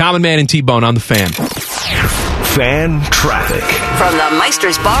next. Common Man and T-Bone on the Fan. Fan traffic. From the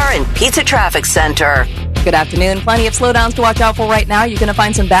Meister's Bar and Pizza Traffic Center. Good afternoon. Plenty of slowdowns to watch out for right now. You're going to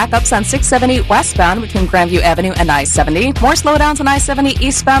find some backups on 670 westbound between Grandview Avenue and I-70. More slowdowns on I-70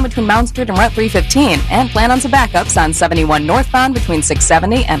 eastbound between Mount Street and Route 315. And plan on some backups on 71 northbound between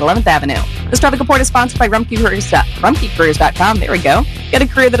 670 and 11th Avenue. This traffic report is sponsored by RumpkeCareers.com. There we go. Get a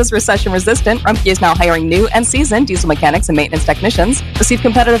career that is recession resistant. Rumpke is now hiring new and seasoned diesel mechanics and maintenance technicians. Receive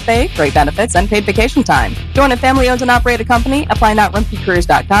competitive pay, great benefits, and paid vacation time. Join a family-owned and operated company. Apply now at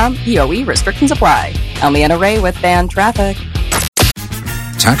RumpkeCareers.com. EOE restrictions apply. I'm Leanna Ray with Fan Traffic.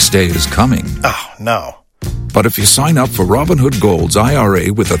 Tax day is coming. Oh, no. But if you sign up for Robinhood Gold's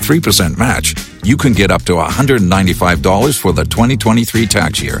IRA with a 3% match, you can get up to $195 for the 2023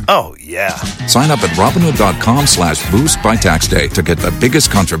 tax year. Oh, yeah. Sign up at Robinhood.com/boost by tax day to get the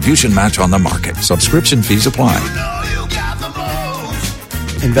biggest contribution match on the market. Subscription fees apply.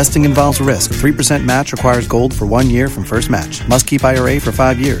 Investing involves risk. 3% match requires gold for 1 year from first match. Must keep IRA for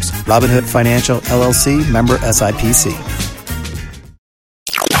 5 years. Robinhood Financial, LLC, member SIPC.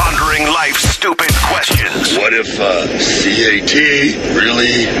 Pondering life's stupid questions. What if CAT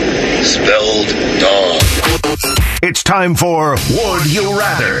really spelled dog? It's time for Would You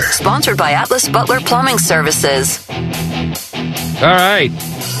Rather? Sponsored by Atlas Butler Plumbing Services. All right.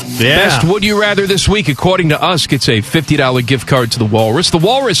 Yeah. Best Would You Rather this week, according to us, gets a $50 gift card to the Walrus. The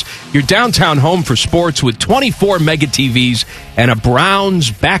Walrus, your downtown home for sports with 24 mega TVs and a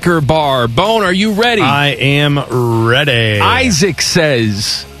Browns backer bar. Bone, are you ready? I am ready. Isaac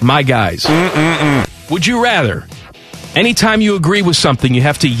says, my guys, would you rather, anytime you agree with something, you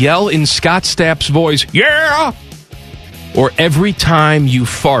have to yell in Scott Stapp's voice, yeah, or every time you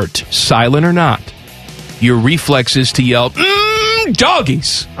fart, silent or not, your reflex is to yell,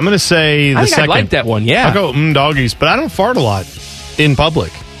 doggies. I'm going to say the I think second. I like that one, yeah. I'll go, doggies, but I don't fart a lot in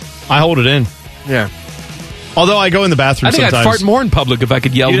public. I hold it in. Yeah. Although I go in the bathroom I think sometimes. I'd fart more in public if I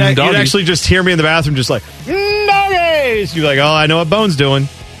could yell, You'd doggies. actually just hear me in the bathroom just like, doggies. You're like, oh, I know what Bone's doing.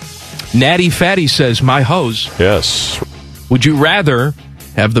 Natty Fatty says, my hose. Yes. Would you rather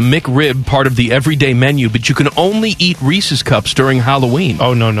have the McRib part of the everyday menu, but you can only eat Reese's Cups during Halloween?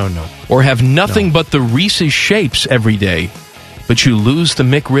 Oh, no. Or have nothing but the Reese's shapes every day, but you lose the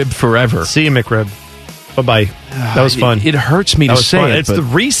McRib forever? See you, McRib. Bye-bye. That was fun. It hurts me to say fun. it. It's the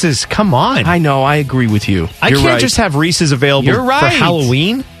Reese's. Come on. I know. I agree with you. I can't just have Reese's available You're right. for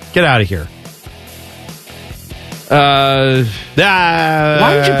Halloween. Get out of here. Why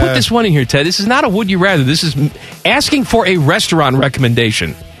did you put this one in here, Ted? This is not a would you rather. This is asking for a restaurant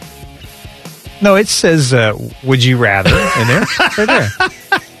recommendation. No, it says would you rather in there. Right there.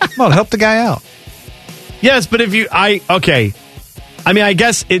 Come on, help the guy out. Yes, but if you... Okay. I mean, I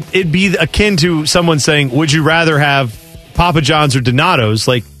guess it'd be akin to someone saying, would you rather have Papa John's or Donato's?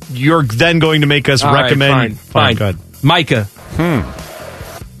 Like, you're then going to make us recommend... Right, fine. Good. Micah.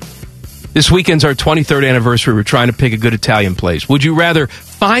 This weekend's our 23rd anniversary. We're trying to pick a good Italian place. Would you rather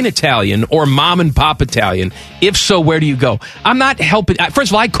fine Italian or mom and pop Italian? If so, where do you go? I'm not helping.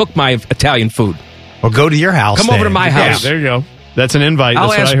 First of all, I cook my Italian food. Well, go to your house. Come over to my house. Yeah, there you go. That's an invite. I'll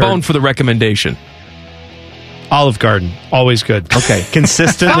That's ask what I heard. Bone for the recommendation. Olive Garden. Always good. Okay.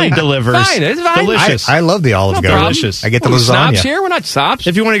 Consistently delivers. Fine, it's fine. Delicious. I love the Olive Garden. Delicious. I get the We're lasagna. snobs here? We're not snobs.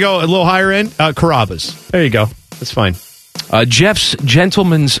 If you want to go a little higher end, Carrabba's. There you go. That's fine. Jeff's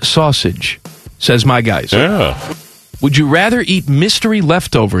Gentleman's Sausage says, my guys. Yeah. Would you rather eat mystery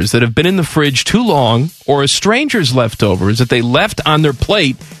leftovers that have been in the fridge too long or a stranger's leftovers that they left on their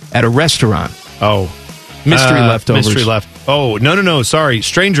plate at a restaurant? Oh. Mystery leftovers. Oh, no. Sorry.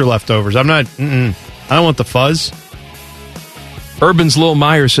 Stranger leftovers. I'm not... I don't want the fuzz. Urban's Lil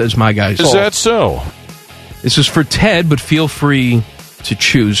Meyer says, my guys. Is that so? This is for Ted, but feel free to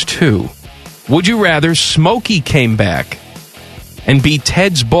choose too. Would you rather Smokey came back and be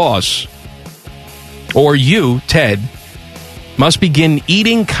Ted's boss, or you, Ted, must begin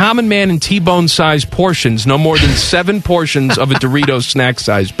eating Common Man and T-Bone size portions, no more than 7 portions of a Doritos snack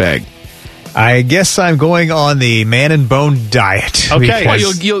size bag? I guess I'm going on the Man and Bone diet. Okay. Well,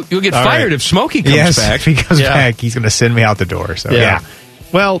 you'll get fired if Smokey comes back. If he comes back, he's going to send me out the door. So yeah.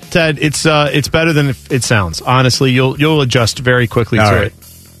 Well, Ted, it's better than it sounds. Honestly, you'll adjust very quickly to it.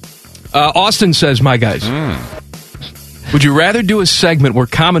 Austin says, my guys, would you rather do a segment where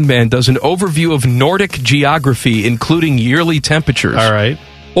Common Man does an overview of Nordic geography, including yearly temperatures? All right.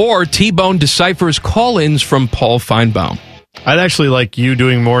 Or T-Bone deciphers call-ins from Paul Feinbaum? I'd actually like you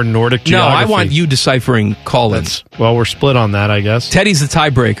doing more Nordic geography. No, I want you deciphering call-ins. Well, we're split on that, I guess. Teddy's the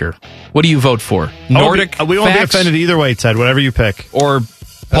tiebreaker. What do you vote for? Nordic we won't be facts offended either way, Ted. Whatever you pick. or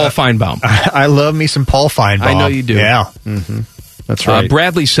Paul Feinbaum? I love me some Paul Feinbaum. I know you do. Yeah. Mm-hmm. That's right.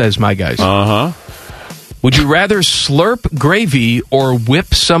 Bradley says, my guys. Would you rather slurp gravy or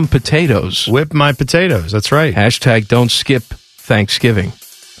whip some potatoes? Whip my potatoes. That's right. Hashtag don't skip Thanksgiving.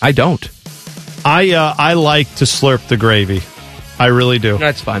 I don't. I like to slurp the gravy. I really do.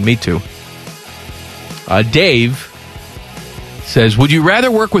 That's fine. Me too. Dave says, would you rather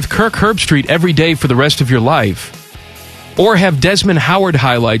work with Kirk Herbstreit every day for the rest of your life, or have Desmond Howard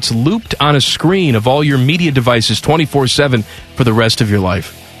highlights looped on a screen of all your media devices 24/7 for the rest of your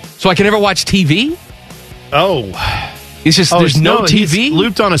life? So I can never watch TV? Oh. It's just there's no TV? He's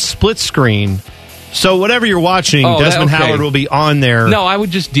looped on a split screen So whatever you're watching, Oh, Desmond okay. Howard will be on there. No, I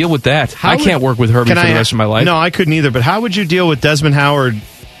would just deal with that. I can't work with Herbie for the rest of my life. No, I couldn't either. But how would you deal with Desmond Howard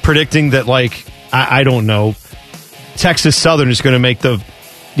predicting that, like, I don't know, Texas Southern is going to make the,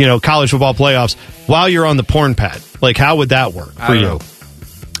 college football playoffs while you're on the porn pad? Like, how would that work for you?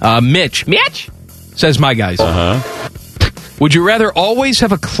 Mitch says, my guys. Would you rather always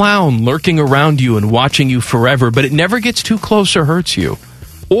have a clown lurking around you and watching you forever, but it never gets too close or hurts you?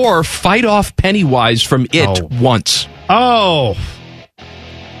 Or fight off Pennywise from It once? Oh.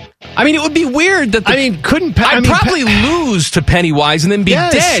 I mean, it would be weird that I'd probably lose to Pennywise and then be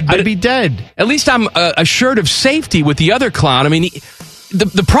dead. But I'd be dead. At least I'm assured of safety with the other clown. I mean,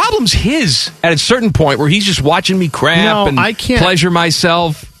 the problem's his at a certain point where he's just watching me crap and I can't pleasure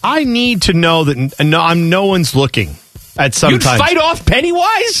myself. I need to know that no one's looking at some You'd time. fight off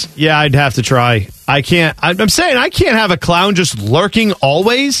Pennywise? Yeah, I'd have to try. I can't. I'm saying I can't have a clown just lurking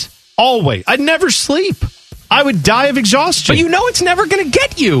always. Always. I'd never sleep. I would die of exhaustion. But it's never going to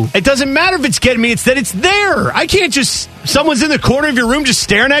get you. It doesn't matter if it's getting me. It's that it's there. I can't just... Someone's in the corner of your room just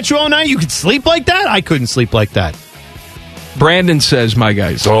staring at you all night. You could sleep like that? I couldn't sleep like that. Brandon says, my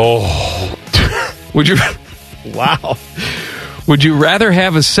guys. Oh. Would you... Wow. Would you rather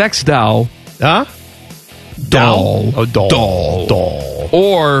have a sex doll... Huh? Doll. A doll.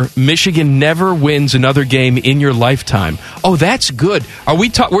 Or Michigan never wins another game in your lifetime. Oh, that's good.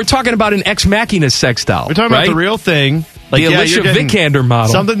 We're talking about an Ex Machina sex doll. We're talking about the real thing. The Alicia Vikander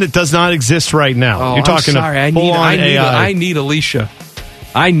model. Something that does not exist right now. Oh, You're talking I'm sorry. I need Alicia.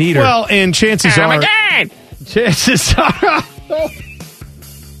 I need her. Well, and chances Oh, are... my God! Chances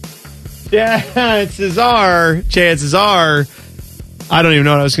are... I don't even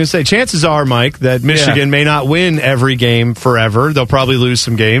know what I was going to say. Chances are, Mike, that Michigan may not win every game forever. They'll probably lose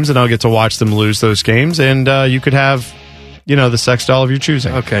some games, and I'll get to watch them lose those games, and you could have, the sex doll of your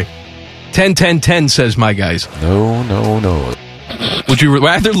choosing. Okay. 10-10-10 says, my guys. No. Would you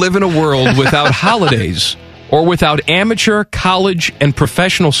rather live in a world without holidays or without amateur, college, and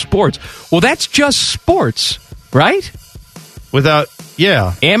professional sports? Well, that's just sports, right? Without,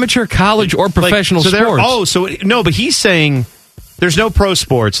 amateur, college, or professional sports. But he's saying... There's no pro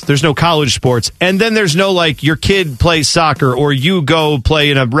sports, there's no college sports, and then there's no, your kid plays soccer or you go play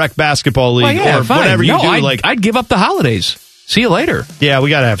in a rec basketball league or fine. whatever you do. I'd give up the holidays. See you later. Yeah,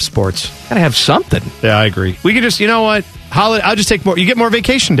 we got to have sports. Got to have something. Yeah, I agree. We could just, you know what? I'll just take more. You get more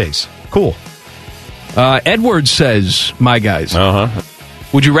vacation days. Cool. Edward says, my guys.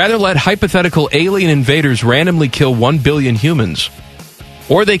 Would you rather let hypothetical alien invaders randomly kill 1 billion humans?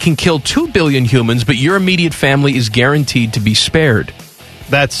 Or they can kill 2 billion humans, but your immediate family is guaranteed to be spared.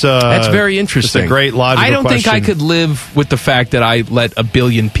 That's very interesting. That's a great logical I don't question. think I could live with the fact that I let 1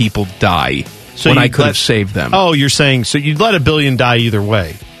 billion people die when I could have saved them. Oh, you're saying, so you'd let 1 billion die either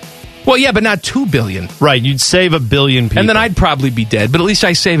way. Well, yeah, but not 2 billion. Right, you'd save 1 billion people. And then I'd probably be dead, but at least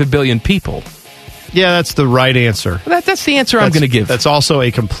I save 1 billion people. Yeah, that's the right answer. That's the answer I'm going to give. That's also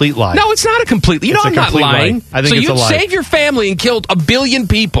a complete lie. No, it's not a complete... I'm not lying. Lie. I think it's a lie. So you'd save your family and killed 1 billion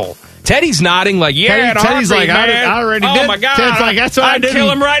people. Teddy's nodding like, Teddy's like, I already did. Oh, my God. Ted's like, that's what I'd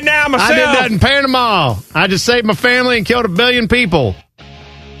kill him right now myself. I did that in Panama. I just saved my family and killed 1 billion people.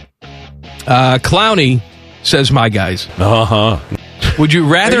 Clowney says, my guys. Would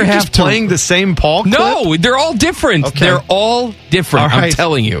you rather have just playing the same Paul clip? No, they're all different. Okay. They're all different, I'm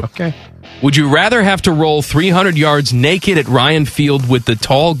telling you. Okay. Would you rather have to roll 300 yards naked at Ryan Field with the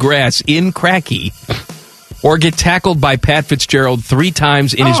tall grass in Cracky or get tackled by Pat Fitzgerald 3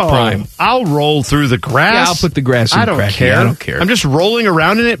 times in his prime? I'll roll through the grass. Yeah, I'll put the grass in I don't Cracky. care. I don't care. I'm just rolling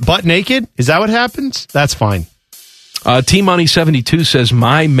around in it butt naked. Is that what happens? That's fine. T-Money72 says,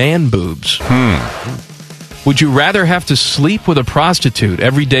 my man boobs. Would you rather have to sleep with a prostitute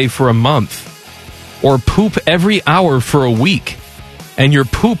every day for a month or poop every hour for a week? And your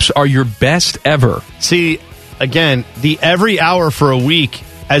poops are your best ever. See, again, the every hour for a week,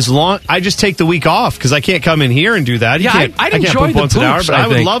 as long I just take the week off because I can't come in here and do that. Yeah, I'd enjoy poop the once an hour, poops,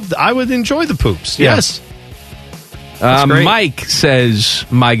 but I I would enjoy the poops. Yeah. Yes. Mike says,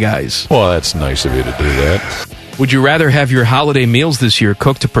 my guys. Well, that's nice of you to do that. Would you rather have your holiday meals this year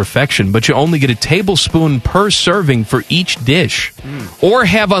cooked to perfection, but you only get a tablespoon per serving for each dish? Or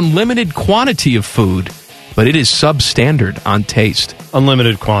have unlimited quantity of food, but it is substandard on taste?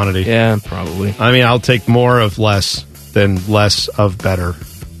 Unlimited quantity. Yeah, probably. I mean, I'll take more of less than less of better.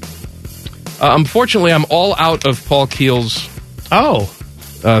 Unfortunately, I'm all out of Paul Keel's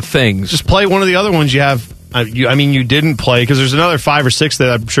things. Just play one of the other ones you have. You didn't play because there's another 5 or 6 that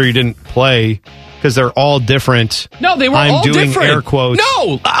I'm sure you didn't play. because they're all different. No, they were I'm all doing different. Air quotes.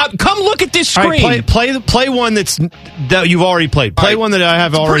 No, come look at this All screen. right, play one that you've already played. Play one that I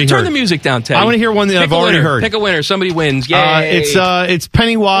have already Turn heard. the music down, Teddy. I want to hear one that I've already heard. Pick a winner. Somebody wins. Yay. It's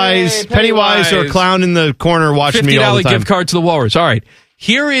Pennywise. Yay, Pennywise or a clown in the corner watching me all the $50 time. gift card to the Walrus. All right.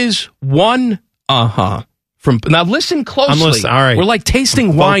 Here is one from now listen closely. I'm listening. All right. We're like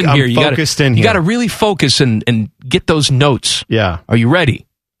tasting wine here. I'm focused in You here. got to really focus and get those notes. Yeah. Are you ready?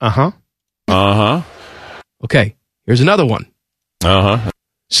 Okay. Here's another one.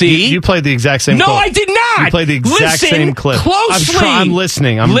 See? You played the exact same No, clip. I did not. You played the exact same clip. Closely. I'm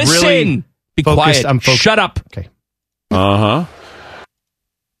listening. I'm Listen. really Be focused. quiet. I'm focused. Shut up. Okay.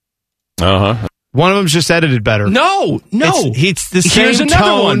 One of them's just edited better. No. It's the same Here's another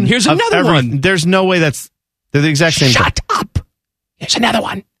tone one. Here's of another one. There's no way they're the exact same. Shut up. Here's another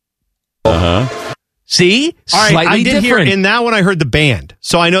one. See? All right, Slightly I did different. hear in that one. I heard the band,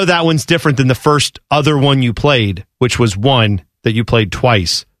 so I know that one's different than the first other one you played, which was one that you played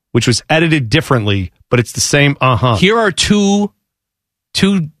twice, which was edited differently, but it's the same. Here are two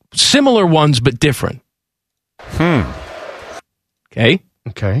similar ones, but different. Okay.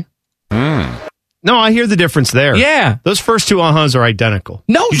 No, I hear the difference there. Yeah. Those first two ahas are identical.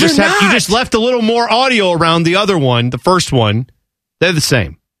 No, you just they're not. You just left a little more audio around the other one, the first one. They're the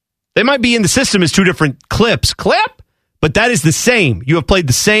same. They might be in the system as two different clips. But that is the same. You have played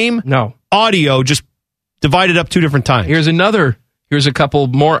the same audio, just divided up two different times. Here's a couple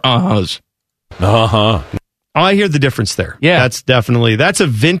more ahas. Oh, I hear the difference there. Yeah. That's a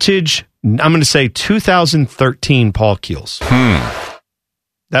vintage, I'm going to say 2013 Paul Keels.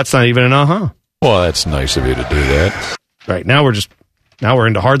 That's not even an aha. Well, that's nice of you to do that. Right, now we're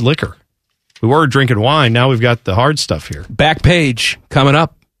into hard liquor. We were drinking wine, now we've got the hard stuff here. Back page coming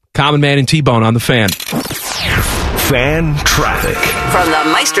up. Common Man and T-Bone on the Fan. Fan traffic. From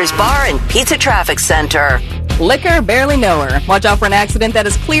the Meister's Bar and Pizza Traffic Center. Liquor, barely know her. Watch out for an accident that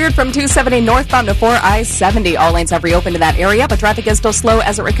is cleared from 270 northbound to 4 I-70. All lanes have reopened in that area, but traffic is still slow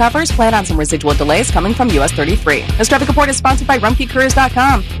as it recovers. Plan on some residual delays coming from US 33. This traffic report is sponsored by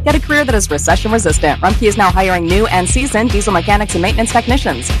RumpkeCareers.com. Get a career that is recession resistant. Rumpke is now hiring new and seasoned diesel mechanics and maintenance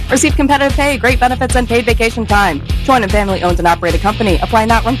technicians. Receive competitive pay, great benefits, and paid vacation time. Join a family owned and operated company. Apply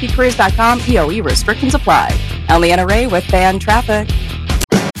now at RumpkeCareers.com. EOE restrictions apply. I'm Leanna Ray with Fan Traffic.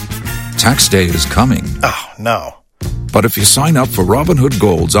 Tax day is coming. Oh, no. But if you sign up for Robinhood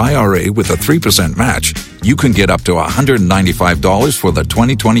Gold's IRA with a 3% match, you can get up to $195 for the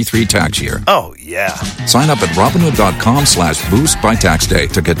 2023 tax year. Oh, yeah. Sign up at Robinhood.com/boost by tax day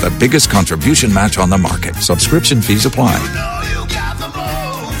to get the biggest contribution match on the market. Subscription fees apply.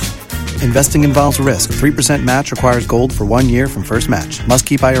 Investing involves risk. 3% match requires gold for 1 year from first match. Must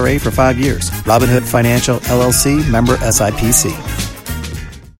keep IRA for 5 years. Robinhood Financial, LLC, member SIPC.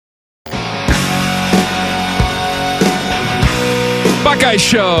 Buckeye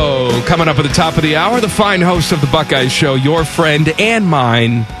Show coming up at the top of the hour. The fine host of the Buckeye Show, your friend and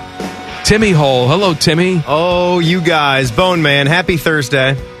mine, Timmy Hole. Hello, Timmy. Oh, you guys. Bone Man, happy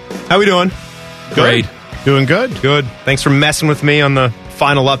Thursday. How we doing? Great. Doing good. Good. Thanks for messing with me on the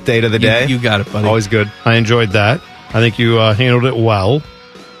final update of the day. You got it, buddy. Always good. I enjoyed that. I think you handled it well.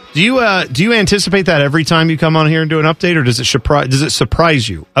 Do you anticipate that every time you come on here and do an update, or does it surprise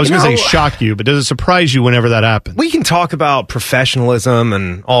you? I was going to say shock you, but does it surprise you whenever that happens? We can talk about professionalism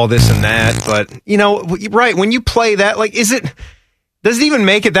and all this and that, but right, when you play that, does it even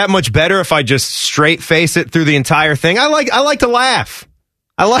make it that much better if I just straight face it through the entire thing? I like to laugh.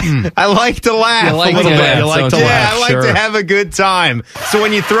 I like to laugh You like a little to bit. laugh, You like to don't you? laugh. I like sure. to have a good time. So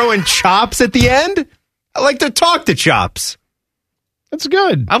when you throw in Chops at the end, I like to talk to Chops. That's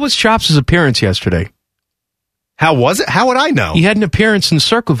good. How was Chops' appearance yesterday? How was it? How would I know? He had an appearance in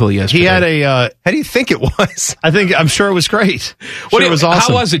Circleville yesterday. He had a. How do you think it was? I'm sure it was great. It was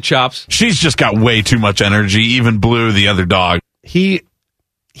awesome. How was it, Chops? She's just got way too much energy. Even Blue, the other dog. He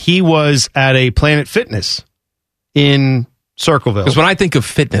was at a Planet Fitness in Circleville. Because when I think of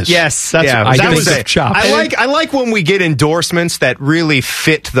fitness, yes, I think was of Chops. I like when we get endorsements that really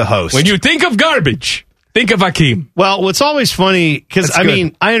fit the host. When you think of garbage, think of Akeem. Well, what's always funny, because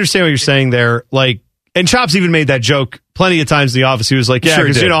I understand what you're saying there. And Chops even made that joke plenty of times in the office. He was like, yeah,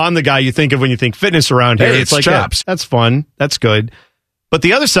 because I'm the guy you think of when you think fitness around here. Hey, it's like, Chops. Yeah, that's fun. That's good. But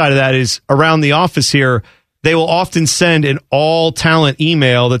the other side of that is around the office here, they will often send an all talent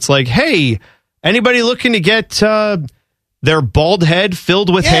email that's like, hey, anybody looking to get their bald head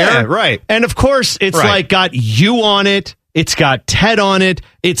filled with hair? Right. And of course, it's got you on it. It's got Ted on it.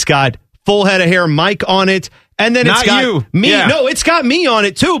 It's got full head of hair Mike on it. And then Not it's got you. me. Yeah. No, it's got me on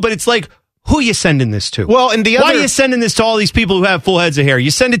it too. But it's like, Who are you sending this to? Well, and why are you sending this to all these people who have full heads of hair?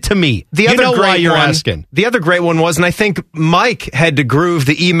 You send it to me. The you other know great why you're one, asking. The other great one was, and I think Mike had to groove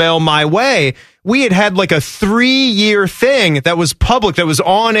the email my way. We had like a 3-year thing that was public, that was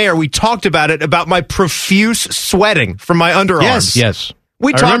on air. We talked about it, about my profuse sweating from my underarms. Yes.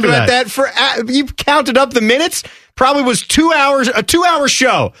 We talked about that for, you counted up the minutes, probably was 2 hours, a 2-hour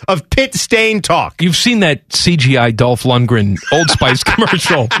show of pit stain talk. You've seen that CGI Dolph Lundgren Old Spice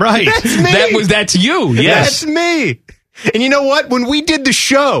commercial. Right. That's me. That's you. Yes. That's me. And you know what? When we did the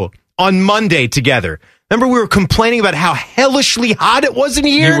show on Monday together, remember we were complaining about how hellishly hot it was in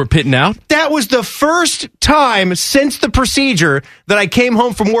here? You were pitting out? That was the first time since the procedure that I came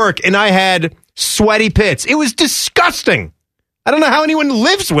home from work and I had sweaty pits. It was disgusting. I don't know how anyone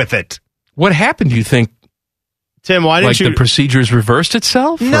lives with it. What happened, do you think? Tim, why didn't you... the procedures reversed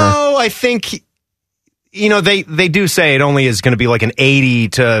itself? No, I think, they do say it only is going to be like an 80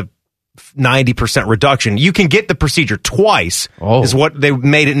 to 90% reduction. You can get the procedure twice, is what they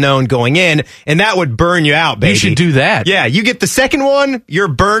made it known going in, and that would burn you out, baby. You should do that. Yeah, you get the second one, you're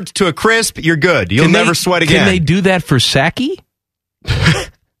burnt to a crisp, you're good. You'll never sweat again. Can they do that for Saki?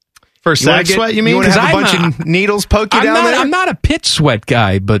 For sack sweat, you mean? You want to have a bunch of needles poke you down there? I'm not a pit sweat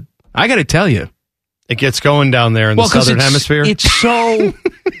guy, but I got to tell you. It gets going down there in the southern hemisphere. It's so...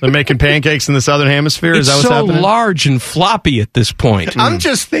 They're making pancakes in the southern hemisphere? Is that what's happening? It's so large and floppy at this point. I'm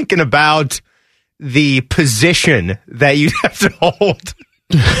just thinking about the position that you'd have to hold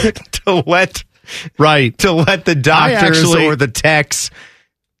to let the doctors or the techs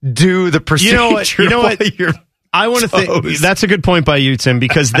do the procedure. You know what? I want to think that's a good point by you, Tim,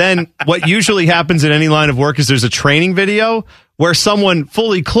 because then what usually happens in any line of work is there's a training video where someone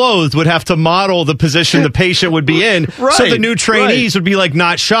fully clothed would have to model the position the patient would be in. Right, so the new trainees would be like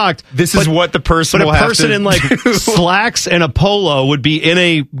not shocked. This is what the person will have to do. But a person in like slacks and a polo would be in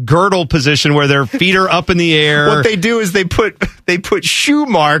a girdle position where their feet are up in the air. What they do is they put shoe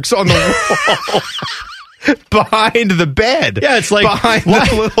marks on the wall behind the bed. Yeah, it's like behind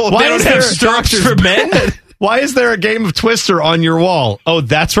why don't have stirrups for men? Why is there a game of Twister on your wall? Oh,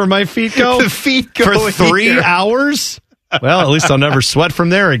 that's where my feet go? The feet go for 3 hours? Well, at least I'll never sweat from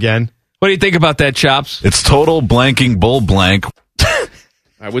there again. What do you think about that, Chops? It's total blanking bull blank. All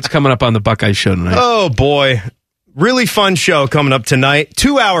right, what's coming up on the Buckeye Show tonight? Oh, boy. Really fun show coming up tonight.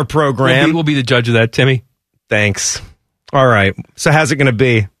 2-hour program. We'll be the judge of that, Timmy. Thanks. All right. So how's it going to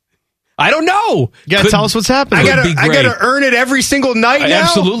be? I don't know. You got to tell us what's happening. I got to earn it every single night now?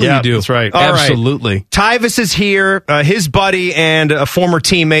 Absolutely you do. That's right. All Absolutely. Right. Tyvis is here. His buddy and a former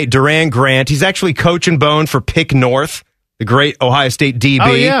teammate, Duran Grant. He's actually coaching Bone for Pick North, the great Ohio State DB.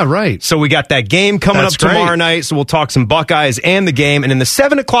 Oh, yeah, right. So we got that game coming up tomorrow night, so we'll talk some Buckeyes and the game. And in the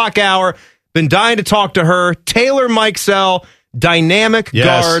 7 o'clock hour, been dying to talk to her, Taylor Mikesell, dynamic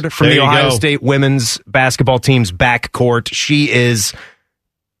guard from the Ohio State women's basketball team's backcourt. She is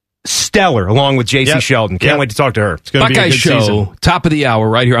stellar, along with J.C. Sheldon. Can't wait to talk to her. It's going to be a good Show, season. top of the hour,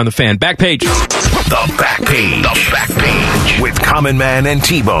 right here on the Fan. Back page. The Back Page. The Back Page with Common Man and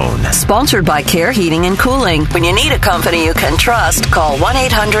T-Bone. Sponsored by Care Heating and Cooling. When you need a company you can trust, call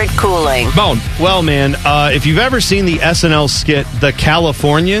 1-800-COOLING. Bone. Well, man, if you've ever seen the SNL skit, The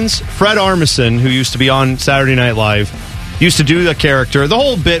Californians, Fred Armisen, who used to be on Saturday Night Live, used to do the character. The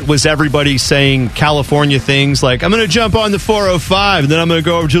whole bit was everybody saying California things like, I'm going to jump on the 405, and then I'm going to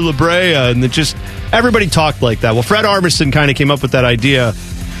go over to La Brea, and it just, everybody talked like that. Well, Fred Armisen kind of came up with that idea,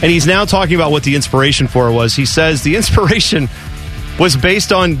 and he's now talking about what the inspiration for it was. He says the inspiration was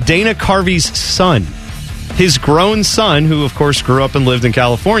based on Dana Carvey's son. His grown son, who of course grew up and lived in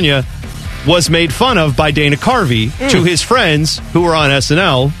California, was made fun of by Dana Carvey to his friends who were on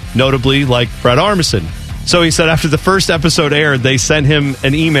SNL, notably like Fred Armisen. So he said after the first episode aired, they sent him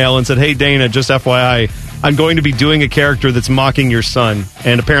an email and said, hey, Dana, just FYI, I'm going to be doing a character that's mocking your son.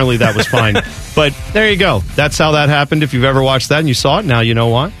 And apparently that was fine. But there you go. That's how that happened. If you've ever watched that and you saw it, now you know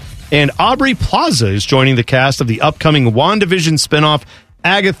why. And Aubrey Plaza is joining the cast of the upcoming WandaVision spinoff,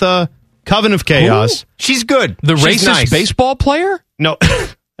 Agatha, Coven of Chaos. Ooh, she's good. She's racist nice. baseball player? No,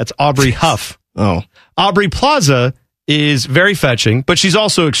 that's Aubrey Huff. Oh. Aubrey Plaza is very fetching, but she's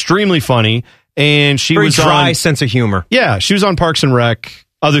also extremely funny. And she very was dry on, sense of humor. Yeah, she was on Parks and Rec,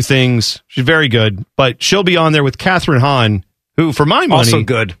 other things. She's very good, but she'll be on there with Catherine Hahn, who, for my money, also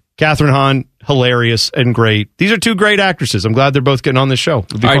good. Catherine Hahn, hilarious and great. These are two great actresses. I'm glad they're both getting on this show.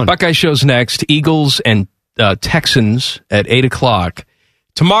 It'll be All fun. right, Buckeye Show's next. Eagles and Texans at 8 o'clock.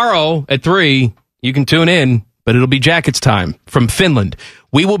 Tomorrow at 3, you can tune in, but it'll be Jackets time from Finland.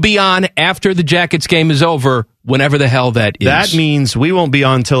 We will be on after the Jackets game is over, whenever the hell that is. That means we won't be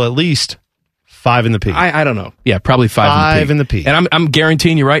on till at least 5 in the P. I don't know. Yeah, probably 5 in the P. In the P. And I'm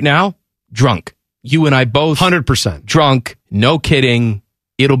guaranteeing you right now, drunk. You and I both 100% drunk. No kidding.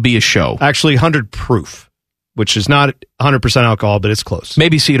 It'll be a show. Actually, 100 proof, which is not 100% alcohol, but it's close.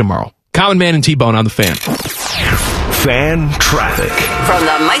 Maybe see you tomorrow. Common Man and T-Bone on the Fan. Fan traffic. From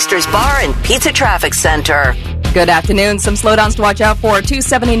the Meister's Bar and Pizza Traffic Center. Good afternoon. Some slowdowns to watch out for.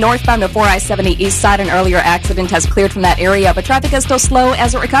 270 northbound before I-70 east side. An earlier accident has cleared from that area, but traffic is still slow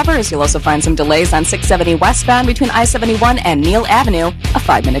as it recovers. You'll also find some delays on 670 westbound between I-71 and Neal Avenue, a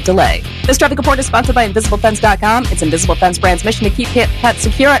 5-minute delay. This traffic report is sponsored by InvisibleFence.com. It's Invisible Fence brand's mission to keep pets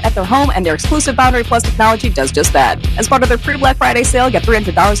secure at their home, and their exclusive Boundary Plus technology does just that. As part of their pre-Black Friday sale, get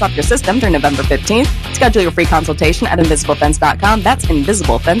 $300 off your system during November 15th. Schedule your free consultation at InvisibleFence.com. That's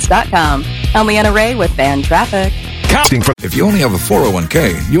InvisibleFence.com. I'm Leanna Ray with Fan Traffic. If you only have a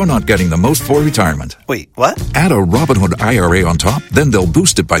 401k, you're not getting the most for retirement. Wait, what? Add a Robinhood IRA on top, then they'll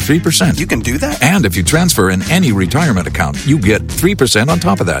boost it by 3%. You can do that? And if you transfer in any retirement account, you get 3% on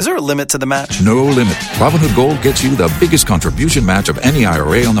top of that. Is there a limit to the match? No limit. Robinhood Gold gets you the biggest contribution match of any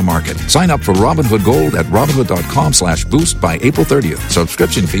IRA on the market. Sign up for Robinhood Gold at Robinhood.com/boost by April 30th.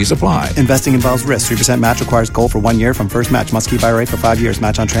 Subscription fees apply. Investing involves risk. 3% match requires gold for 1 year from first match. Must keep IRA for 5 years.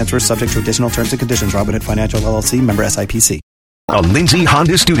 Match on transfers subject to additional terms and conditions. Robinhood Financial LLC, member SIPC. The Lindsay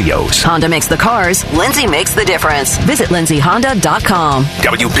Honda Studios. Honda makes the cars. Lindsay makes the difference. Visit lindsayhonda.com.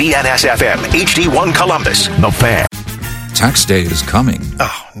 WBNS-FM, HD1 Columbus. The Fan. Tax day is coming.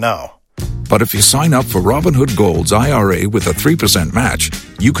 Oh, no. But if you sign up for Robinhood Gold's IRA with a 3% match,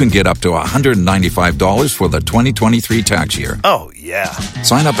 you can get up to $195 for the 2023 tax year. Oh, yeah.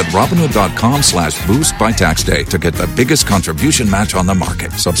 Sign up at Robinhood.com/boost by tax day to get the biggest contribution match on the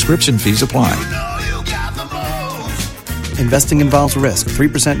market. Subscription fees apply. Investing involves risk.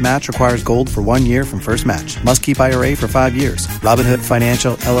 3% match requires gold for 1 year from first match. Must keep IRA for 5 years. Robinhood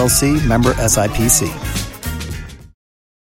Financial LLC, member SIPC.